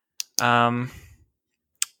 oh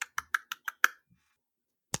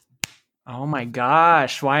my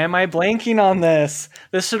gosh, why am I blanking on this?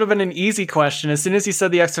 This should have been an easy question. As soon as you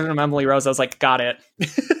said The Exorcism of Emily Rose, I was like, got it.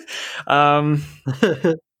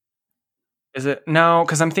 Is it? No,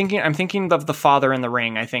 because I'm thinking of the father in The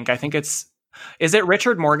Ring. I think is it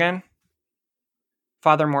Richard Morgan?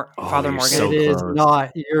 Father Morgan. So it close. Is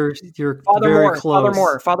not. You're Father very Moore,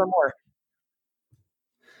 close.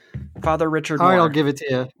 Father Richard All right, Moore. I'll give it to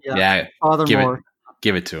you. Yeah, Father Moore.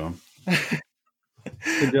 Give it to him.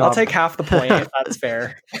 Good job. I'll take half the point if that's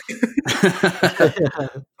fair.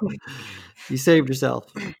 You saved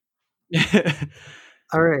yourself.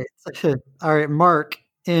 All right. All right, Mark.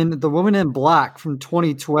 In The Woman in Black from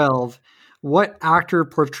 2012, what actor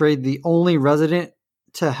portrayed the only resident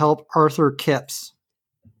to help Arthur Kipps?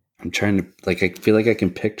 I'm trying to, I feel like I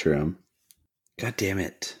can picture him. God damn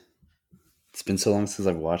it. It's been so long since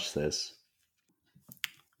I've watched this.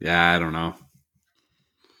 Yeah, I don't know.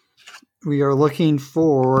 We are looking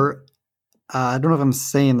for, I don't know if I'm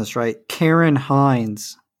saying this right, Karen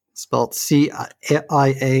Hines, spelled Ciaran.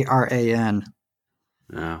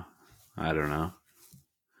 No, I don't know.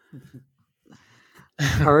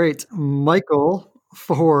 All right, Michael,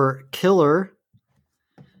 for Killer.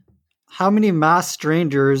 How many masked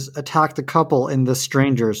strangers attacked the couple in The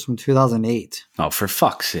Strangers from 2008? Oh, for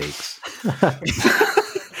fuck's sakes.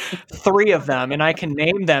 3 of them, and I can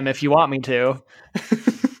name them if you want me to.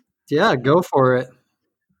 Yeah, go for it.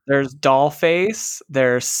 There's Dollface,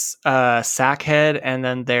 there's Sackhead, and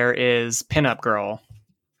then there is Pinup Girl.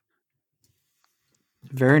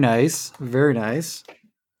 Very nice. Very nice.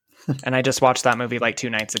 And I just watched that movie like 2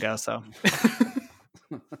 nights ago, so.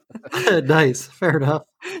 Nice. Fair enough.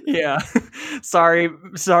 Yeah. Sorry,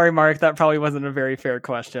 Mark. That probably wasn't a very fair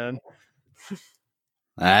question.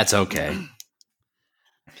 That's okay.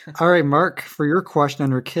 All right, Mark, for your question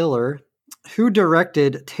under Killer, who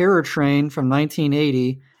directed Terror Train from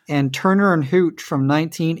 1980 and Turner and Hooch from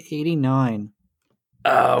 1989?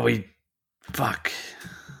 Oh, fuck.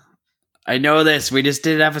 I know this. We just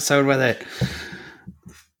did an episode with it.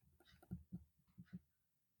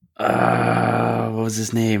 What was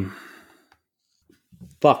his name?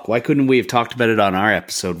 Fuck, why couldn't we have talked about it on our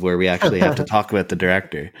episode where we actually have to talk about the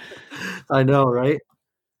director? I know, right?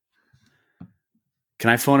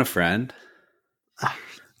 Can I phone a friend? I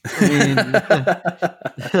mean,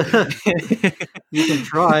 you can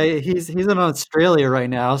try. He's in Australia right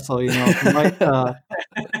now, so he might not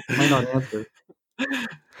answer.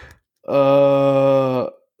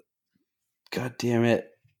 God damn it.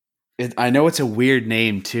 I know it's a weird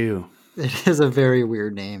name too. It is a very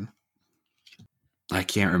weird name. I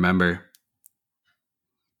can't remember.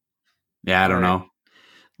 Yeah, I don't know.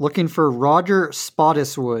 Looking for Roger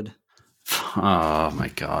Spottiswoode. Oh my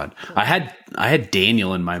god. I had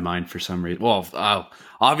Daniel in my mind for some reason. Well,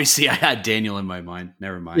 obviously I had Daniel in my mind.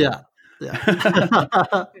 Never mind. Yeah.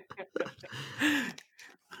 I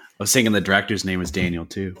was thinking the director's name was Daniel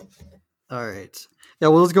too. All right. Yeah,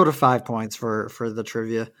 well, let's go to 5 points for the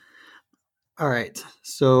trivia. All right.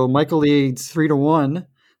 So Michael leads 3-1.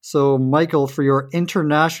 So Michael, for your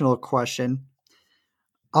international question,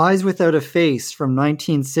 Eyes Without a Face from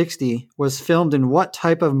 1960 was filmed in what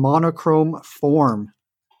type of monochrome form?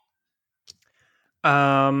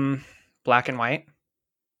 Black and white.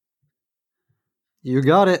 You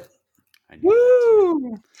got it.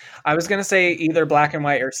 Woo! I was gonna say either black and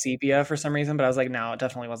white or sepia for some reason, but I was like, no, it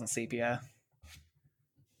definitely wasn't sepia.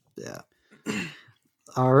 Yeah.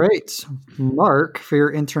 All right. Mark, for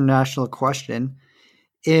your international question,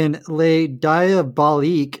 in Les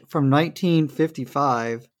Diaboliques from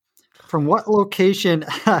 1955, from what location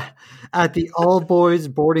at the all-boys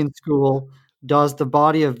boarding school does the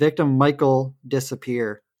body of victim Michael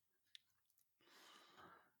disappear?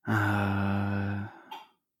 I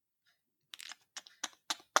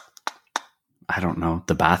don't know.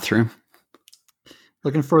 The bathroom?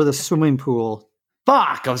 Looking for the swimming pool.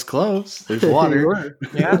 Fuck, I was close. There's water.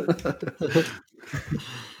 Yeah.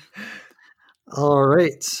 All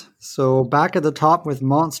right. So back at the top with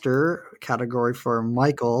monster category for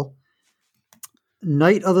Michael.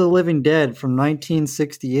 Night of the Living Dead from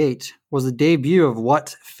 1968 was the debut of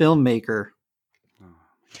what filmmaker?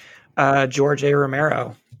 George A.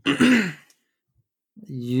 Romero.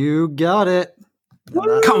 You got it.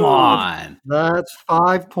 Come on. That's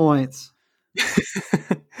 5 points.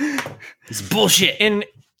 It's bullshit.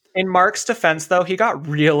 In Mark's defense, though, he got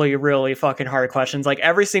really, really fucking hard questions. Like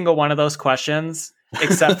every single one of those questions,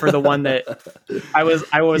 except for the one that I was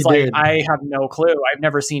like, did. I have no clue. I've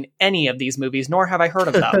never seen any of these movies, nor have I heard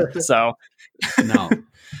of them. So no.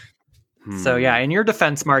 So yeah, in your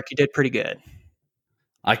defense, Mark, you did pretty good.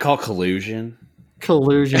 I call collusion.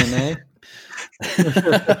 Collusion, eh?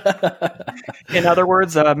 In other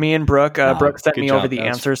words, me and Brooke sent me over the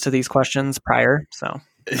answers to these questions prior. So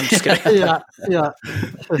I'm just kidding. Yeah.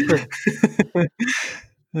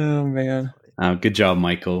 Oh man. Good job,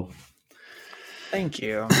 Michael. Thank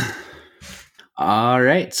you. All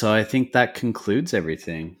right, so I think that concludes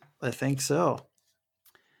everything. I think so.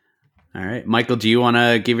 All right, Michael, do you want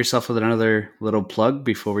to give yourself another little plug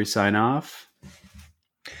before we sign off?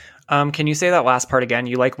 Can you say that last part again?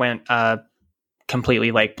 You went kind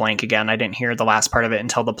completely like blank again. I didn't hear the last part of it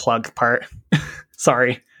until the plug part.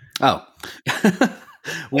 Sorry. Oh,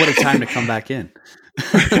 what a time to come back in.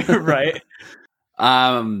 Right.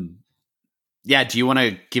 Yeah. Do you want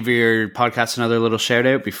to give your podcast another little shout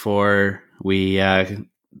out before we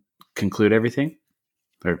conclude everything?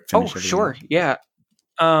 Or finish everything? Sure. Yeah.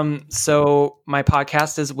 So my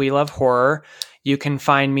podcast is We Love Horror. You can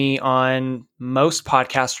find me on most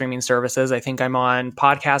podcast streaming services. I think I'm on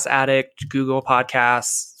Podcast Addict, Google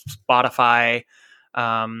Podcasts, Spotify,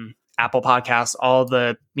 Apple Podcasts, all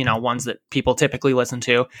the, ones that people typically listen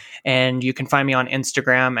to. And you can find me on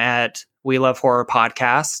Instagram at We Love Horror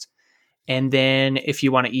Podcast. And then if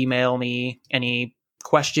you want to email me any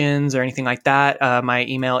questions or anything like that, my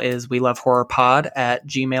email is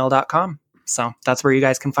welovehorrorpod@gmail.com. So that's where you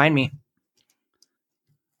guys can find me.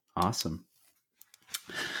 Awesome.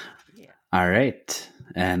 Yeah. All right.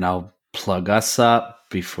 And I'll plug us up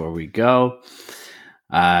before we go.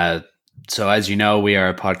 So as you know, we are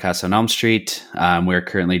a podcast on Elm Street. We're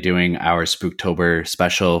currently doing our Spooktober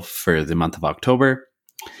special for the month of October.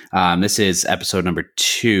 This is episode number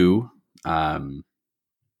 2.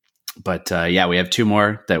 But we have 2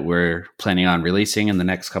 more that we're planning on releasing in the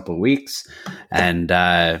next couple of weeks. And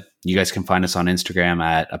you guys can find us on Instagram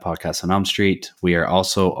at A Podcast on Elm Street. We are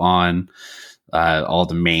also on all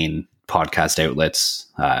the main podcast outlets,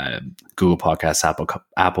 Google Podcasts, Apple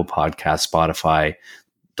Podcasts, Spotify.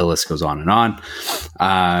 The list goes on and on.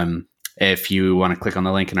 If you want to click on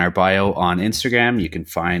the link in our bio on Instagram, you can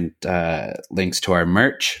find links to our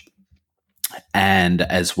merch, and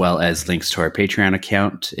as well as links to our Patreon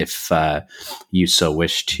account if you so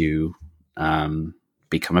wish to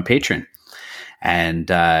become a patron.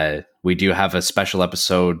 And we do have a special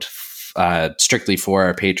episode strictly for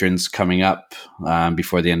our patrons coming up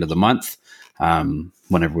before the end of the month,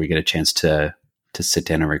 whenever we get a chance to sit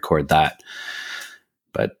down and record that.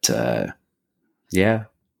 But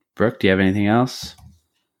Brooke, do you have anything else?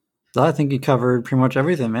 I think you covered pretty much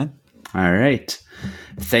everything, man. All right.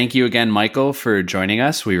 Thank you again, Michael, for joining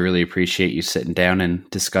us. We really appreciate you sitting down and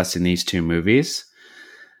discussing these 2 movies.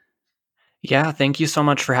 Yeah, thank you so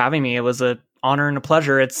much for having me. It was an honor and a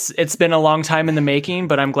pleasure. It's been a long time in the making,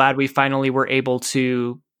 but I'm glad we finally were able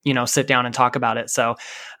to, sit down and talk about it. So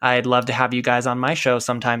I'd love to have you guys on my show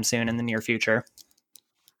sometime soon in the near future.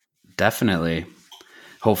 Definitely.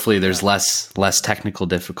 Hopefully there's less technical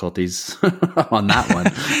difficulties on that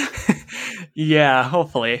one. Yeah,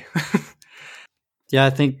 hopefully. Yeah, I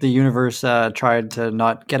think the universe tried to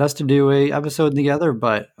not get us to do a episode together,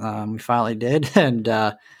 but we finally did, and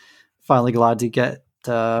finally glad to get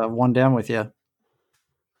one down with you.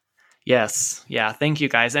 Yes. Yeah. Thank you,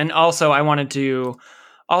 guys. And also, I wanted to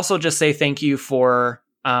also just say thank you for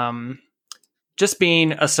just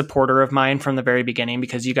being a supporter of mine from the very beginning,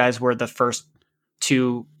 because you guys were the first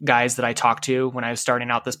 2 guys that I talked to when I was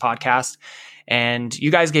starting out this podcast. And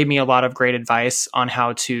you guys gave me a lot of great advice on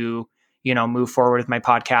how to, move forward with my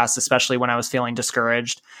podcast, especially when I was feeling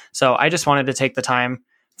discouraged. So I just wanted to take the time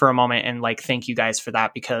for a moment and thank you guys for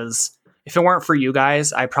that, because if it weren't for you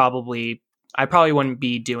guys, I probably wouldn't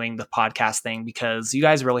be doing the podcast thing, because you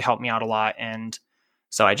guys really helped me out a lot. And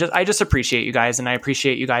so I just appreciate you guys, and I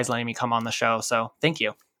appreciate you guys letting me come on the show. So thank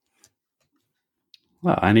you.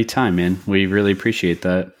 Well, anytime, man. We really appreciate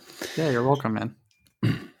that. Yeah, you're welcome, man.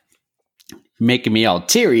 Making me all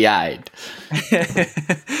teary-eyed.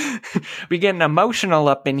 We getting emotional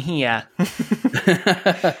up in here.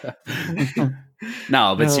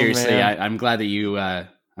 No, but seriously, I'm glad that you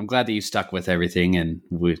stuck with everything, and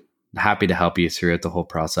we're happy to help you throughout the whole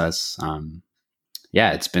process.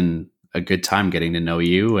 It's been a good time getting to know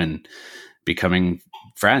you and becoming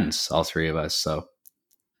friends, all 3 of us. So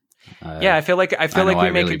I feel like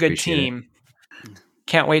we make a good team.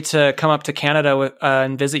 Can't wait to come up to Canada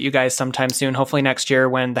and visit you guys sometime soon. Hopefully next year,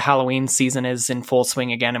 when the Halloween season is in full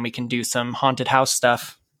swing again, and we can do some haunted house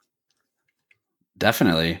stuff.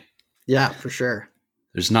 Definitely. Yeah, for sure.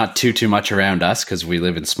 There's not too much around us because we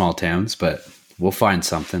live in small towns, but we'll find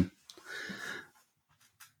something.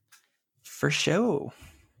 For sure.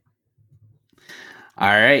 All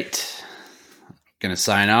right. Gonna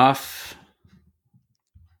sign off.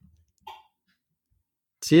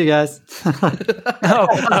 See you guys.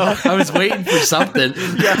 I was waiting for something.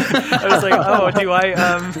 Yeah, I was like,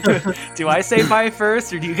 do I say bye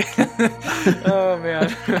first, or do you? Oh man,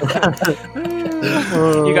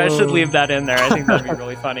 you guys should leave that in there. I think that'd be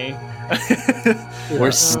really funny.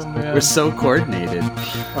 We're so coordinated.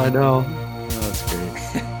 I know. Oh, that's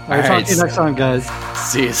great. All right, talk to you next time, guys.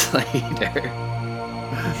 See you later.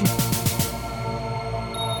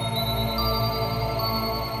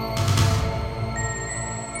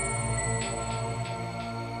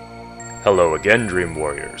 Hello again, Dream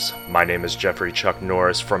Warriors. My name is Jeffrey Chuck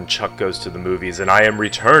Norris from Chuck Goes to the Movies, and I am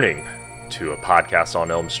returning to a podcast on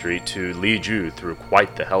Elm Street to lead you through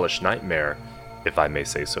quite the hellish nightmare, if I may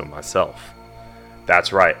say so myself.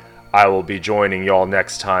 That's right, I will be joining y'all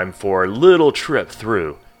next time for a little trip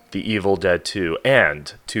through The Evil Dead 2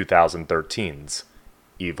 and 2013's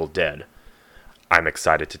Evil Dead. I'm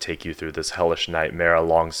excited to take you through this hellish nightmare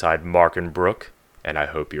alongside Mark and Brooke, and I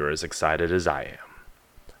hope you're as excited as I am.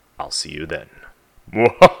 I'll see you then.